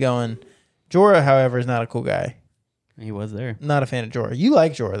just keep going. Jorah, however, is not a cool guy. He was there. Not a fan of Jorah. You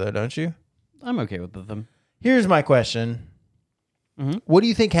like Jorah, though, don't you? I'm okay with them. Here's my question. Mm-hmm. What do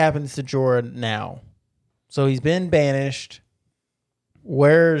you think happens to Jorah now? So he's been banished.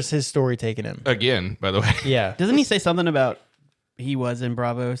 Where's his story taking him? Again, by the way. Yeah. Doesn't he say something about he was in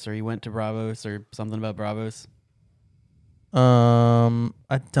Braavos or he went to Braavos or something about Braavos?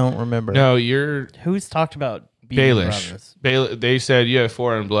 I don't remember. No, who's talked about being Baelish. They said you have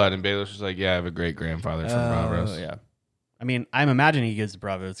foreign blood, and Baelish was like, "Yeah, I have a great grandfather from Braavos." Yeah, I mean, I'm imagining he goes to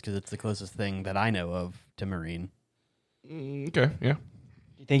Braavos because it's the closest thing that I know of to Marine. Okay, yeah.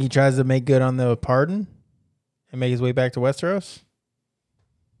 You think he tries to make good on the pardon and make his way back to Westeros?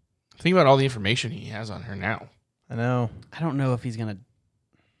 Think about all the information he has on her now. I know. I don't know if he's gonna.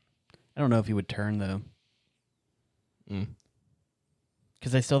 I don't know if he would turn though.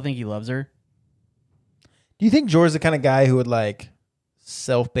 Because I still think he loves her. Do you think Jorah's the kind of guy who would like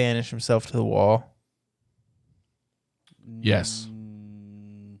self-banish himself to the wall? Yes.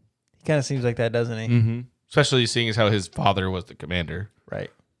 He kind of seems like that, doesn't he? Mm-hmm. Especially seeing as how his father was the commander. Right.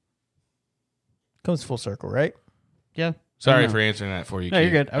 Comes full circle, right? Yeah. Sorry for answering that for you. No,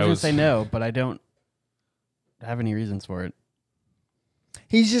 Keith. you're good. I was going to say no, but I don't have any reasons for it.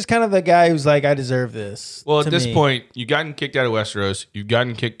 He's just kind of the guy who's like, I deserve this. Well, at this point, you've gotten kicked out of Westeros. You've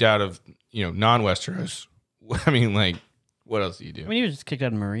gotten kicked out of, non-Westeros. I mean, like, what else do you do? I mean, he was just kicked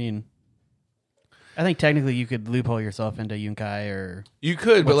out of Marine. I think technically you could loophole yourself into Yunkai or... You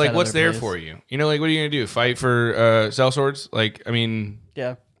could, but, like, that what's other there place? for you? What are you going to do? Fight for sellswords? Like, I mean...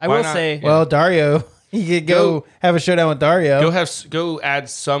 Yeah. I Why will not? say... Well, Dario, you could go have a showdown with Dario. Go add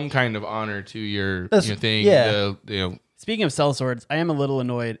some kind of honor to your thing. Yeah. Speaking of sellswords, I am a little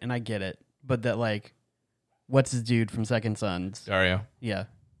annoyed, and I get it, but that, like, what's his dude from Second Sons? Dario. Yeah.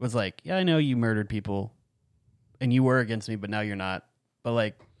 Was like, yeah, I know you murdered people, and you were against me, but now you're not. But,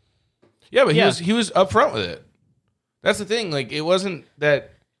 like... Yeah, but he was upfront with it. That's the thing. Like, it wasn't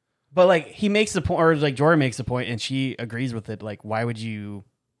that... But, like, he makes the point, or, like, Jorah makes the point, and she agrees with it. Like, why would you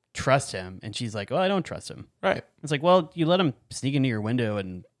trust him? And she's like, oh, I don't trust him. Right. It's like, well, you let him sneak into your window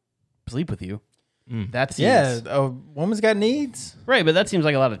and sleep with you. That seems... Yeah, a woman's got needs. Right, but that seems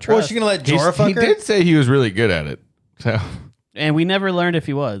like a lot of trust. Well, is she going to let Jorah fuck He her? did say he was really good at it. So... And we never learned if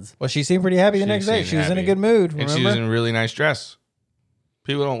he was. Well, she seemed pretty happy the next day. seemed She was in a happy. good mood, And remember? she was in a really nice dress.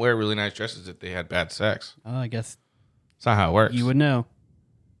 People don't wear really nice dresses if they had bad sex. Oh, I guess It's not how it works. you would know.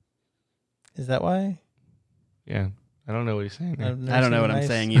 Is that why? Yeah. I don't know what he's saying there. I don't know what I'm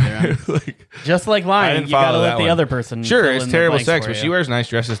saying either. Like, Just like I lying, didn't you got to follow let that the one. other person. Sure, fill it's in the terrible blanks sex, for but you. she wears nice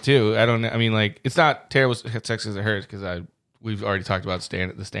dresses too. I don't know. I mean, like, it's not terrible sex as it hurts because we've already talked about the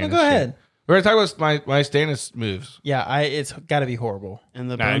Stannis. Well, go ahead. We're going to talk about my Stannis moves. Yeah, it's got to be horrible. In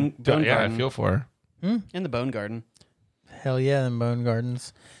the Nah, bone I garden. feel for her. In the bone garden. Hell yeah, them bone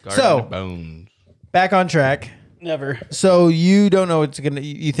gardens. Garden So- of bones. Back on track. Never. So you don't know what's gonna.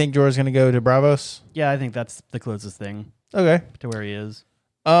 You think Jorah's gonna go to Bravos? Yeah, I think that's the closest thing Okay. to where he is.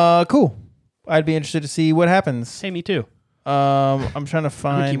 Cool. I'd be interested to see what happens. Hey, me too. I'm trying to I'm gonna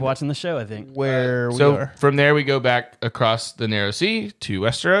find keep watching the show. I think. where we So are. from there, we go back across the Narrow Sea to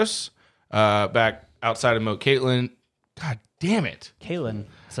Westeros, back outside of Moat Caitlin. God damn it. Kaylin,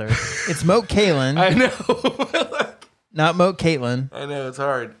 sir. It's Moat Caitlin, I know. not Moat Caitlin. I know, it's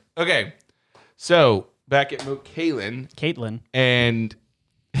hard. Okay. So back at Moat Caitlin, Caitlin. and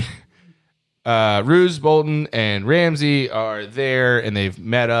Roose, Bolton, and Ramsay are there, and they've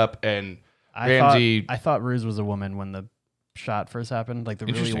met up, and Ramsay... I thought Ruse was a woman when the shot first happened, like the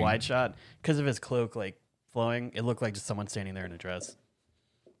really Interesting. wide shot, because of his cloak like flowing. It looked like just someone standing there in a dress.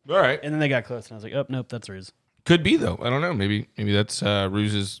 All right. And then they got close, and I was like, oh nope, that's Ruse. Could be, though. I don't know. Maybe that's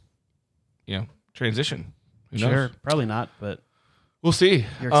Roose's, transition. Who knows? Sure, probably not, but We'll see.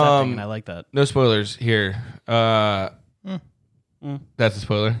 you're accepting, and I like that. No spoilers here. That's a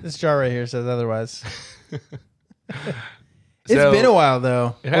spoiler. This jar right here says otherwise. So- It's been a while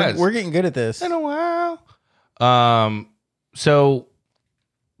though. It has. We're getting good at this. Been a while. So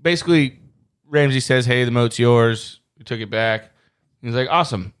basically, Ramsay says, "Hey, the moat's yours." We took it back. He's like,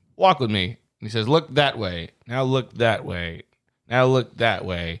 "Awesome, walk with me." And he says, "Look that way. Now look that way. Now look that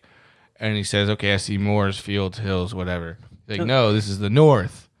way." And he says, "Okay, I see moors, fields, hills, whatever." He's like, "No, this is the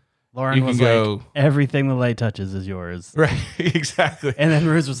north." Lauren You was can like, go- everything the light touches is yours. Right, exactly. And then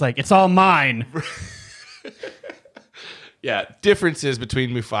Ruse was like, it's all mine. Yeah, differences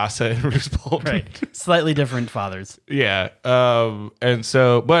between Mufasa and Roose Bolton. Right. Slightly different fathers. Yeah. And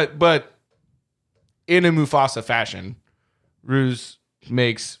so, but in a Mufasa fashion, Roose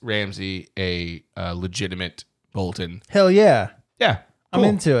makes Ramsay a legitimate Bolton. Hell yeah. Yeah. I'm cool.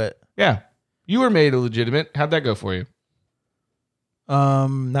 into it. Yeah. You were made a legitimate. How'd that go for you?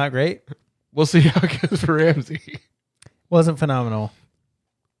 Not great. We'll see how it goes for Ramsay. Wasn't phenomenal.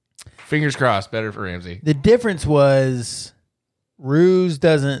 Fingers crossed, better for Ramsay. The difference was Ruse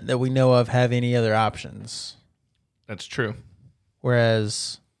doesn't, that we know of, have any other options. That's true.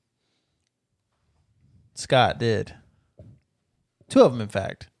 Whereas Scott did. Two of them, in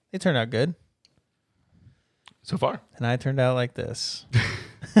fact. They turned out good. So far. And I turned out like this.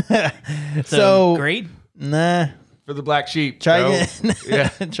 So great. Nah. For the black sheep. Try bro. again. Yeah.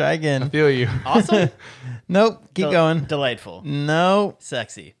 Try I again. feel you. Awesome. Nope. Keep going. Delightful. No.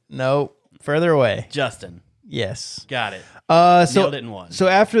 Sexy. No. Further away. Justin. Yes. Got it. So Nailed it in one. So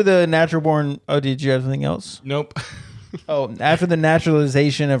after the natural born, did you have something else? Nope. After the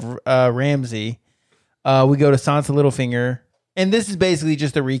naturalization of Ramsay, we go to Sansa Littlefinger, and this is basically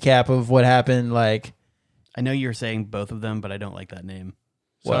just a recap of what happened. Like, I know you're saying both of them, but I don't like that name.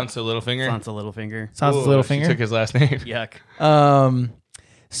 Sansa Littlefinger. Sansa's Littlefinger. She took his last name. Yuck.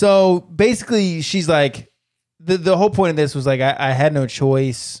 So basically, she's like, the whole point of this was like, I had no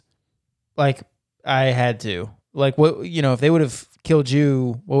choice. Like, I had to. Like, what, if they would have killed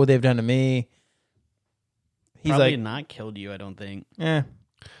you, what would they have done to me? He's Probably like, not killed you, I don't think. Yeah.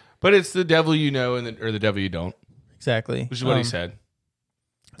 But it's the devil you know or the devil you don't. Exactly. Which is what he said.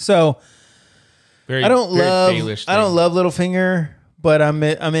 So Very, I don't love Littlefinger, but I'm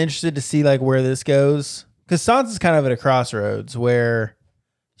interested to see like where this goes, because Sansa's kind of at a crossroads where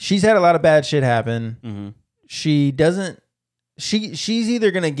she's had a lot of bad shit happen. Mm-hmm. She's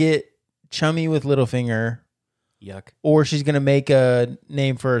either gonna get chummy with Littlefinger, Yuck, or she's gonna make a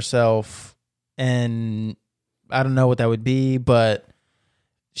name for herself, and I don't know what that would be, but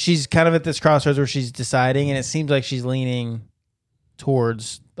she's kind of at this crossroads where she's deciding, and it seems like she's leaning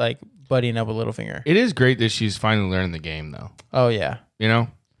towards like buddying up with Littlefinger. It is great that she's finally learning the game, though. Oh yeah,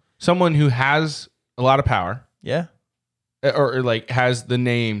 someone who has a lot of power, yeah, or like has the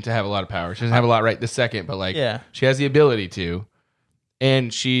name to have a lot of power. She doesn't have a lot right this second, but like she has the ability to,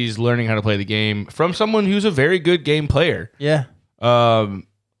 and she's learning how to play the game from someone who's a very good game player. Yeah, one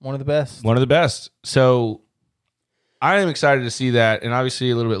of the best. So I am excited to see that, and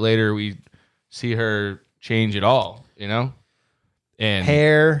obviously a little bit later we see her change it all, and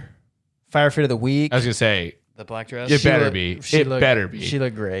hair, fire fit of the week. I was gonna say the black dress. It better be. She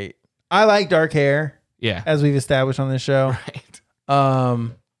looked great. I like dark hair. Yeah, as we've established on this show. Right.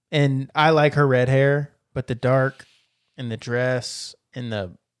 And I like her red hair, but the dark and the dress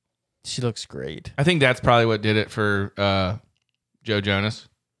and she looks great. I think that's probably what did it for Joe Jonas.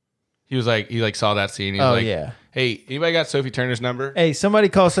 He saw that scene. He was like, yeah. Hey, anybody got Sophie Turner's number? Hey, somebody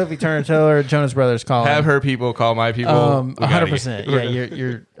call Sophie Turner. Tell her Jonas Brothers call. Have her people call my people. 100%. Yeah,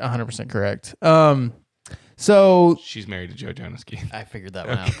 you're 100% correct. So she's married to Joe Jonas. I figured that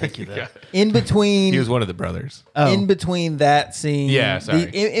one out. Thank you. Though. In between, he was one of the brothers. In between that scene, sorry.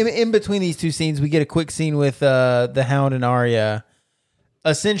 In between these two scenes, we get a quick scene with the Hound and Arya.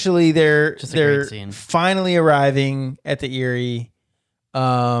 Essentially, they're finally arriving at the Eyrie,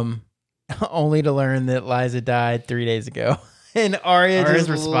 only to learn that Lysa died 3 days ago, and Arya's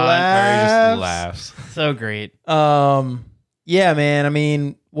just laughs. So great. Yeah, man. I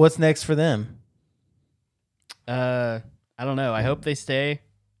mean, what's next for them? I don't know. I hope they stay.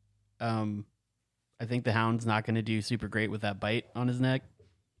 I think the Hound's not going to do super great with that bite on his neck.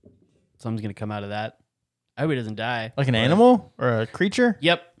 Something's going to come out of that. I hope he doesn't die. Like an animal or a creature?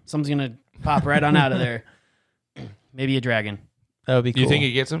 Yep. Something's going to pop right on out of there. Maybe a dragon. That would be cool. Do you think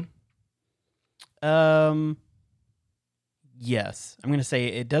he gets him? Yes. I'm going to say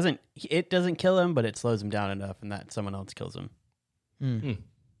it doesn't kill him, but it slows him down enough and that someone else kills him.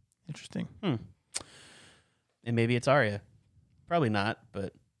 Interesting. And maybe it's Arya. Probably not,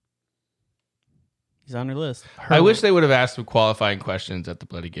 but he's on her list. I wish they would have asked some qualifying questions at the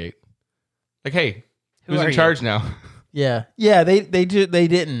Bloody Gate. Like, hey, who's in charge now? Yeah. Yeah, they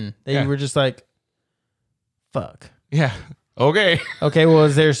didn't. They were just like, fuck. Yeah. Okay. Okay, well,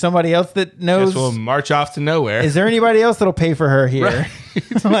 is there somebody else that knows? Guess we'll march off to nowhere. Is there anybody else that'll pay for her here?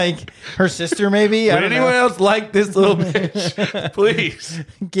 Right. Like her sister, maybe? Would anyone else like this little bitch? Please.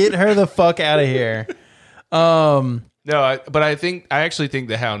 Get her the fuck out of here. No, but I actually think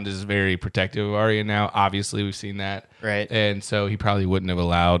the Hound is very protective of Arya now. Obviously, we've seen that. Right. And so he probably wouldn't have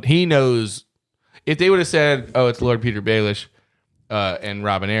allowed. He knows if they would have said, oh, it's Lord Peter Baelish and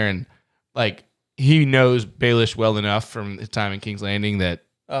Robin Arryn, like he knows Baelish well enough from his time in King's Landing that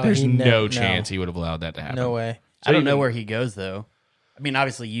there's no chance he would have allowed that to happen. No way. So I don't know where he goes, though. I mean,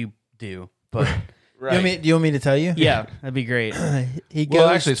 obviously you do, but... Right. Do you want me to tell you? Yeah, that'd be great. He goes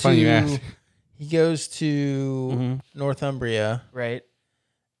actually, it's funny you asked. He goes to Northumbria, right,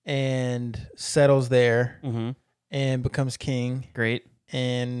 and settles there, and becomes king. Great,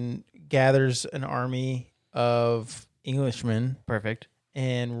 and gathers an army of Englishmen. Perfect,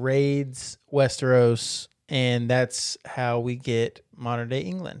 and raids Westeros, and that's how we get modern day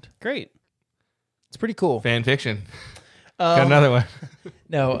England. Great, it's pretty cool. Fan fiction. Got another one.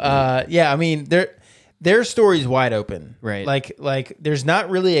 No, yeah, I mean their story's wide open. Right. Like there's not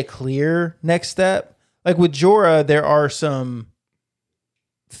really a clear next step. Like with Jorah, there are some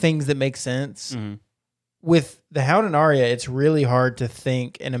things that make sense. With the Hound and Arya, it's really hard to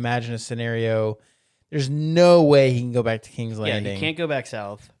think and imagine a scenario. There's no way he can go back to King's Landing. Yeah, he can't go back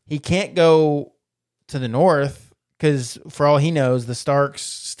south. He can't go to the north because for all he knows, the Starks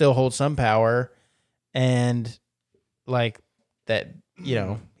still hold some power, and like that,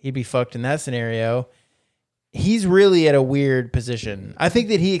 he'd be fucked in that scenario. He's really at a weird position. I think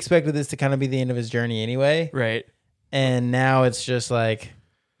that he expected this to kind of be the end of his journey anyway. Right. And now it's just like...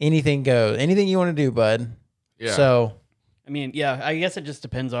 anything goes. Anything you want to do, bud. Yeah. So, I mean, yeah, I guess it just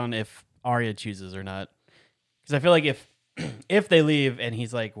depends on if Arya chooses or not. Because I feel like if they leave and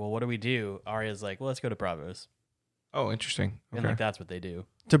he's like, well, what do we do? Arya's like, well, let's go to Bravos. Oh, interesting. Okay. And like that's what they do.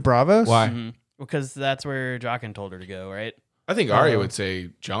 to Bravos? Why? Mm-hmm. Because that's where Jaqen told her to go, right? I think Arya would say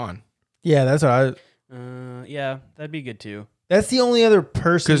John. Yeah, that's what I... Yeah, that'd be good too. That's the only other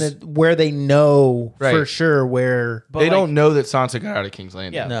person where they know Right. for sure where... But They like, don't know that Sansa got out of King's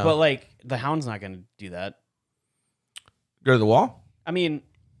Landing. Yeah, No. but like the Hound's not going to do that. Go to the wall? I mean,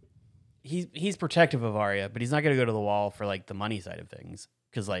 he's protective of Arya, but he's not going to go to the wall for like the money side of things.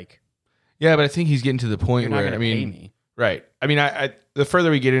 Because like, Yeah, but I think he's getting to the point you're not where, going I to mean, pay me. right. I mean, I the further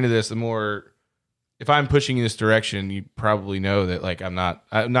we get into this, the more, if I'm pushing in this direction, you probably know that like I'm not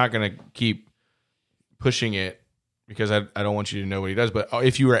going to keep pushing it because I don't want you to know what he does. But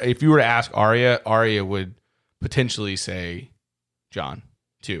if you were to ask Arya would potentially say John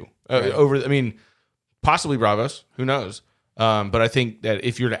too. Right. I mean, possibly Bravos, who knows? But I think that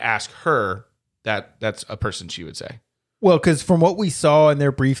if you were to ask her, that's a person she would say. Well, because from what we saw in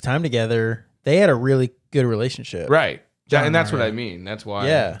their brief time together, they had a really good relationship. Right. John And that's and what I Arya. mean. That's why.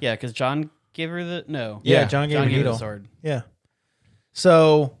 Yeah. Yeah, because John gave her the Yeah, John gave her the the needle. sword. Yeah.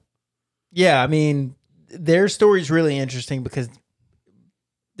 So, yeah, I mean, their story's really interesting because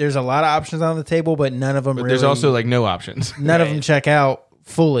there's a lot of options on the table, but none of them But really... there's also like no options. none of them Right. check out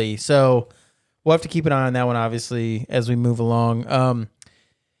fully. So we'll have to keep an eye on that one, obviously, as we move along.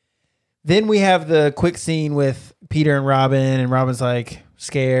 Then we have the quick scene with Peter and Robin's like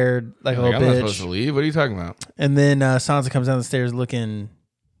scared, like a Like, little I'm not supposed bitch. to leave. What are you talking about? And then Sansa comes down the stairs looking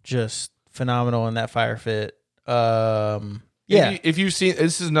just phenomenal in that fire fit. Yeah. If you've seen,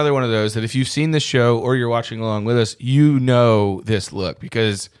 this is another one of those that if you've seen the show or you're watching along with us, you know this look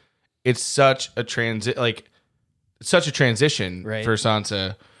because it's such a transition Right. for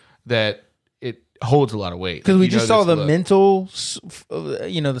Sansa that it holds a lot of weight. Because Like, we you just know saw this the look. mental,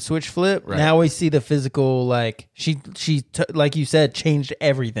 the switch flip. Right. Now we see the physical, like like you said, changed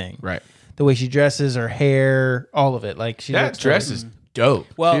everything. Right. The way she dresses, her hair, all of it. Like she That looks dress great. is dope.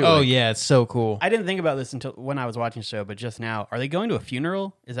 Well, too. Oh Like, yeah, it's so cool. I didn't think about this until when I was watching the show, but just now, are they going to a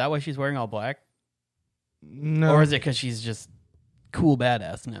funeral? Is that why she's wearing all black? no, Or is it because she's just cool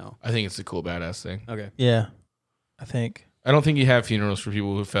badass now? I think it's the cool badass thing. Okay. Yeah, I think. I don't think you have funerals for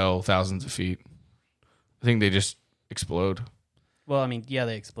people who fell thousands of feet. I think they just explode. Well, I mean, yeah,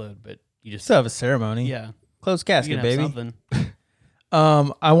 they explode, but you just Still have a ceremony. yeah, Closed you casket, can have baby. something.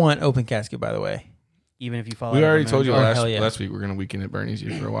 I want open casket, by the way. Even if you fall. We out of already the told you moon. Oh, hell yeah. last week we're gonna weekend at Bernie's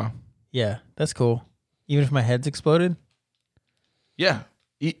you for a while. Yeah, that's cool. Even if my head's exploded, Yeah,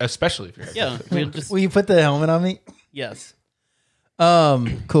 especially if you're Yeah, we'll just will you put the helmet on me? yes.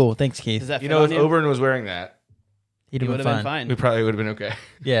 Cool. Thanks, Keith. Does that You fit know, on if you? Oberyn was wearing that, He'd He would have have been been fine. we fine. probably would have been okay.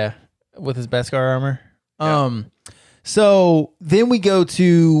 Yeah, with his Beskar armor. Yeah. So then we go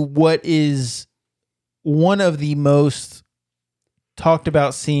to what is one of the most talked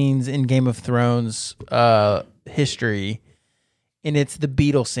about scenes in Game of Thrones history, and it's the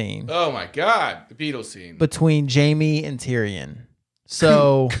beetle scene Oh my God, the Beatles scene. between Jaime and Tyrion.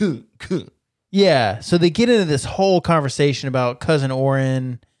 So yeah, so they get into this whole conversation about Cousin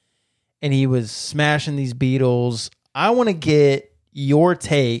Oren, and he was smashing these beetles. I want to get your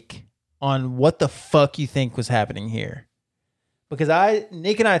take on what the fuck you think was happening here. Because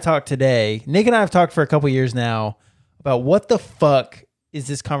Nick and I talked today. Nick and I have talked for a couple years now about what the fuck is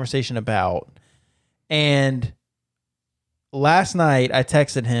this conversation about. And last night I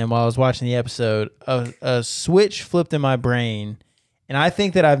texted him while I was watching the episode. A switch flipped in my brain, and I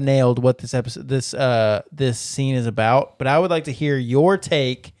think that I've nailed what this scene is about. But I would like to hear your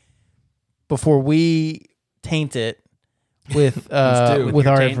take before we taint it with With your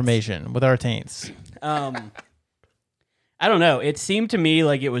our taints. information, with our taints. I don't know. It seemed to me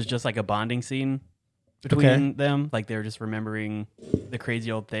like it was just like a bonding scene between them. Like they were just remembering the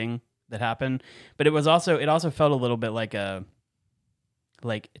crazy old thing that happened. But it also felt a little bit like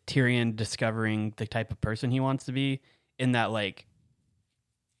Tyrion discovering the type of person he wants to be, in that like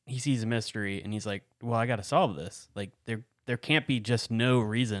he sees a mystery and he's like, well, I got to solve this. Like there can't be just no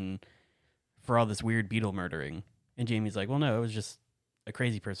reason for all this weird beetle murdering. And Jaime's like, well, no, it was just a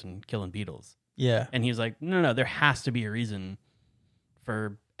crazy person killing beetles. Yeah. And he was like, no, there has to be a reason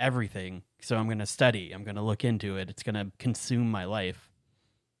for everything. So I'm going to study. I'm going to look into it. It's going to consume my life.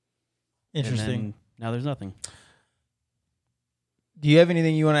 Interesting. And then now there's nothing. Do you have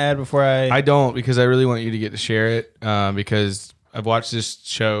anything you want to add before I don't, because I really want you to get to share it because I've watched this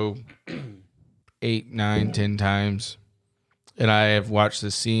show 8, 9, 10 times, and I have watched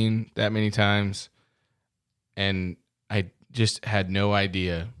this scene that many times, and just had no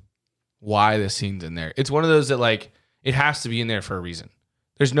idea why the scene's in there. It's one of those that like it has to be in there for a reason.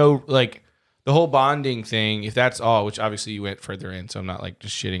 There's no like the whole bonding thing. If that's all, which obviously you went further in, so I'm not like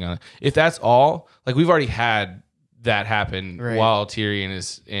just shitting on it. If that's all, like we've already had that happen while Tyrion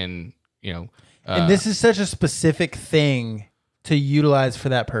is in, you know. And this is such a specific thing to utilize for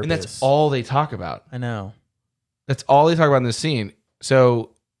that purpose. And that's all they talk about. I know. That's all they talk about in this scene.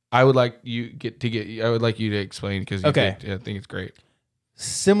 So I would like you to explain because I think it's great.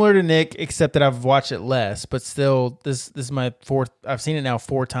 Similar to Nick, except that I've watched it less, but still, this is my fourth. I've seen it now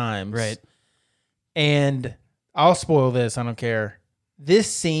 4 times. Right. And I'll spoil this. I don't care.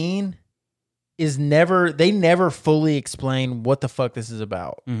 This scene is they never fully explain what the fuck this is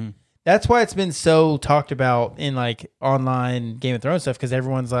about. Mm-hmm. That's why it's been so talked about in like online Game of Thrones stuff, because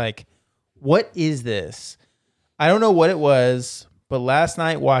everyone's like, what is this? I don't know what it was, but last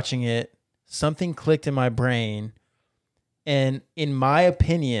night watching it, something clicked in my brain. And in my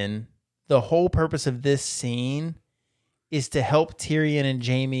opinion, the whole purpose of this scene is to help Tyrion and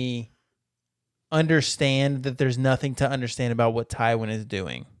Jaime understand that there's nothing to understand about what Tywin is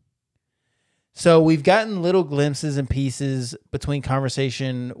doing. So we've gotten little glimpses and pieces between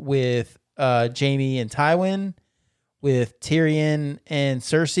conversation with Jaime and Tywin, with Tyrion and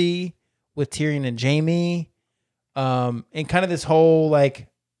Cersei, with Tyrion and Jaime, and kind of this whole like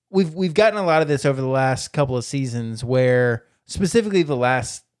we've gotten a lot of this over the last couple of seasons, where specifically the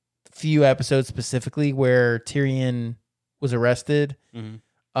last few episodes specifically where Tyrion was arrested,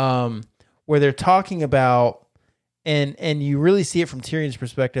 where they're talking about and you really see it from Tyrion's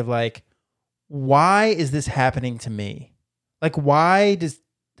perspective, like, why is this happening to me? Like, why does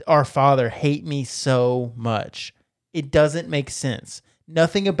our father hate me so much? It doesn't make sense.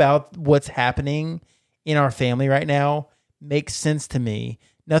 Nothing about what's happening in our family right now makes sense to me.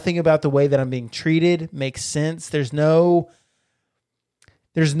 Nothing about the way that I'm being treated makes sense. There's no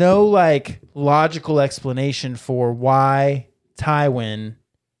like logical explanation for why Tywin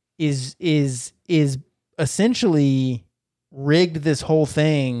is essentially rigged this whole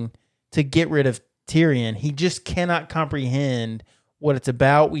thing to get rid of Tyrion. He just cannot comprehend what it's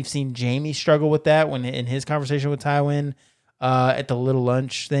about. We've seen Jaime struggle with that when in his conversation with Tywin at the little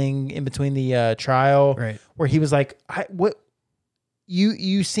lunch thing in between the trial, right, where he was like, "What?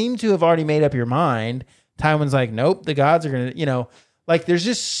 You seem to have already made up your mind." Tywin's like, "Nope, the gods are gonna," like there's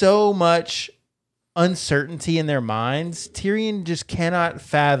just so much uncertainty in their minds. Tyrion just cannot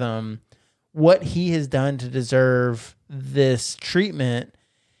fathom what he has done to deserve this treatment.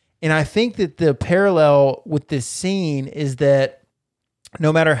 And I think that the parallel with this scene is that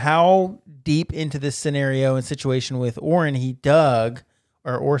no matter how deep into this scenario and situation with Orson he dug,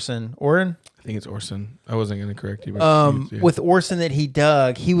 or Orson? I think it's Orson. I wasn't going to correct you. But with Orson that he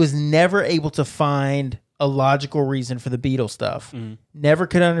dug, he was never able to find a logical reason for the beetle stuff. Never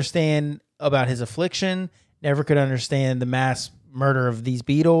could understand about his affliction. Never could understand the mass murder of these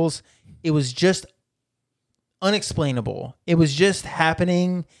beetles. It was just unexplainable. It was just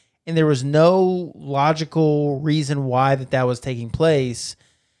happening, and there was no logical reason why that was taking place.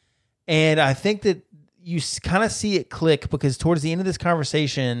 And I think that you kind of see it click because towards the end of this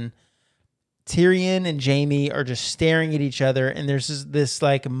conversation, Tyrion and Jaime are just staring at each other, and there's this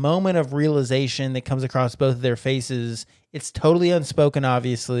like moment of realization that comes across both of their faces. It's totally unspoken,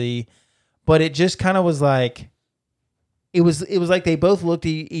 obviously, but it just kind of was like it was like they both looked at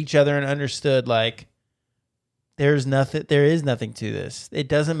each other and understood, like, there is nothing to this. It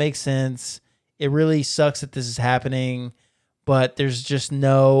doesn't make sense. It really sucks that this is happening, but there's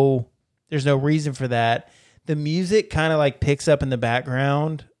no reason for that. The music kind of like picks up in the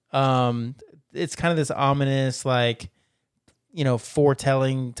background. It's kind of this ominous, like,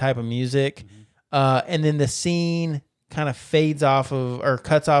 foretelling type of music. And then the scene kind of fades off of, or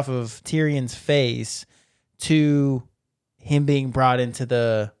cuts off of Tyrion's face to him being brought into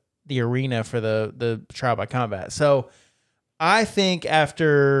the arena for the trial by combat. So I think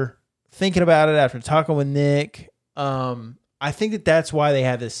after thinking about it, after talking with Nick, I think that that's why they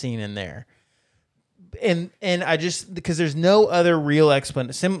have this scene in there. And I just, because there's no other real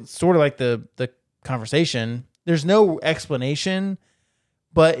explanation, sort of like the conversation, there's no explanation,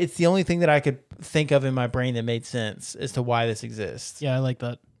 but it's the only thing that I could think of in my brain that made sense as to why this exists. Yeah, I like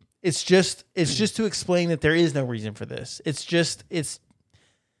that. It's just to explain that there is no reason for this.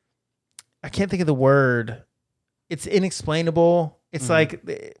 I can't think of the word. It's inexplainable. It's like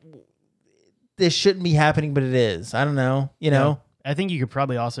this shouldn't be happening, but it is. I don't know. know. I think you could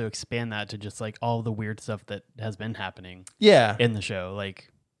probably also expand that to just like all the weird stuff that has been happening. Yeah. In the show,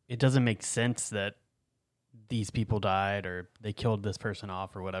 like it doesn't make sense that these people died or they killed this person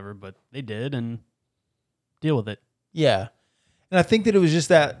off or whatever, but they did, and deal with it. Yeah. And I think that it was just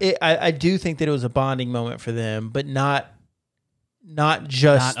that. I do think that it was a bonding moment for them, but not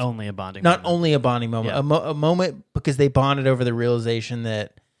only a bonding moment. Yeah. A moment because they bonded over the realization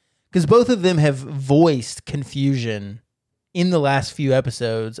that, because both of them have voiced confusion in the last few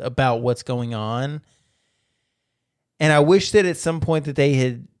episodes about what's going on. And I wish that at some point that they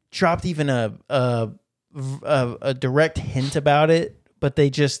had dropped even a direct hint about it, but they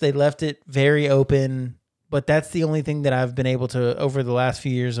left it very open. But that's the only thing that I've been able to, over the last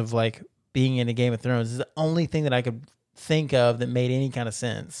few years of like being into Game of Thrones, is the only thing that I could think of that made any kind of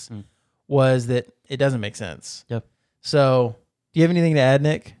sense was that it doesn't make sense. Yep. So do you have anything to add,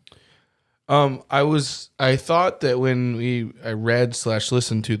 Nick? I thought that when I read /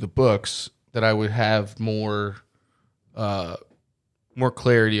 listened to the books that I would have more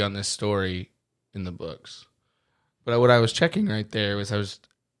clarity on this story in the books. But what I was checking right there was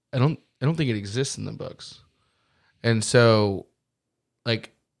I don't think it exists in the books. And so,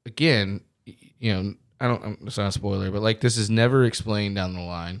 like, again, you know, it's not a spoiler, but like this is never explained down the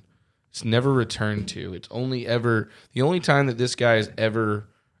line. It's never returned to. It's only ever, the only time that this guy is ever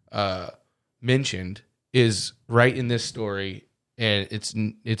mentioned is right in this story, and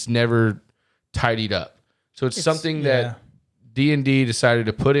it's never tidied up. So it's something that D&D decided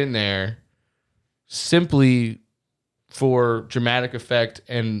to put in there simply for dramatic effect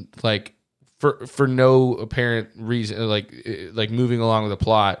and like for no apparent reason, like moving along with the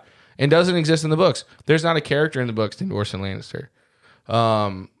plot, and doesn't exist in the books. There's not a character in the books named Orson Lannister.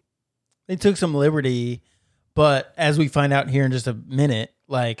 They took some liberty, but as we find out here in just a minute,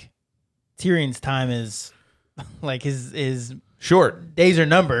 like Tyrion's time is like his short days are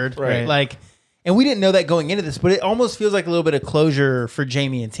numbered, right? Like, and we didn't know that going into this, but it almost feels like a little bit of closure for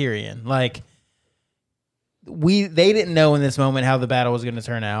Jaime and Tyrion. Like they didn't know in this moment how the battle was going to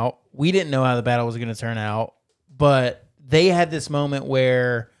turn out. We didn't know how the battle was going to turn out, but they had this moment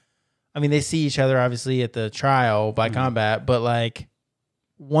where, I mean, they see each other obviously at the trial by combat, but like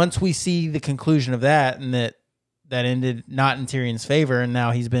once we see the conclusion of that and that ended not in Tyrion's favor, and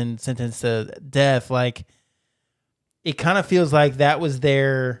now he's been sentenced to death, like it kind of feels like that was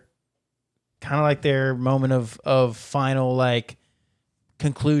their moment of final like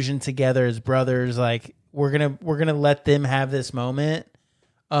conclusion together as brothers. Like we're gonna let them have this moment.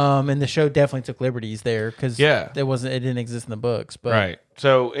 And the show definitely took liberties there because it didn't exist in the books. But right.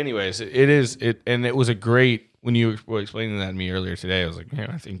 So, anyways, and it was a great, when you were explaining that to me earlier today, I was like, man,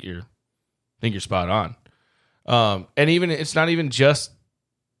 I think you're spot on. And even it's not even just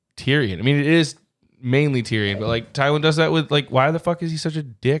Tyrion. I mean, it is mainly Tyrion, but like Tywin does that with like, why the fuck is he such a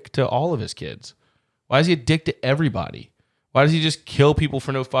dick to all of his kids? Why is he a dick to everybody? Why does he just kill people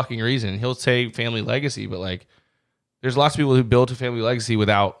for no fucking reason? He'll say family legacy, but like, there's lots of people who built a family legacy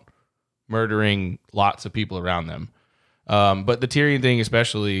without murdering lots of people around them. But the Tyrion thing,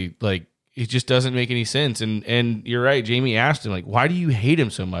 especially, like, it just doesn't make any sense. And you're right. Jaime asked him, like, why do you hate him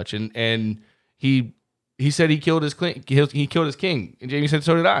so much? And he said he killed his king. And Jaime said,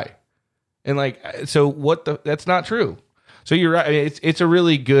 so did I. And like, so that's not true. So you're right. It's a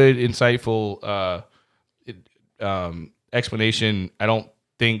really good, insightful explanation. I don't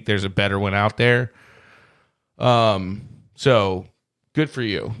think there's a better one out there. So good for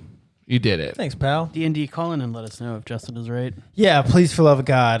you. You did it. Thanks, pal. D&D, call in and let us know if Justin is right. Yeah, please, for love of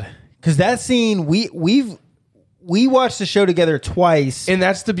God. Because that scene, we watched the show together twice. And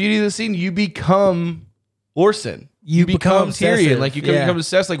that's the beauty of the scene. You become Orson. You become Tyrion. Like you become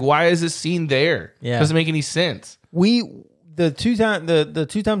obsessed. Like, why is this scene there? Yeah. Doesn't make any sense. The two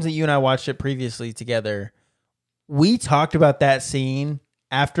times that you and I watched it previously together, we talked about that scene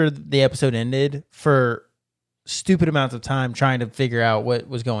after the episode ended for stupid amounts of time trying to figure out what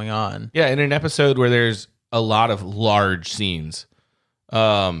was going on. Yeah, in an episode where there's a lot of large scenes.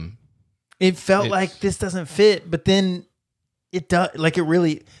 It felt like this doesn't fit, but then it does. Like it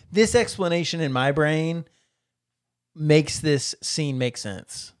really, this explanation in my brain makes this scene make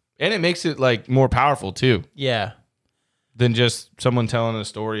sense. And it makes it like more powerful too. Yeah. Than just someone telling a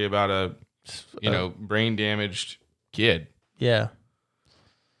story about a, brain damaged kid. Yeah.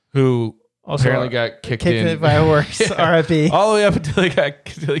 Who also apparently got kicked in by a horse. R.I.P. All the way up until he got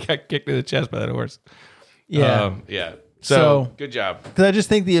kicked in the chest by that horse. Yeah. Yeah. So good job. Because I just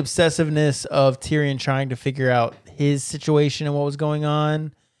think the obsessiveness of Tyrion trying to figure out his situation and what was going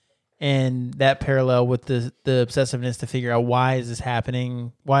on, and that parallel with the obsessiveness to figure out why is this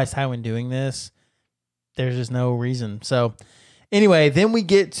happening? Why is Tywin doing this? There's just no reason. So anyway, then we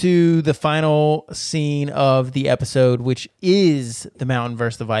get to the final scene of the episode, which is the Mountain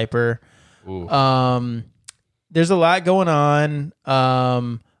versus the Viper. Ooh. There's a lot going on.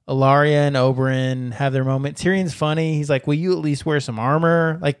 A Ilaria and Oberyn have their moment. Tyrion's funny. He's like, will you at least wear some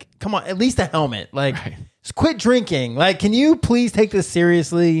armor? Like, come on, at least a helmet. Like, just quit drinking. Like, can you please take this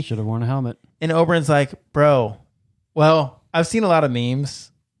seriously? Should have worn a helmet. And Oberyn's like, bro, well, I've seen a lot of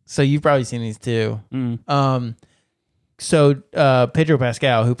memes, so you've probably seen these too. So Pedro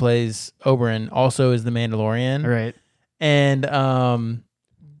Pascal, who plays Oberyn, also is the Mandalorian. Right. And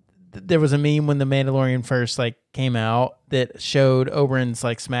there was a meme when the Mandalorian first like came out that showed Oberyn's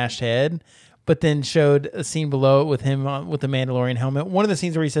like smashed head, but then showed a scene below it with him with the Mandalorian helmet. One of the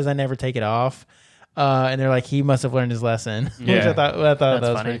scenes where he says, "I never take it off," and they're like, he must have learned his lesson, which I thought that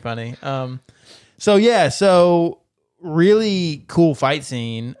was pretty funny. So really cool fight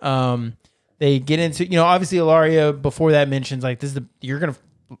scene. They get into, obviously Ilaria before that mentions like, this is you're gonna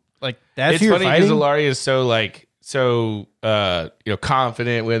like, that's it's who you're funny fighting. because Ilaria is so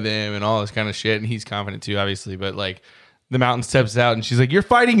confident with him and all this kind of shit, and he's confident too, obviously. But like, the Mountain steps out and she's like, "You're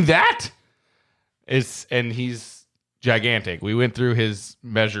fighting that?" And he's gigantic. We went through his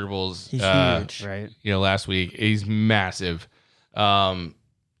measurables. He's huge, right? Last week. He's massive. And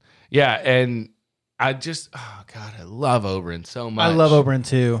I just, I love Oberyn so much. I love Oberyn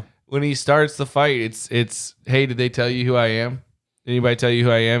too. When he starts the fight, it's hey, did they tell you who I am? Anybody tell you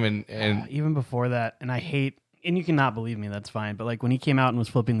who I am? And even before that, and I hate, and you cannot believe me, that's fine. But like when he came out and was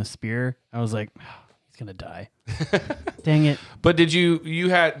flipping the spear, I was like, he's gonna die. Dang it! But did you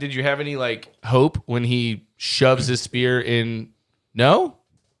have any like hope when he shoves his spear in? No.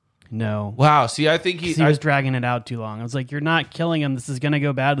 Wow. See, I think he was dragging it out too long. I was like, you're not killing him. This is gonna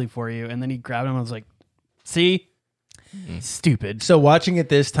go badly for you. And then he grabbed him. I was like, see. Stupid. So watching it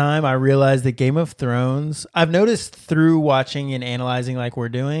this time, I realized that Game of Thrones, I've noticed through watching and analyzing like we're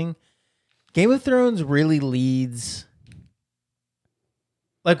doing, Game of Thrones really leads.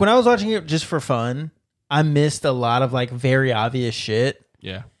 Like when I was watching it just for fun, I missed a lot of like very obvious shit.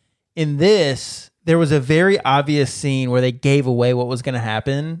 Yeah. In this, there was a very obvious scene where they gave away what was going to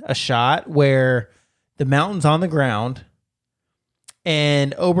happen. A shot where the Mountain's on the ground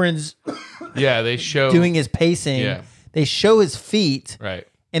and Oberyn's they show doing his pacing. Yeah. They show his feet, right,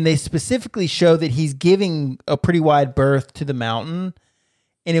 and they specifically show that he's giving a pretty wide berth to the Mountain.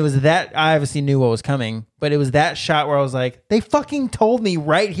 And it was that, I obviously knew what was coming, but it was that shot where I was like, they fucking told me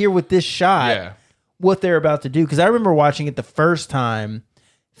right here with this shot what they're about to do. Because I remember watching it the first time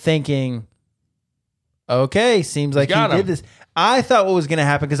thinking, okay, seems like he did this. I thought what was going to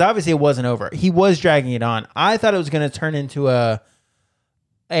happen, because obviously it wasn't over. He was dragging it on. I thought it was going to turn into a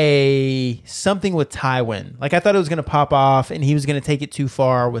something with Tywin. Like I thought it was going to pop off and he was going to take it too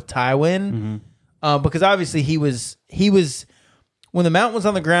far with Tywin. Because obviously he was when the Mountain was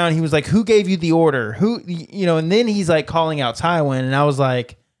on the ground, he was like, who gave you the order? And then he's like calling out Tywin. And I was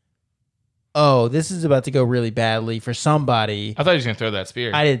like, oh, this is about to go really badly for somebody. I thought he was going to throw that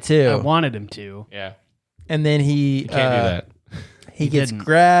spear. I did too. I wanted him to. Yeah. And then you can't do that. He gets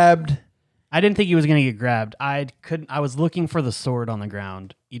grabbed. I didn't think he was going to get grabbed. I was looking for the sword on the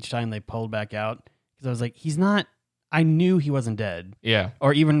ground each time they pulled back out, because I was like, he's not. I knew he wasn't dead. Yeah.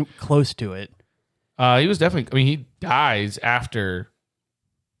 Or even close to it. He was definitely. I mean, he dies after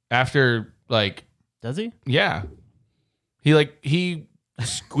like. Does he? Yeah. He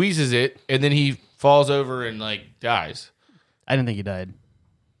squeezes it and then he falls over and like dies. I didn't think he died.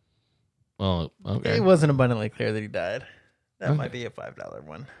 Well, okay. It wasn't abundantly clear that he died. That might be a $5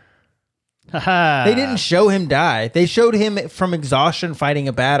 one. They They didn't show him die. They showed him from exhaustion fighting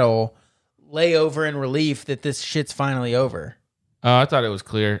a battle, lay over in relief that this shit's finally over. Oh, I thought it was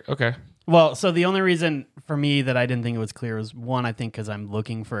clear. Okay. Well, so the only reason for me that I didn't think it was clear was, one, I think because I'm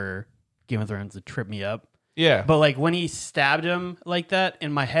looking for Game of Thrones to trip me up. Yeah. But like when he stabbed him like that,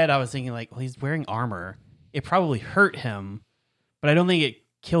 in my head I was thinking like, well, he's wearing armor. It probably hurt him, but I don't think it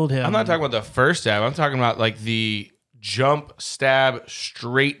killed him. I'm not talking about the first stab. I'm talking about like the jump stab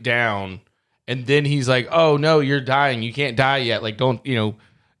straight down. And then he's like, oh, no, you're dying. You can't die yet. Like, don't,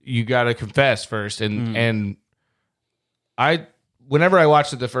 you got to confess first. And whenever I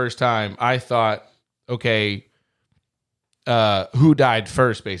watched it the first time, I thought, okay, who died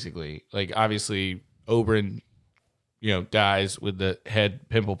first, basically? Like, obviously, Oberyn, dies with the head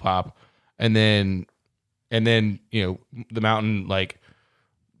pimple pop. And then, the Mountain, like,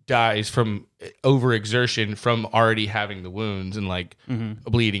 dies from overexertion from already having the wounds and like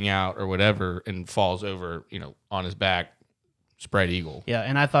bleeding out or whatever, and falls over, on his back, spread eagle. Yeah,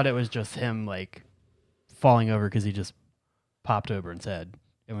 and I thought it was just him like falling over because he just popped Oberyn's head.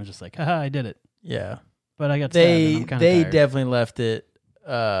 It was just like, haha, I did it. Yeah. But I got stabbed and I'm kind of tired. Definitely left it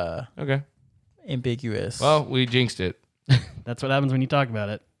Okay. ambiguous. Well, we jinxed it. That's what happens when you talk about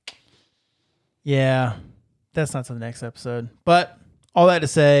it. Yeah. That's not to the next episode. But all that to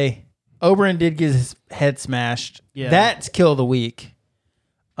say, Oberyn did get his head smashed. Yeah. That's kill of the week.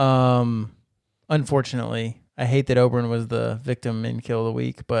 Unfortunately, I hate that Oberyn was the victim in kill of the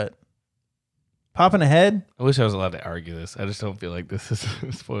week, but popping a head. I wish I was allowed to argue this. I just don't feel like this is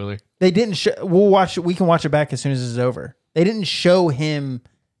a spoiler. They didn't show. We'll watch it. We can watch it back as soon as this is over. They didn't show him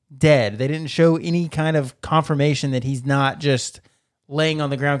dead. They didn't show any kind of confirmation that he's not just laying on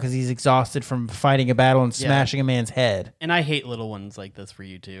the ground because he's exhausted from fighting a battle and smashing a man's head. And I hate little ones like this for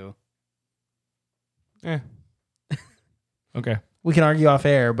you too. Yeah. Okay. We can argue off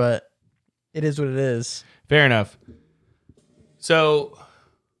air, but it is what it is. Fair enough. So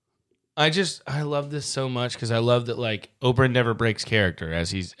I love this so much because I love that like Oberyn never breaks character as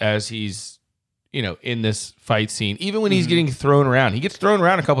he's in this fight scene. Even when he's getting thrown around, he gets thrown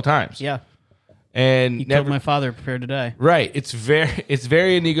around a couple times. Yeah. And he killed my father, prepared to die. Right. It's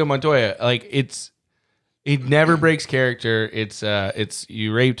very Inigo Montoya. Like he never breaks character. It's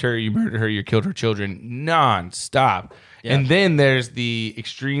you raped her, you murdered her, you killed her children nonstop. Yeah. And then there's the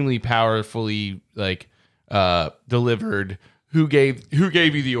extremely powerfully delivered who gave you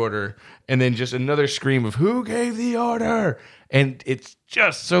the order, and then just another scream of who gave the order, and it's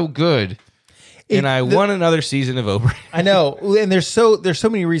just so good. And I want another season of Oberyn. I know, and there's so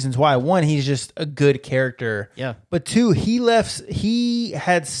many reasons why. One, he's just a good character. Yeah. But two, he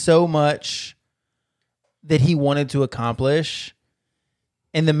had so much that he wanted to accomplish,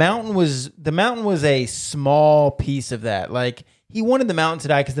 and the mountain was a small piece of that. Like he wanted the mountain to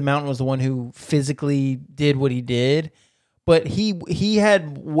die because the mountain was the one who physically did what he did. But he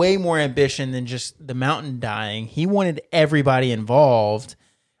had way more ambition than just the mountain dying. He wanted everybody involved,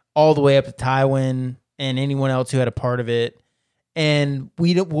 all the way up to Tywin and anyone else who had a part of it. And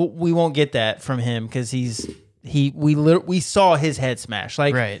we won't get that from him because we saw his head smash.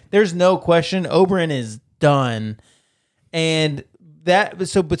 Like right. There's no question Oberyn is done. And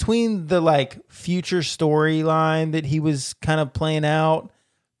so between the like future storyline that he was kind of playing out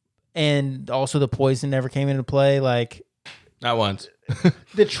and also the poison never came into play, like not once.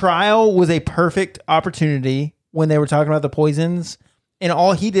 The trial was a perfect opportunity when they were talking about the poisons, and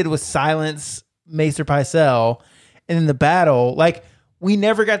all he did was silence Maester Pycelle. And in the battle, like we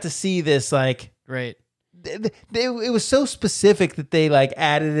never got to see this. Like, right? It was so specific that they like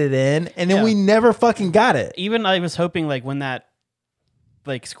added it in, and then we never fucking got it. Even I was hoping like when that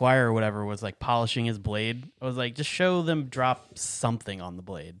like squire or whatever was like polishing his blade, I was like, just show them drop something on the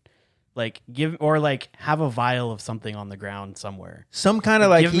blade. Like have a vial of something on the ground somewhere. Some kind of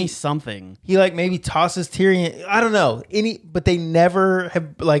like give me something. He like maybe tosses Tyrion. I don't know but they never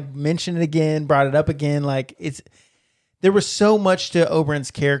have like mentioned it again, brought it up again. Like there was so much to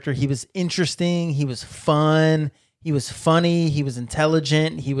Oberyn's character. He was interesting. He was fun. He was funny. He was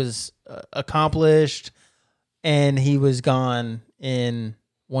intelligent. He was accomplished, and he was gone in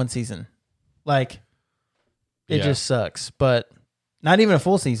one season. Like it just sucks, but not even a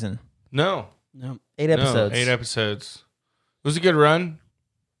full season. No. 8 episodes. 8 episodes. It was a good run.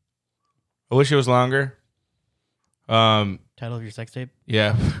 I wish it was longer. Title of your sex tape?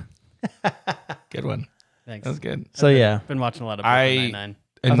 Yeah. Good one. Thanks. That was good. So I've been watching a lot of Brooklyn Nine-Nine.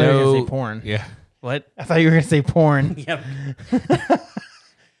 I thought you were going to say porn. Yeah. What? I thought you were going to say porn. Yep.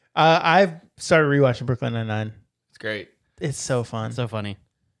 I've started rewatching Brooklyn Nine-Nine. It's great. It's so fun. It's so funny.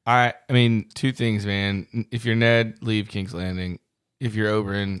 I mean, two things, man. If you're Ned, leave King's Landing. If you're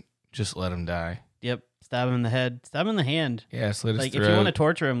Oberyn, just let him die. Yep. Stab him in the head. Stab him in the hand. Yeah, slit his throat. Like, if you want to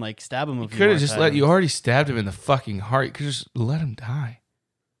torture him, like, stab him. You could have just you already stabbed him in the fucking heart. You could just let him die.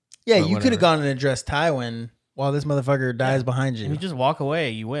 Yeah, you could have gone and addressed Tywin while this motherfucker dies behind you. If you just walk away,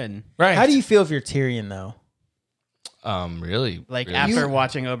 you win. Right. How do you feel if you're Tyrion, though? Really? Like, really? after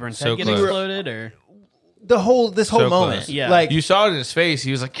watching Oberyn's head get exploded, or? This whole moment. Close. Yeah. Like, you saw it in his face.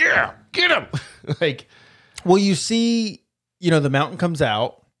 He was like, yeah, get him. Like, well, you see, the mountain comes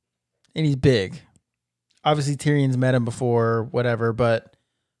out. And he's big. Obviously, Tyrion's met him before, whatever. But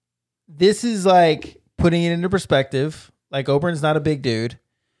this is like putting it into perspective. Like, Oberyn's not a big dude.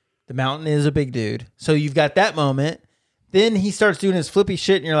 The mountain is a big dude. So you've got that moment. Then he starts doing his flippy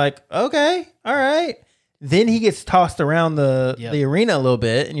shit, and you're like, okay, all right. Then he gets tossed around the arena a little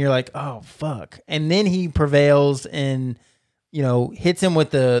bit, and you're like, oh, fuck. And then he prevails and, hits him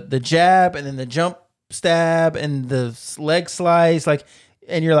with the jab and then the jump stab and the leg slice. Like,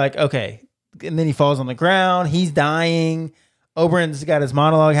 and you're like, okay. And then he falls on the ground. He's dying. Oberyn's got his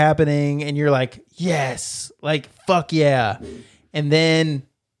monologue happening. And you're like, yes. Like, fuck yeah. And then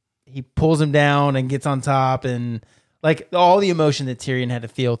he pulls him down and gets on top. And like all the emotion that Tyrion had to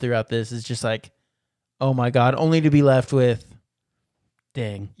feel throughout this is just like, oh my God. Only to be left with,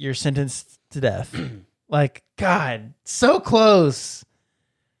 dang, you're sentenced to death. Like, God, so close.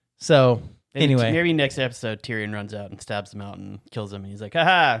 So, anyway. Maybe next episode, Tyrion runs out and stabs him out and kills him. And he's like,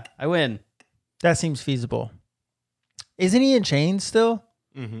 haha, I win. That seems feasible. Isn't he in chains still?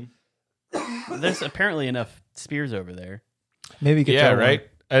 Mm-hmm. There's apparently enough spears over there. Maybe you could throw right?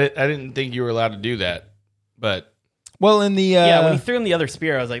 I didn't think you were allowed to do that. But... Well, in the... when he threw him the other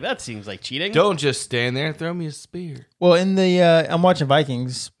spear, I was like, that seems like cheating. Don't just stand there. Throw me a spear. Well, in the... I'm watching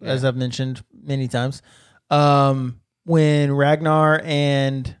Vikings, as I've mentioned many times. When Ragnar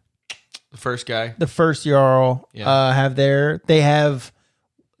and... The first guy. The first Jarl they have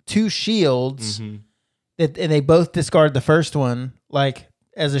 2 shields, and they both discard the first one, like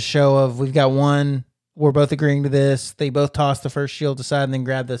as a show of we've got one, we're both agreeing to this. They both toss the first shield aside and then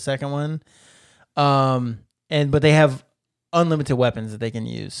grab the second one. But they have unlimited weapons that they can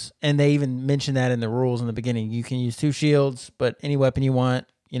use. And they even mention that in the rules in the beginning. You can use 2 shields, but any weapon you want,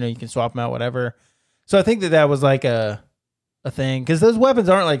 you can swap them out, whatever. So I think that was like a thing, because those weapons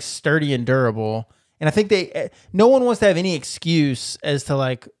aren't like sturdy and durable. And I think no one wants to have any excuse as to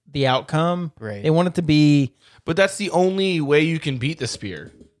like the outcome. Right. They want it to be. But that's the only way you can beat the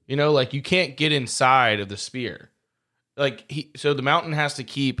spear. Like you can't get inside of the spear. Like so the mountain has to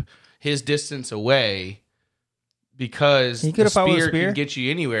keep his distance away because the spear can get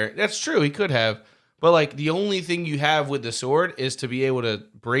you anywhere. That's true. He could have. But like the only thing you have with the sword is to be able to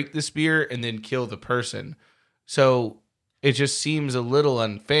break the spear and then kill the person. So it just seems a little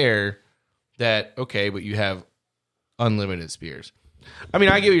unfair that, okay, but you have unlimited spears. I mean,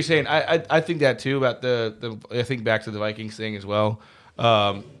 I get what you're saying. I think that too about I think back to the Vikings thing as well.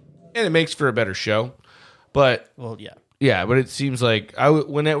 And it makes for a better show. But yeah, but it seems like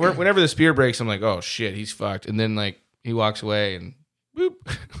whenever the spear breaks, I'm like, oh shit, he's fucked. And then like he walks away and boop.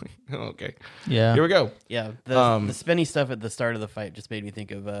 Okay. Yeah. Here we go. Yeah. The spinny stuff at the start of the fight just made me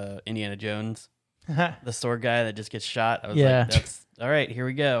think of Indiana Jones. The sword guy that just gets shot. I was like, that's all right, here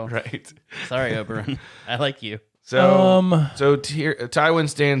we go. Right. Sorry, Oberyn. I like you. So Tywin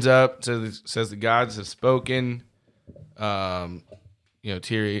stands up, says the gods have spoken. Tyrion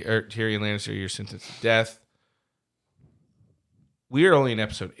Lannister, you're sentenced to death. We are only in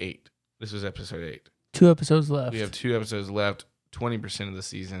episode 8. This is episode 8. 2 episodes left. We have 2 episodes left, 20% of the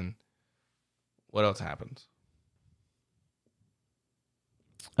season. What else happens?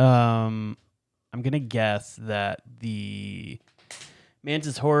 I'm going to guess that the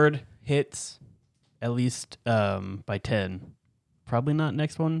Mantis Horde hits at least by 10. Probably not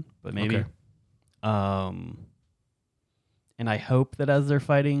next one, but maybe. Okay. And I hope that as they're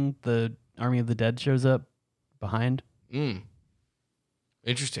fighting, the Army of the Dead shows up behind.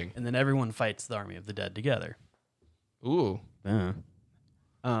 Interesting. And then everyone fights the Army of the Dead together. Ooh. That's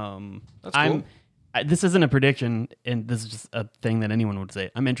cool. This isn't a prediction, and this is just a thing that anyone would say.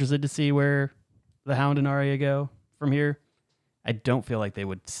 I'm interested to see where the Hound and Arya go from here. I don't feel like they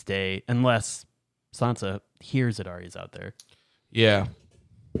would stay unless Sansa hears that Arya's out there. Yeah.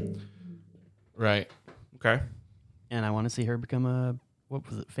 Right. Okay. And I want to see her become a, what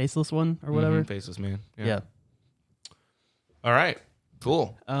was it, faceless one or whatever? Faceless man. Yeah. All right.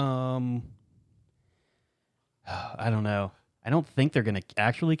 Cool. I don't know. I don't think they're going to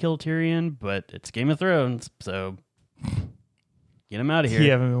actually kill Tyrion, but it's Game of Thrones, so get him out of here.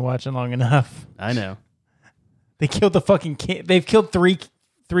 You haven't been watching long enough. I know. They killed the fucking king. They've killed three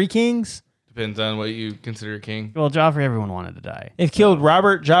kings. Depends on what you consider a king. Well, Joffrey, everyone wanted to die. They've killed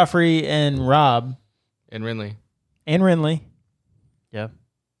Robert, Joffrey, and Robb. And Renly. Yeah.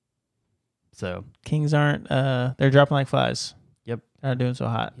 So. Kings aren't, they're dropping like flies. Yep. They're not doing so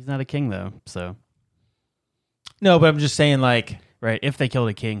hot. He's not a king, though, so. No, but I'm just saying, like. Right, if they killed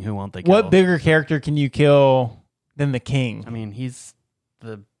a king, who won't they kill? What bigger character can you kill than the king? I mean, he's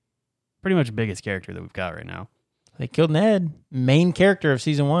the pretty much biggest character that we've got right now. They killed Ned, main character of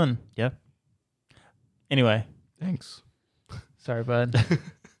season 1. Yeah. Anyway. Thanks. Sorry, bud.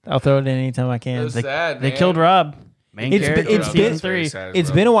 I'll throw it in anytime I can. Sad, they killed Robb. Main character of season 3.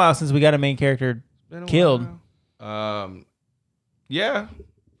 It's been a while since we got a main character killed. Yeah.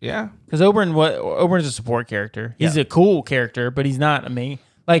 Yeah. Because Oberyn's a support character. He's a cool character, but he's not a main.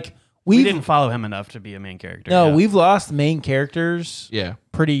 Like we didn't follow him enough to be a main character. No, we've lost main characters. Yeah.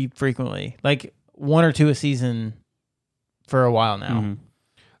 Pretty frequently, like 1 or 2 a season for a while now. Mm-hmm.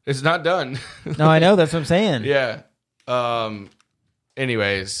 It's not done. No, I know. That's what I'm saying. Yeah.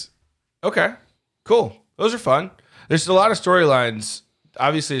 Anyways. Okay. Cool. Those are fun. There's a lot of storylines.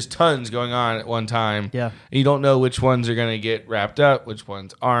 Obviously, there's tons going on at one time. Yeah. And you don't know which ones are going to get wrapped up, which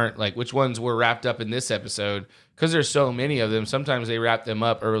ones aren't. Like, which ones were wrapped up in this episode. Because there's so many of them. Sometimes they wrap them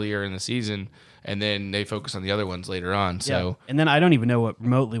up earlier in the season, and then they focus on the other ones later on. So, and then I don't even know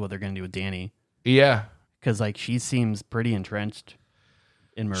remotely what they're going to do with Dany. Yeah. Because like she seems pretty entrenched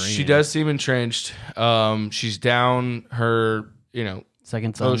in Marine. She does seem entrenched. She's down her,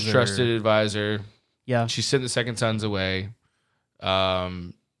 second sons most trusted advisor. Yeah. She sent the second sons away.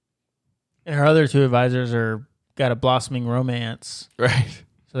 And her other 2 advisors got a blossoming romance. Right.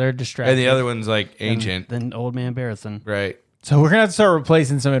 So they're distracted. And the other one's like ancient. Then old man Barrison. Right. So we're going to have to start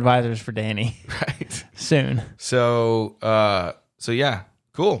replacing some advisors for Danny. Right. Soon. So yeah,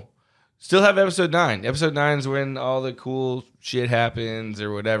 cool. Still have episode 9. Episode 9 is when all the cool shit happens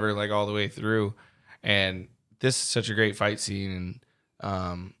or whatever, like all the way through. And this is such a great fight scene,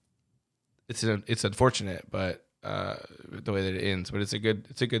 and it's unfortunate, but the way that it ends. But it's a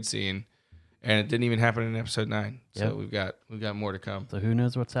good scene, and it didn't even happen in episode 9. So we've got more to come. So who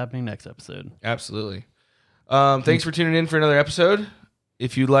knows what's happening next episode? Absolutely. Thanks for tuning in for another episode.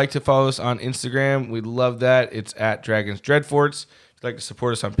 If you'd like to follow us on Instagram, we'd love that. It's at Dragons Dreadforts. If you'd like to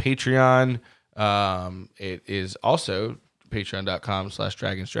support us on Patreon, it is also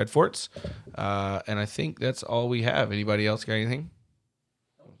patreon.com/Dragons Dreadforts. And I think that's all we have. Anybody else got anything?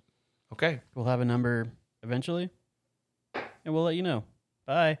 Okay. We'll have a number eventually, and we'll let you know.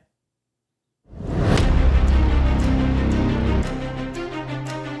 Bye.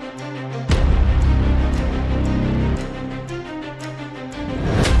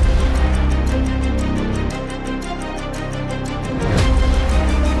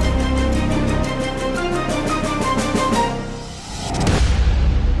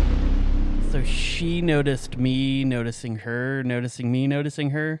 She noticed me noticing her, noticing me noticing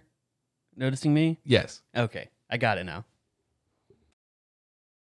her, noticing me? Yes. Okay, I got it now.